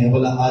पकड़ते हैं।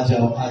 बोला आ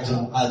जाओ आ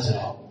जाओ आ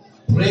जाओ।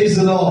 Praise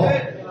the Lord,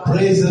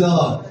 praise the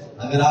Lord.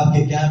 अगर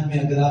आपके कैंप में,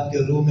 अगर आपके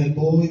रूम में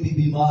कोई भी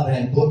बीमार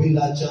है, कोई भी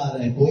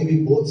लाचार है, कोई भी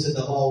बोझ से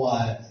दबा हुआ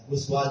है,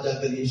 उसको आज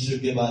जाकर यीशु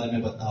के बारे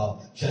में बताओ।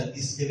 शायद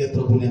इसके लिए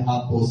प्रभु ने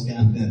आपको उस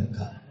कैंप में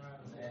रखा है।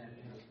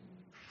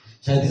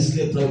 शायद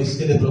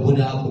इसके लिए प्रभु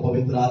ने आपको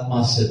पवित्र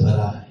आत्मा से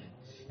भरा है।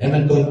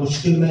 आमीन। कोई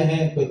मुश्किल में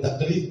है, कोई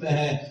तकलीफ में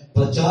है,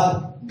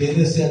 प्रचार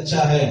देने से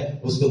अच्छा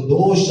है उसको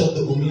 2 शब्द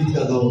उम्मीद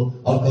का दो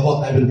और कहो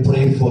I will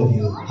pray for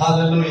you.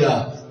 Hallelujah.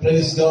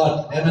 Praise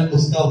God. आमीन।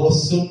 उसका वो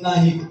सुनना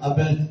ही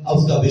आमीन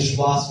उसका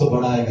विश्वास को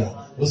बढ़ाएगा,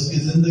 उसकी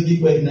जिंदगी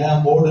को एक नया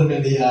मोड़ में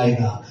ले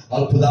आएगा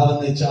और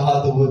खुदावंद ने चाहा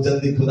तो वो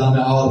जल्दी खुदा में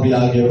और भी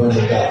आगे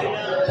बढ़ेगा।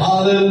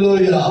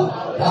 Hallelujah,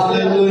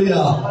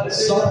 hallelujah.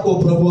 सबको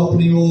प्रभु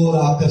अपनी ओर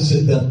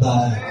आकर्षित करता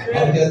है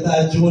और कहता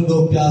है जो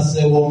लोग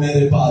प्यासे वो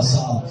मेरे पास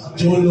आओ,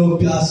 जो लोग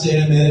प्यासे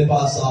हैं मेरे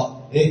पास आओ।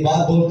 एक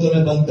बात बोलकर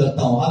मैं बंद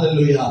करता हूँ।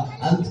 हालेलुया।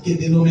 अंत के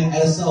दिनों में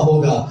ऐसा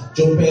होगा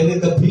जो पहले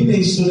कभी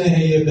नहीं सुने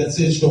हैं ये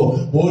मैसेज को,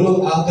 वो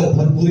लोग आकर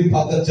भरपूरी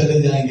पाकर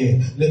चले जाएंगे,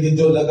 लेकिन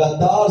जो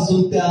लगातार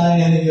सुनते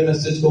आए हैं ये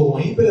मैसेज को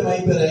वहीं पे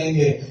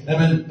रहेंगे।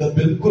 आमीन। तो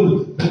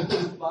बिल्कुल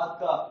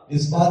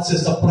इस बात से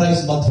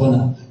सरप्राइज मत होना।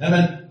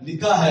 आमीन।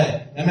 लिखा है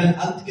आमीन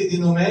अंत के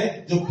दिनों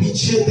में जो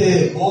पीछे थे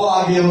वो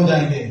आगे हो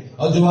जाएंगे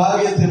और जो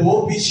आगे थे वो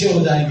पीछे हो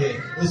जाएंगे,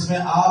 उसमें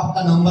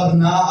आपका नंबर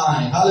ना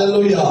आए।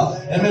 हालेलुया।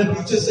 आमीन।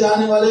 पीछे से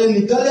आने वाले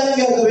निकल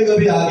जाएंगे कभी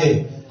कभी आगे।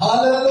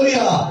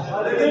 हालेलुया।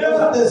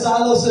 इतने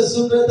सालों से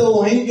सुन रहे तो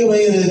वहीं के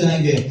वहीं रह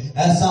जाएंगे,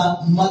 ऐसा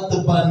मत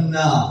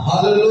बनना।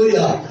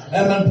 हालेलुया।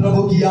 आमीन।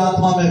 प्रभु की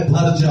आत्मा में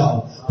भर जाओ,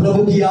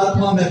 प्रभु की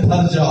आत्मा में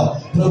भर जाओ।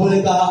 प्रभु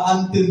ने कहा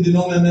अंतिम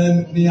दिनों में मैं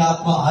अपनी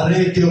आत्मा हर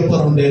एक के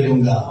ऊपर उंडे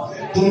लूंगा।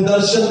 तुम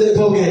दर्शन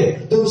देखोगे,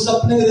 तुम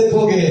सपने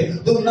देखोगे,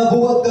 तुम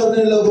नबूवत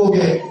करने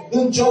लगोगे,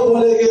 तुम जो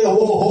बोलेगे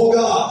वो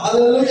होगा।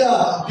 हालेलुया।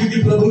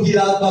 क्योंकि प्रभु की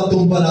आत्मा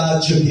तुम पर आ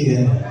चुकी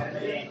है।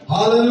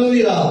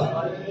 Hallelujah,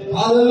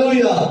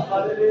 hallelujah.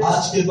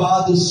 आज के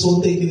बाद उस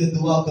सोते के लिए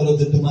दुआ करो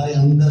जो तुम्हारे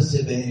अंदर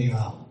से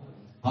बहेगा।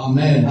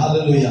 आमीन।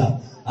 हालेलुया।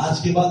 आज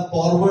के बाद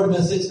फॉरवर्ड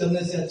मैसेज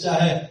करने से अच्छा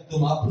है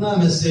तुम अपना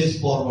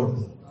मैसेज फॉरवर्ड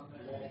करो।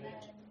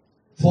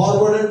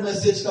 फॉरवर्डेड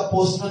मैसेज का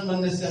पोस्टमैन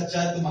बनने से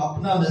अच्छा है तुम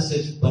अपना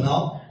मैसेज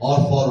बनाओ और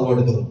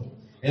फॉरवर्ड करो।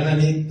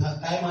 एक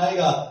टाइम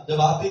आएगा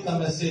जब आप ही का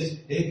मैसेज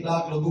 1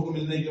 लाख लोगों को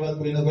मिलने के बाद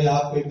कोई ना कोई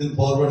आपको एक दिन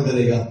फॉरवर्ड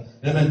करेगा।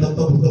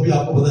 तभी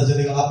आपको पता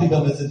चलेगा आप ही का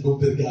मैसेज घूम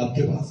फिर के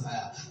आपके पास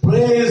आया।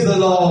 Praise the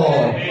Lord,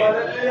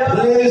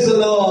 praise the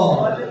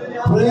Lord,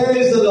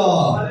 praise the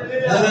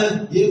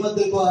Lord. ये मत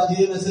देखो आज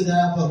ये मैसेज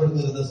आया फॉरवर्ड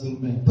करो 10 ग्रुप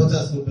में,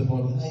 50 ग्रुप में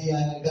फॉरवर्ड, नहीं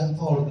आया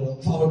फॉरवर्ड करो,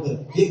 फॉरवर्ड करो।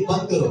 ये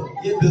बंद करो,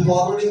 ये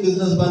फॉरवर्डिंग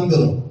बिजनेस बंद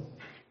करो।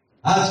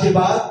 आज के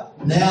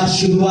बाद नया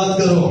शुरुआत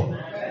करो।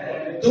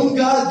 तुम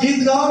क्या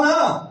गीत गाओ ना,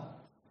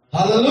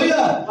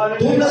 हालेलुया,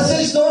 तुम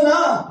मैसेज दो ना,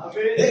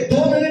 एक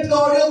 2 मिनट का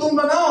ऑडियो तुम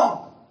बनाओ,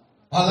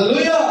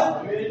 हालेलुया,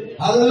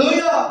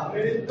 हालेलुया।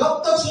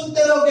 कब तक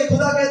सुनते रहोगे?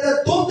 खुदा कहता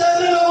है तुम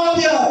तैरने लगो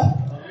दिया,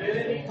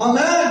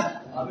 आमीन।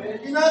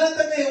 किनारे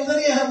तक नहीं, उधर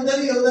ही है, उधर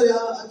ही है, उधर।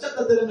 अच्छा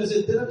था तेरे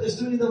मैसेज, तेरा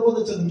टेस्टिमनी था बहुत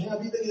अच्छा था, मैं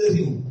अभी तक इधर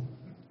ही हूं।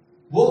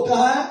 वो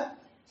कहाँ है?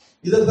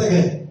 इधर तक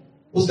है।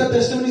 उसका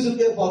टेस्टिमनी सुन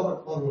के फॉरवर्ड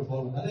फॉरवर्ड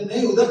फॉरवर्ड। अरे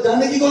नहीं, उधर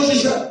जाने की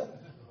कोशिश कर,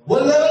 वो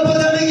लेवल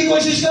पर जाने की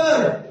कोशिश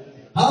कर,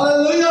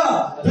 हालेलुया।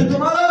 फिर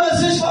तुम्हारा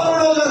मैसेज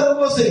फॉरवर्ड होगा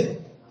लोगों से,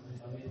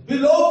 फिर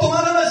लोग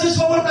तुम्हारा मैसेज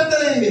फॉरवर्ड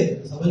करते रहेंगे।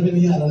 समझ में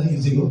नहीं आ रहा ना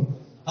किसी को,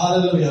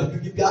 हालेलुया,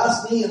 क्योंकि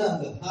प्यास नहीं है ना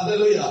अंदर,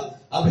 हालेलुया।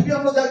 अभी भी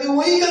हम लोग जाके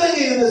वही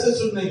करेंगे ये मैसेज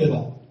सुनने के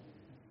बाद।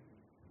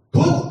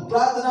 खुद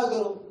प्रार्थना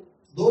करो,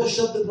 2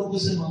 शब्द प्रभु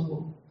से मांगो,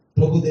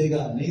 प्रभु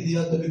देगा। नहीं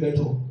दिया तो भी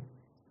बैठो,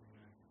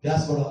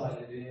 प्यास बढ़ाओ,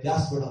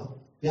 प्यास बढ़ाओ,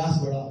 प्यास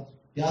बढ़ाओ,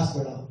 प्यास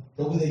बढ़ाओ।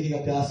 प्रभु देखेगा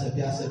प्यास है,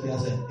 प्यास है,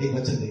 प्यास है, एक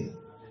वचन देगा।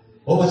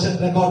 वो वचन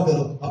रिकॉर्ड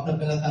करो, अपना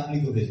पहला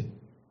फैमिली को भेजो।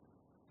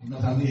 अपना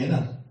फैमिली है ना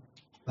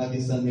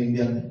पाकिस्तान में,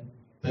 इंडिया में,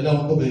 पहला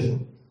उनको भेजो।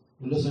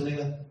 उन लोग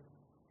सुनेगा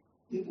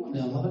ये कौन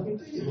है हमारा भी,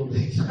 तो ये बोल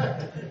रहे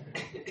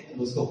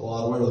उसको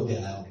फॉरवर्ड होके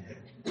आया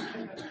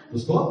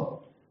उसको,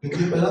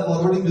 क्योंकि पहला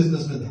फॉरवर्डिंग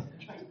बिजनेस में था,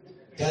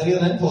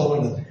 कैरियर एंड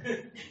फॉरवर्डर,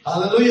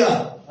 हालेलुया।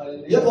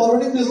 ये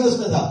फॉरवर्डिंग बिजनेस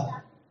में था,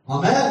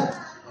 आमीन,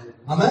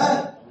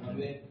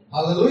 आमीन,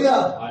 हालेलुया।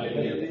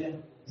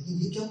 लेकिन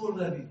ये क्या बोल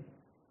रहा है अभी?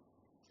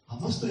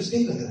 हमस तो इसका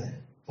ही लग रहा है,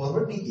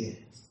 फॉरवर्ड नहीं किया है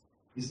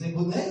इसने,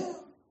 खुद ने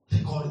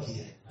रिकॉर्ड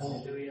किया है।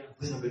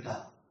 मेरा बेटा,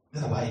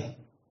 मेरा भाई,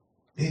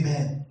 मेरी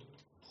बहन,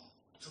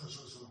 सुनो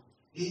सुनो सुनो,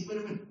 एक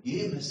मिनट,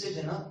 ये मैसेज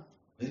है ना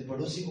मेरे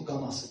पड़ोसी को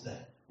काम आ सकता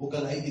है। वो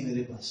कल आई थी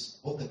मेरे पास,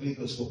 बहुत तकलीफ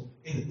है उसको,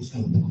 उसका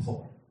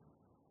फॉरवर्ड,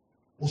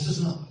 उसने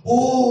सुना, ओ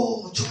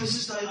अच्छा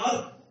मैसेज था यार,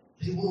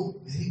 अरे वो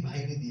मेरी भाई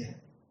ने दिया है,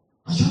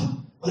 अच्छा,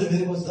 अरे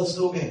मेरे पास 10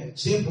 लोग हैं,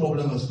 सेम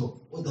प्रॉब्लम है उसको,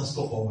 वो 10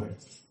 को फॉरवर्ड।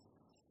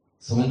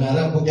 समझ में आ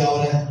रहा है आपको क्या हो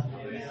रहा है?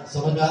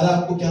 समझ में आ रहा है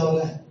आपको क्या हो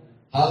रहा है?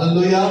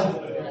 हालेलुया।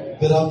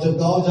 फिर आप जब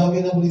गाँव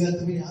जाओगे ना, बोलिएगा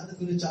तुम्हें याद है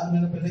तुझे 4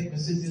 महीने पहले एक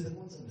मैसेज दिया था,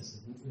 कौन सा मैसेज?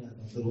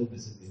 तो रोज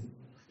मैसेज दिया,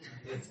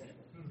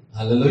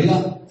 हालेलुया,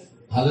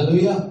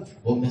 हालेलुया।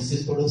 वो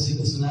मैसेज पड़ोसी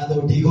को सुनाया तो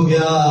वो ठीक हो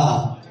गया,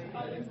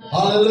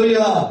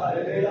 हालेलुया।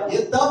 ये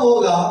तब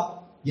होगा,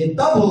 ये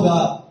तब होगा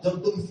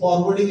जब तुम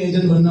फॉरवर्डिंग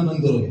एजेंट बनना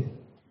बंद करोगे।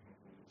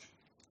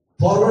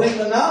 फॉरवर्डिंग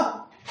करना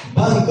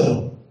बंद करो।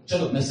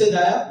 चलो मैसेज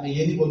आया, मैं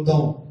ये नहीं बोलता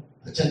हूं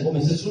अच्छा वो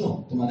मैसेज सुनो,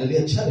 तुम्हारे लिए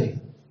अच्छा रहेगा,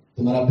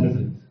 तुम्हारा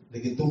प्रेफरेंस,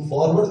 लेकिन तुम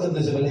फॉरवर्ड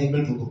करने से पहले 1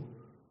 मिनट रुको,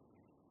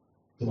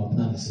 तुम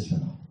अपना मैसेज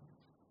बनाओ।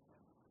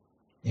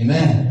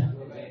 आमीन,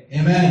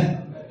 आमीन।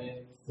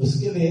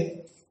 उसके लिए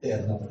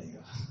तैरना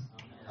पड़ेगा,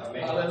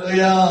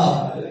 हालेलुया,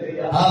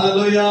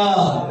 हालेलुया।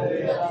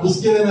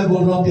 उसके लिए मैं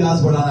बोल रहा हूं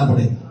प्यास बढ़ाना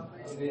पड़ेगा।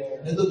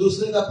 नहीं तो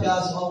दूसरे का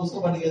प्यास हुआ, उसका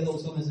बढ़ गया तो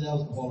उसका मैसेज आया,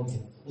 उसको फॉरवर्ड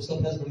किया, उसका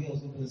प्यास बढ़ गया,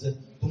 उसका मैसेज,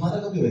 तुम्हारा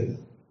कभी होगा?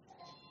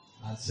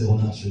 आज से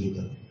होना शुरू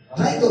करो,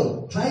 ट्राई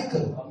करो, ट्राई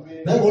करो।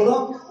 मैं बोल रहा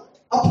हूं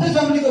अपने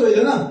फैमिली को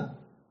भेजो ना,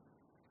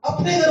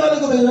 अपने घर वाले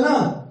को भेजो ना,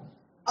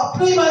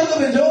 अपने ही भाई को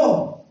भेजो।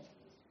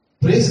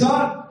 प्रेज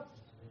गॉड,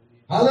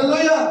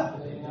 हालेलुया,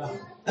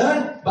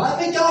 आमीन। बाद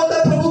में क्या होता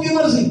है? प्रभु की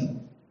मर्जी,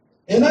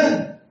 आमीन।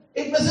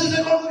 एक मैसेज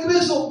रिकॉर्ड करके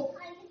भेज दो,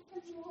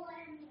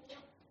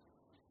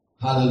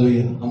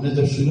 हालेलुया। हमने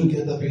जब शुरू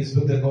किया था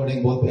फेसबुक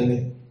रिकॉर्डिंग बहुत पहले,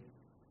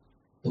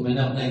 तो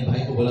मैंने अपना एक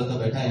भाई को बोला था,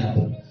 बैठा है यहाँ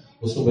पर,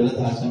 उसको बोला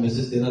था आज का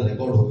मैसेज तेरा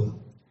रिकॉर्ड होगा।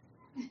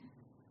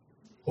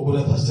 वो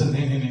बोला पास्टर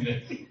नहीं नहीं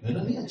नहीं,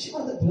 मैंने नहीं अच्छी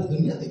बात है, पूरा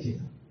दुनिया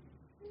देखेगा।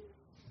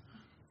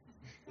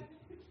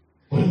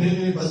 नहीं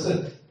नहीं पास्टर,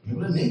 मैं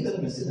बोला नहीं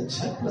तेरा मैसेज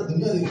अच्छा है, पूरा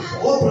दुनिया देखेगा।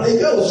 बहुत पढ़ाई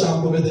किया उस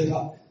शाम को, मैं देखा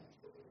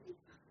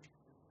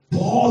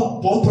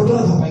बहुत बहुत पढ़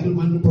रहा था,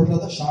 बाइबल पढ़ रहा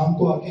था। शाम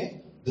को आके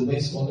दुबई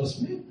स्कॉलर्स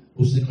में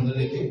उसने खड़े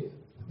रह के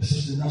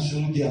मैसेज देना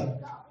शुरू किया।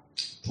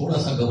 थोड़ा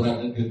सा घबरा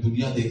करके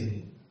दुनिया देख रही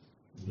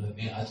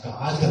है, आज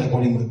का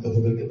रिकॉर्डिंग बंद कर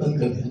दो करके बंद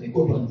कर दिया। नहीं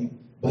कोई बात नहीं,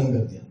 बंद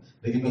कर दिया।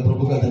 लेकिन मैं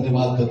प्रभु का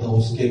धन्यवाद करता हूँ,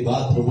 उसके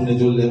बाद प्रभु ने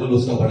जो लेवल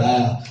उसका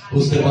बढ़ाया,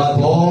 उसके बाद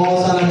बहुत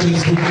सारा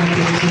फेसबुक एक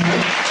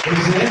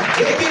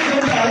ही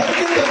घंटा प्रचार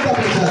किया,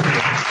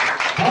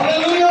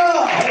 हालेलुया,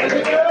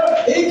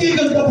 एक ही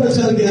घंटा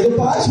प्रचार किया। तो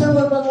 5 मिनट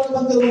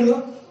बंद करूंगा,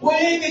 वो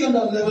एक ही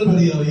घंटा लेवल बढ़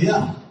गया भैया।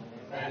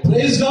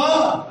 प्रेज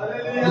गॉड,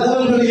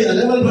 लेवल बढ़ गया,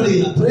 लेवल बढ़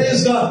गया।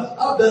 Praise God.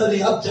 अब डर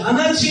नहीं, अब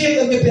जाना चाहिए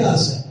करके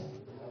प्यास है।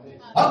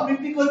 अब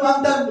मीटिंग कोई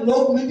मांगता है,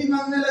 लोग मीटिंग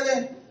मांगने लगे,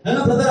 है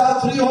ना? ब्रदर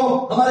आप फ्री हो?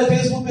 हमारे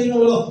फेसबुक पेज में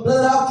बोलो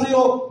ब्रदर आप फ्री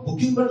हो,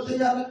 बुकिंग बढ़ते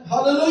जा रहे,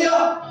 हालेलुया।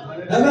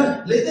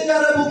 लेते जा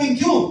रहा है बुकिंग,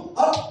 क्यों?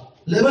 अब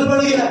लेवल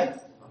बढ़ गया है,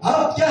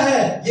 अब क्या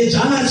है, ये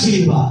जाना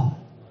चाहिए बात,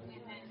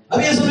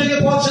 अब ये सब जगह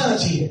पहुंचना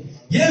चाहिए,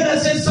 ये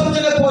मैसेज सब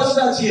जगह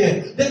पहुंचना चाहिए।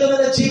 देखो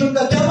मेरे जीवन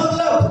का क्या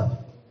मतलब,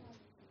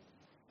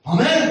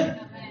 हमें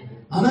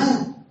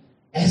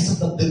ऐसा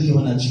तब्दीली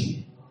होना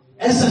चाहिए,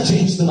 ऐसा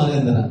चेंज तुम्हारे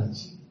अंदर आना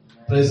चाहिए।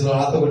 Praise Lord.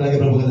 हाथों को उठा के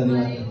प्रभु का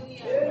धन्यवाद,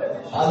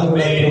 हाथों को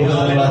उठा के प्रभु का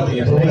धन्यवाद।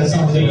 प्रभु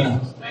ऐसा मुझे बना,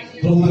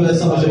 प्रभु तो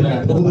ऐसा मुझे बना,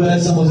 प्रभु तो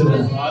ऐसा मुझे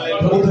बना,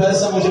 प्रभु तो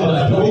ऐसा मुझे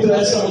बना, प्रभु तो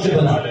ऐसा मुझे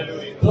बना,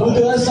 प्रभु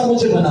तो ऐसा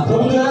मुझे बना,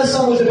 प्रभु तो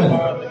ऐसा मुझे बना,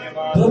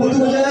 प्रभु तो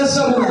मुझे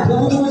ऐसा बना,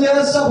 प्रभु तो मुझे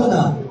ऐसा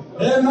बना।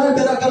 मैं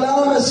तेरा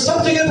कलाम मैं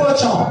सब जगह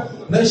पहुंचाऊं,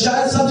 मैं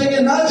शायद सब जगह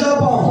ना जा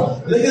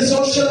पाऊं, लेकिन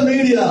social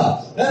media,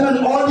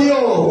 audio,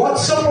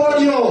 WhatsApp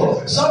audio,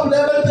 sub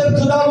level पे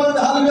खुदावंद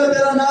हालेलुया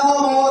तेरा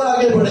नाम और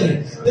आगे बढ़े,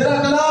 तेरा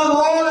कलाम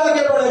और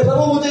आगे बढ़े।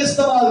 प्रभु मुझे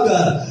इस्तेमाल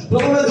कर।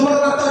 प्रभु मैं दुआ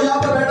करता हूं,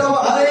 यहाँ पर बैठा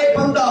हुआ हर एक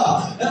बंदा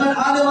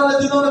आने वाले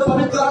दिनों में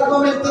पवित्र आत्मा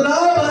में इतना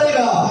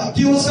भरेगा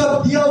कि उसका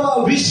दिया हुआ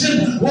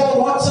विजन वो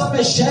व्हाट्सएप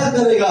पे शेयर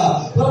करेगा,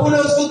 प्रभु ने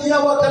उसको दिया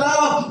हुआ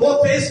कलाम वो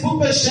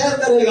फेसबुक पे शेयर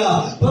करेगा,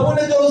 प्रभु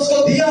ने जो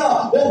उसको दिया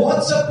वो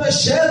व्हाट्सएप पे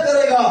शेयर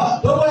करेगा।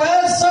 प्रभु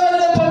ऐसा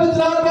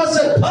पवित्र आत्मा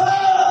से भर,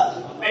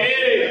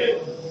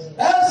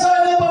 ऐसा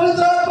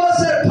पवित्र आत्मा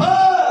से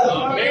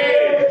भर,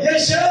 ये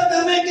शेयर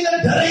करने के लिए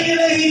डरेंगे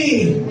नहीं,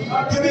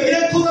 क्योंकि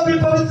ये खुद अभी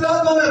पवित्र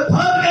आत्मा में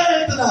भर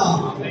गए इतना।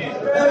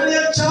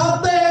 ये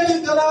चाहते हैं कि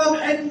कलाम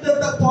एंड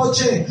तक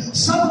पहुंचे,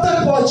 सब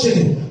तक पहुंचे।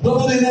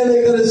 प्रभु ने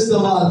लेकर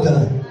इस्तेमाल कर।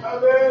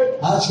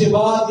 आज के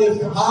बाद ये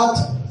हाथ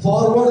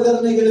फॉरवर्ड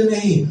करने के लिए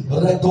नहीं,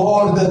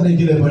 रिकॉर्ड करने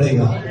के लिए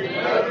पड़ेगा।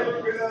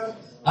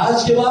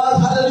 आज के बाद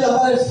हालेलुया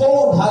हमारे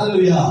फोन,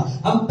 हालेलुया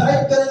हम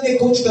टाइप करेंगे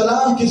कुछ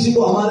कलाम किसी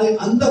को हमारे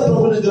अंदर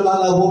प्रभु ने जो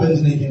डाला वो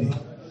भेजने के लिए।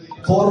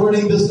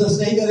 फॉरवर्डिंग बिजनेस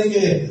नहीं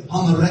करेंगे,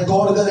 हम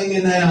रिकॉर्ड करेंगे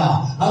नया,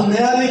 हम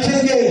नया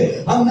लिखेंगे,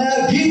 हम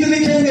नया गीत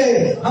लिखेंगे,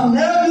 हम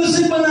नया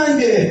म्यूजिक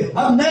बनाएंगे,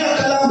 हम नया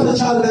कलाम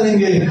प्रचार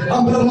करेंगे,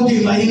 हम प्रभु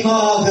की महिमा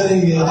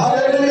करेंगे।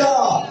 Hallelujah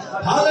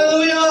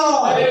hallelujah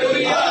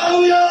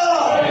hallelujah.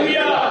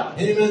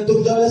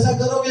 तुम जब ऐसा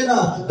करोगे ना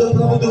तो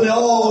प्रभु तुम्हें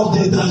और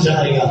देता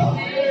जाएगा,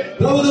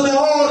 प्रभु तुम्हें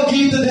और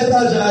गीत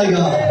देता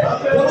जाएगा,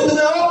 प्रभु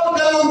तुम्हें और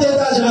कलाम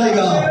देता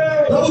जाएगा,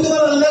 प्रभु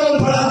तुम्हारा लेवल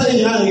बढ़ाते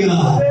जाएगा।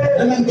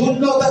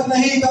 घुटनों तक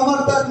नहीं, कमर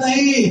तक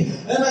नहीं,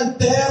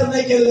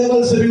 तैरने के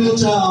लेवल से भी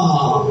ऊंचा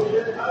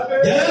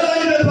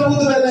गहराई में प्रभु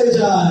तुम्हें ले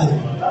जाए।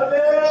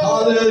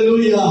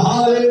 Hallelujah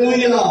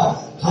hallelujah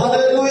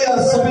hallelujah.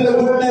 सभी लोग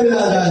घुटने पे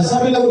आ जाए,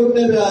 सभी लोग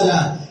घुटने पे आ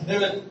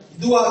जाए।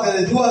 दुआ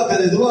करे, दुआ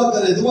करे, दुआ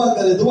करे, दुआ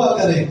करे, दुआ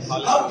करे,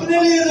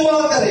 अपने लिए दुआ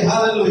करे।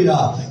 हालेलुया।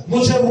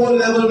 मुझे वो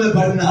लेवल में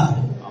बढ़ना है,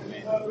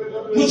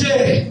 मुझे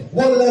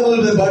वो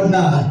लेवल में बढ़ना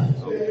है।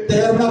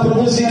 तैरना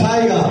प्रभु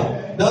सिखाएगा,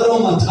 डरो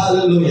मत।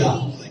 हालेलुया।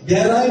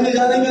 गहराई में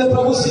जाने के लिए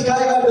प्रभु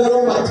सिखाएगा,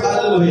 डरो मत।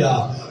 हालेलुया।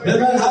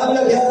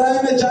 हालेलुया।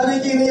 गहराई में जाने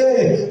के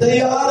लिए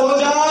तैयार हो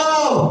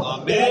जाओ,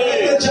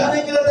 गहराई में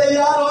जाने के लिए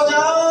तैयार हो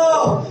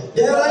जाओ,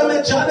 गहराई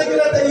में जाने के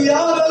लिए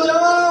तैयार हो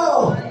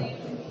जाओ।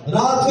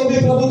 रात को भी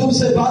प्रभु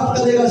तुमसे बात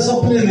करेगा,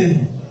 सपने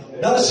में,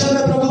 दर्शन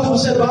में प्रभु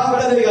तुमसे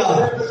बात करेगा।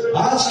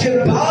 आज के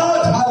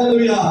बाद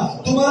हालेलुया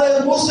तुम्हारे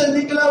मुंह से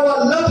निकला हुआ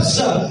लफ्ज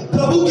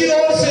प्रभु की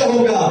ओर से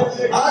होगा।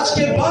 आज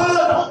के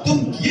बाद तुम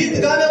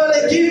गीत गाने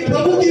वाले गीत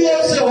प्रभु की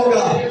ओर से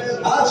होगा।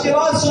 आज के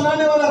बाद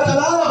सुनाने वाला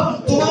कलाम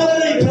तुम्हारे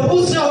नहीं,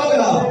 प्रभु से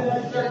होगा।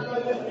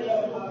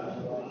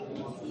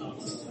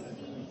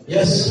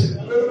 Yes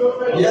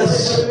yes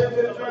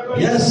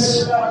yes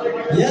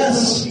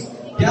yes.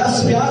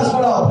 प्यास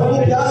बढ़ाओ,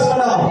 प्रभु प्यास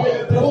बढ़ाओ,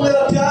 प्रभु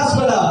मेरा प्यास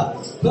बढ़ा,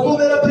 प्रभु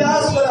मेरा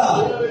प्यास बढ़ा।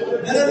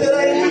 मैंने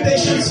तेरा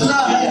इन्विटेशन सुना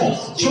है,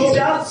 जो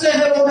प्यास से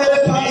है वो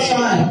मेरे पास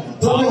आए।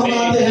 प्रभु हम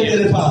आते हैं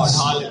तेरे पास,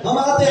 हम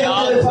आते हैं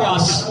तेरे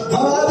पास,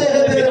 हम आते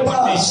हैं तेरे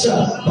पास।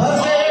 भर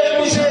दे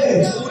मुझे,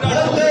 भर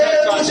दे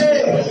मुझे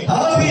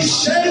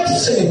अभिषेक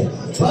से,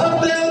 भर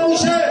दे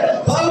मुझे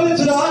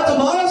पवित्र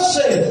आत्मा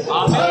से,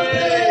 भर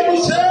दे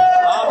मुझे।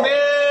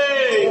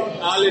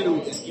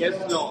 Yes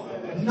Lord.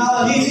 ना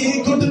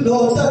ही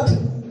घुटनों तक,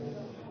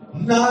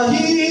 ना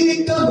ही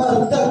कमर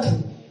तक,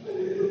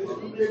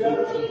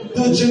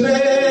 तुझ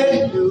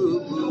में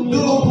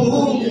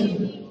डूबूं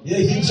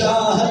यही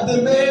चाहत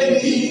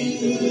मेरी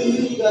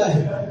है।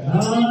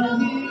 ना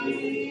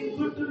ही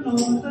घुटनों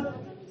तक,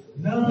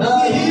 ना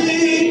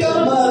ही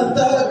कमर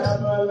तक,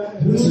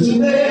 तुझ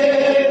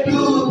में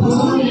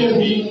डूबूं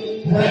यही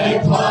है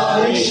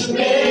ख्वाहिश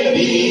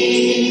मेरी।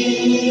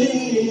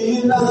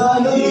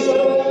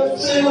 नालों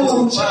से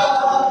ऊंचा,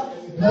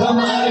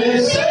 हमारे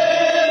से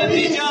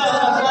भी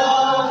ज्यादा,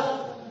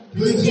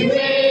 तुझ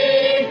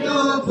में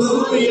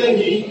डूबूं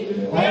यही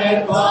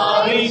है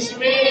ख्वाहिश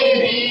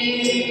मेरी।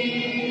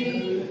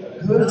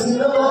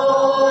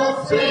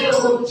 घुटनों से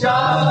ऊंचा,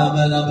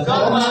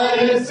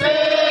 हमारे से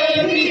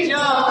भी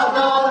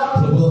ज्यादा,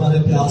 प्रभु हमारे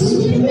प्यास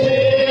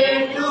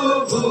में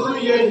डूबूं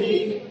यही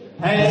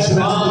है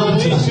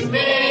ख्वाहिश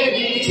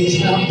मेरी।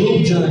 तुझमें हम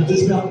डूब जाए,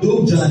 तुझमें हम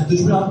डूब जाए,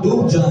 तुझमें हम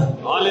डूब जाए,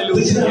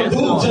 तुझमें हम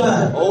डूब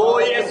जाए। Oh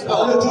yes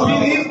Lord. To be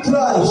in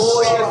Christ,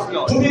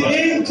 to be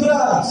in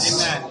Christ,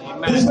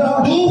 जिसमें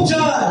हम डूब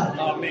जाए,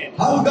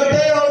 हम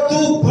घटे और तू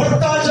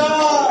बढ़ता जा,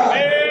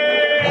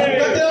 हम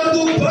घटे और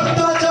तू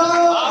बढ़ता जा,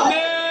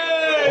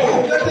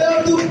 हम घटे और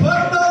तू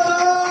बढ़ता जा,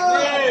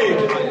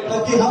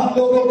 ताकि हम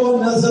लोगों को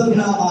नजर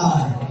ना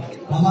आए,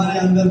 हमारे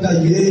अंदर का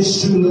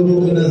यीशु लोगों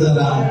को नजर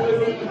आए,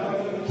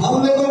 हम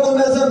लोगों को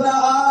नजर ना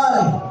आए,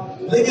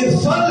 लेकिन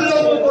फल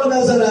लोगों को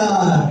नजर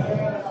आए।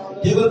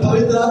 केवल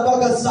पवित्र आत्मा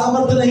का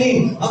सामर्थ्य नहीं,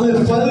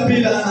 हमें फल भी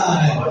लाना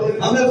है,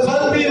 हमें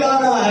फल भी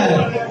लाना है,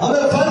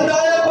 हमें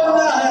फलदायक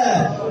बनना है।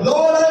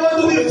 Lord, I want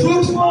to be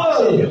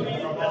fruitful,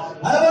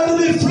 I want to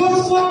be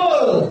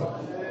fruitful।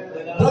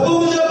 प्रभु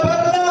मुझे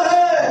बढ़ना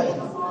है,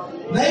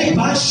 नई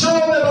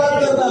भाषाओं में बात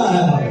करना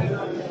है।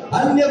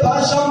 अन्य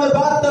भाषाओं में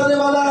बात करने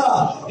वाला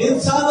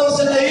इंसानों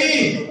से नहीं,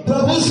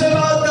 प्रभु से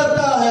बात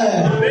करता है।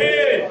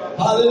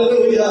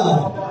 हालेलुया।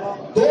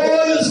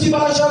 कोई उसकी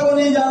भाषा को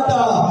नहीं जानता,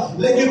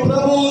 लेकिन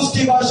प्रभु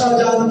उसकी भाषा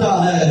जानता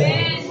है।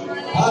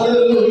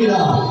 हालेलुया।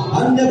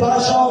 अन्य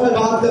भाषाओं में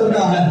बात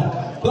करना है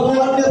प्रभु,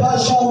 अन्य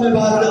भाषाओं में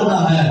बात करना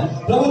है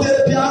प्रभु,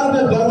 तेरे प्यार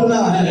में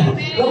बढ़ना है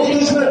प्रभु,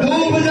 तुझमें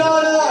डूब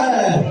जाना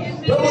है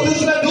प्रभु,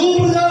 तुझमें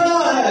डूब जाना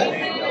है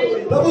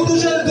प्रभु,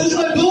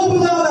 तुझमें डूब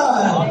जाना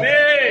है।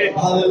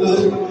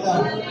 Hallelujah,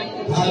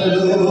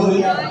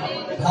 hallelujah,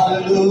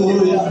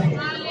 hallelujah,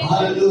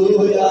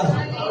 hallelujah,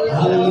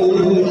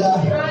 hallelujah,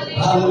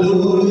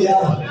 hallelujah,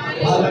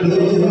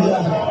 hallelujah.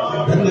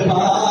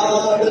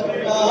 धन्यवाद,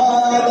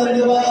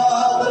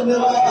 धन्यवाद,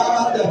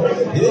 धन्यवाद,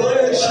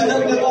 यीशु,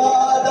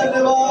 धन्यवाद,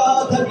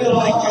 धन्यवाद,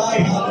 धन्यवाद।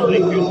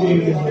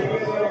 हालेलुया।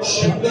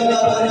 शुक्र बना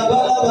बना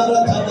बना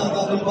धना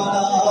बना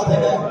बना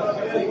धना।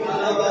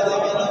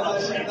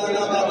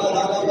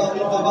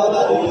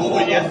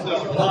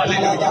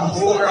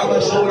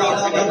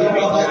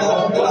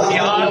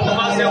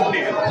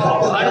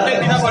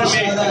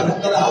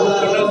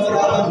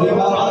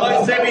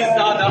 से भी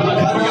ज्यादा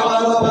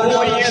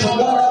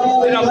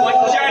मेरा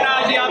वचन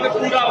आज यहाँ पे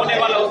पूरा होने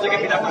वाला हो सके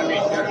पिता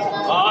परमेश्वर।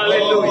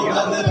 Hallelujah.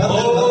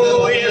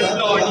 Oh yes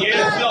Lord,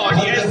 yes Lord,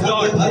 yes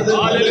Lord.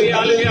 Hallelujah,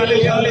 hallelujah,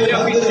 hallelujah, hallelujah.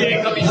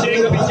 अभिषेक, अभिषेक,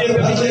 अभिषेक,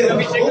 अभिषेक,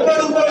 अभिषेक।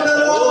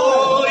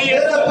 Oh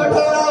yes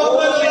Lord,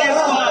 oh yes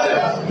Lord,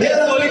 yes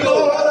Holi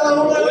God,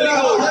 Holi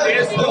God,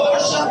 yes Lord,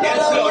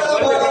 yes Lord.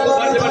 बढ़ते बढ़ते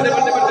बढ़ते बढ़ते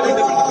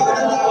बढ़ते बढ़ते।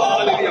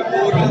 हालेलुया।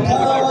 पूर्ण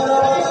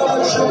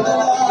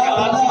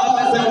आत्मा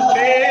में से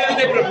तेल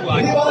दे प्रभु,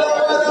 आज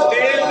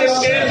तेल दे,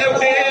 तेल दे,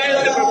 तेल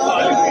दे प्रभु।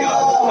 हालेलुया।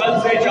 कल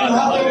से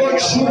ज्यादा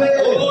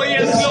oh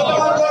yes Lord,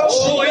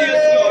 oh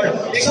yes Lord.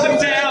 एकदम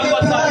नया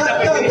मसा पिता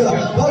परमेश्वर।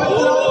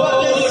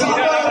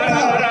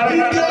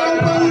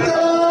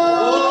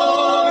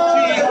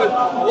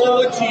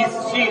 Oh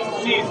Jesus, Jesus,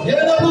 Jesus.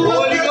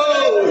 Holy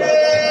Ghost,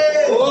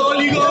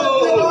 Holy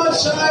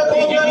Ghost,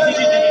 Holy Ghost,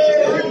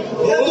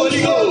 Holy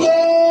Ghost,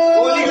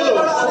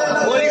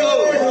 Holy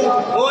Ghost,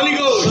 Holy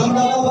Ghost.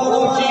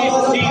 Oh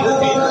Jesus, Jesus,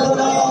 Jesus.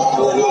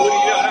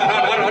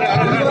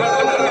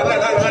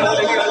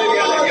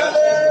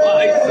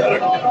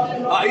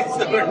 I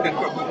surrender,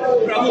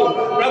 प्रभु,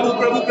 प्रभु,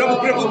 प्रभु, प्रभु,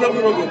 प्रभु, प्रभु,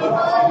 प्रभु,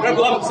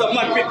 प्रभु, हम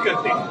समर्पित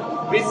करते हैं।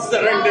 We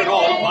surrender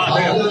all,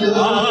 Father.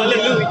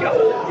 Hallelujah.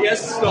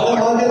 Yes, Lord.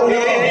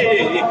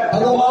 Hey.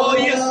 Oh,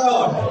 yes,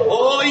 Lord.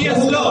 Oh,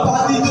 yes, Lord.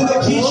 Oh,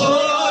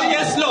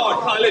 yes, Lord.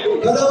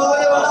 Hallelujah.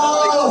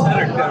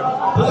 Surrender.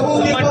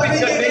 समर्पित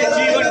करते हैं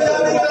जीवन को।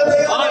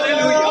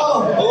 Hallelujah.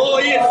 Oh,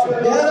 yes.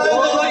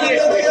 Oh,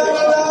 yes.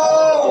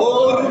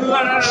 Oh,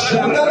 Hallelujah.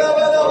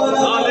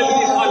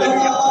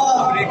 Hallelujah.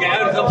 अपने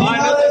गैर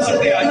ज़बानों से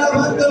बढ़ते आए,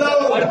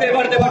 बढ़ते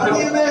बढ़ते बढ़ते।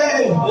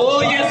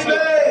 Oh, yes,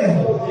 Lord.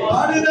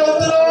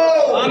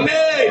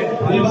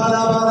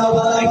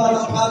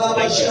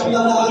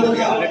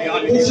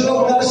 कुछ लोग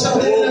दर्शन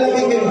देने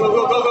लगेंगे,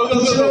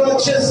 कुछ लोग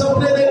अच्छे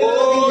सपने देने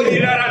लगेंगे,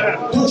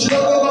 कुछ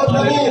लोगों को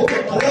प्रभु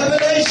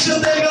रेवलेशन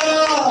देगा,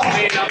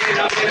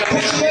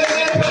 कुछ लोग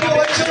प्रभु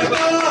वचन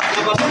का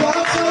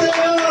खुलासा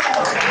देगा।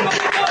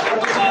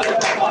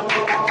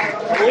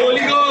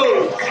 Holy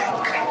Ghost,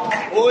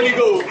 Holy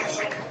Ghost.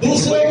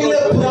 दूसरों के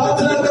लिए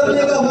प्रार्थना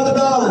करने का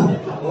वरदान,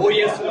 Oh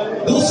yes, Lord.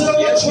 दूसरों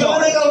को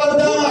छुड़ाने का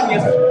वरदान,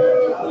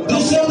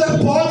 दूसरों तक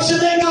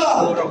पहुंचने का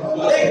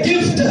एक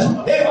गिफ्ट,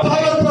 एक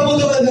पावर प्रभु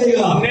तुम्हें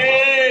देगा।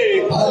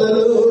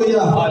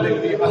 Hallelujah,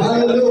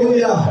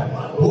 hallelujah.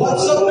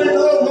 व्हाट्सएप में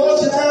लोग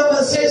रोज नया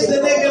मैसेज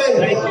देने के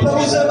लिए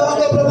प्रभु से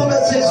मांगो, प्रभु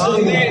मैसेज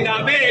देगा।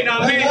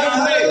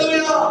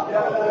 हालेलुया।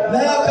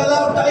 नया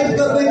कलाम टाइप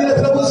करने के लिए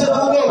प्रभु से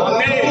मांगो,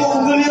 प्रभु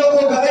उंगलियों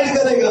को गाइड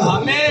करेगा,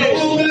 प्रभु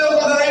उंगलियों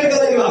को गाइड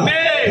करेगा,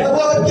 प्रभु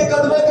आपके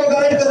कदमों को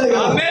गाइड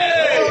करेगा,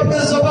 अपने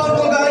ज़बान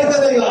को गाइड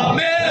करेगा,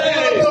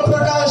 आपको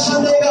प्रकाशन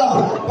देगा।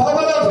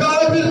 Power of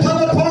God will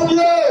come upon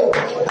you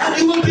and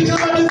you will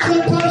become a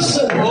different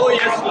person. Oh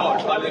yes, Lord.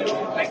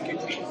 Hallelujah. Thank you,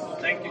 Jesus.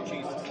 Thank you,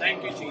 Jesus. Thank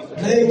you, Jesus.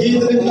 नए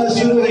गीत लिखना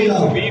शुरू हो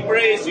जाओ। We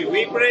praise you.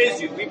 We praise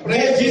you. We नए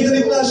praise you. गीत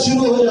लिखना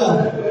शुरू हो जाओ।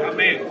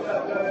 Amen.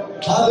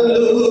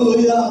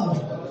 Hallelujah,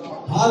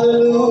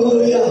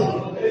 hallelujah.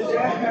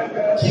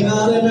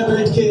 किनारे में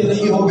बैठ के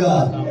नहीं होगा,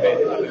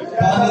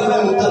 पानी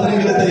में उतरने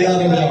के लिए तैयार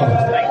हो जाओ,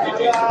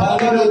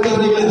 पानी में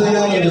उतरने के लिए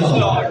तैयार हो Yes, जाओ।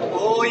 Lord.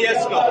 Oh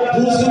yes, Lord.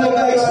 दूसरों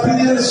का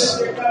एक्सपीरियंस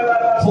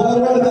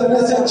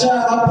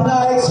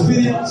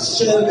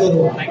शेयर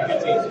करो।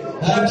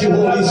 Thank you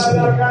Holi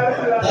spirit,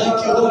 thank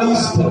you Holi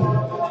spirit.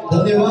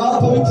 धन्यवाद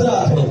पवित्र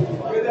आत्मा।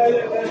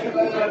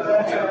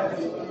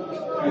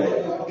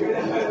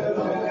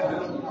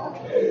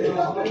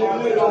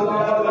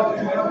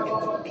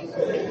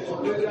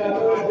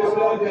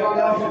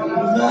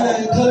 मैं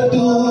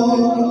घटूं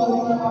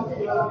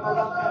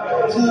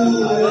तू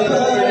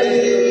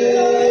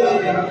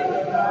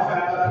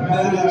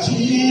मेरे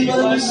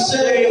जीवन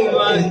से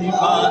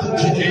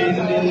तुझे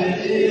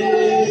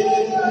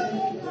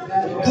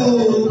तू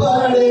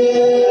बड़े,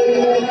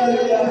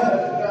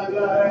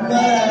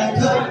 मैं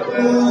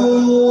घटूं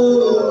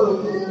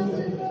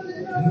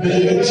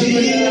मेरे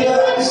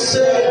जीवन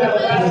से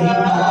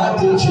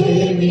तुझे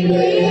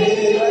मिले।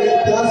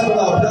 प्यास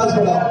बढ़ा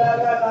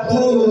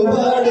तू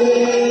बड़े,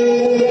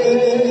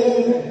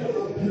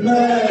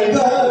 मैं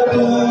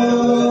घटूं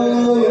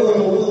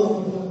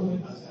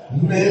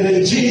मेरे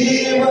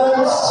जीवन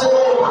से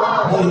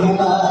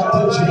महिमा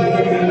तुझे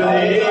मिले।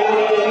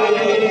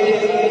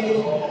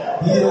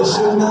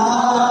 यीशु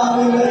नाम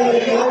में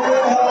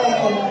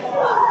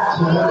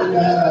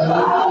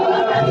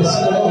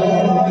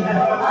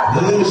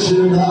यीशु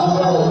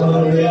नाम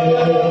में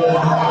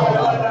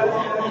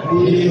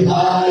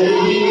रिहाई,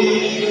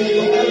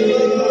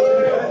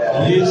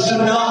 यीशु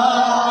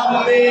नाम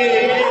में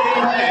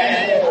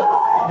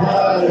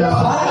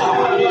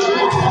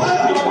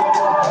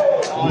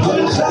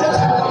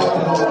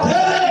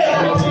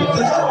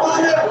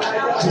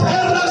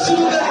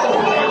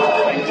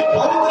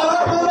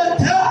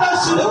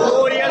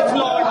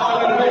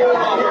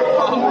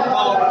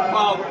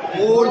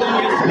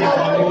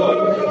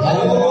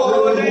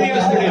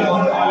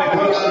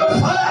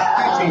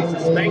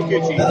Thank you,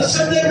 Jesus.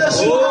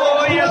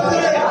 Oh, yes.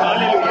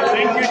 Hallelujah.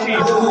 Thank you,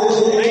 Jesus.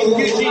 Thank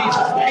you, Jesus.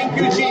 Thank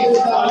you, Jesus.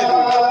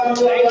 Hallelujah.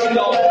 Thank you,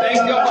 Lord.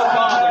 Thank you, our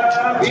Father.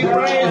 We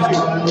praise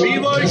you. We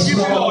worship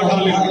you, Lord.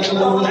 Hallelujah.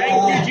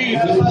 Thank you,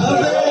 Jesus.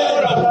 Oh,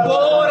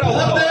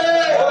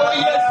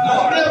 yes,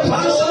 Lord.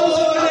 Hallelujah.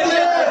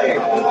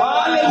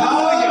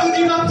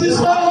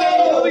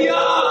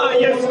 Hallelujah.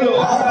 Yes,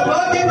 Lord.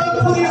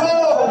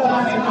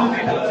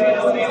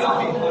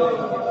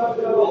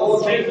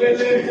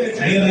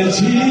 मेरे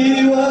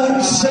जीवन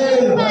से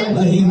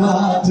महिमा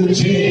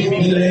तुझे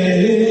मिले।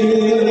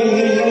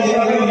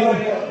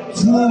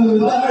 तू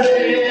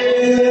बड़े,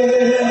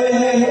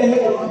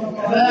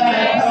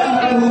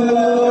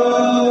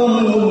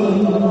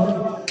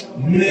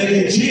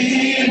 मेरे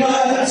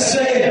जीवन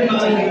से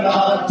महिमा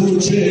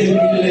तुझे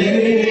मिले।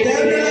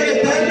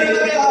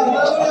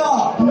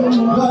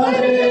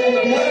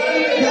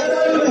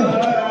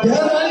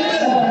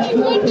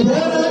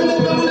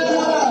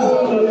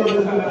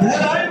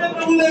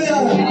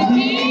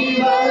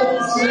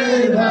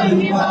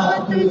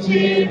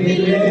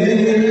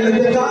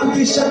 काम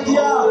की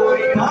शक्तियाँ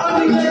बाहर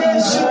निकले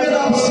यीशु के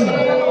नाम से।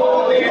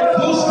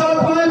 दूसरा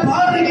कोई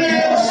बाहर निकले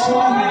यीशु।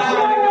 बाहर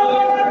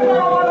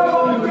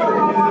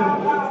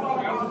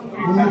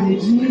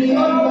निकले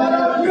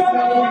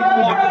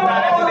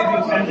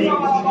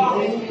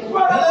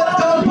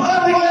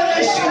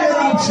यीशु के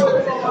नाम से।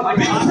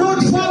 Be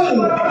fruitful,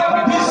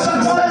 be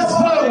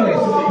successful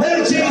in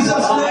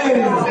Jesus'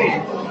 name.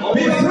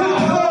 Be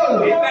fruitful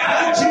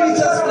in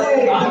Jesus'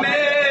 name.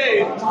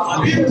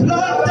 Be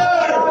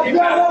planted in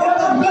the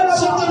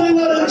midst of the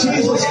river in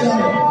Jesus'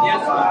 name.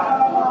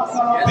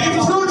 Be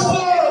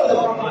fruitful.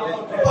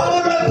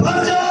 Power में भर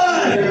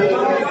जाए।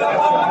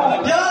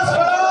 प्यास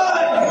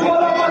बढ़ाए।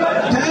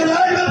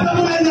 गहराई में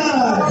प्रभु ले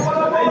जाए।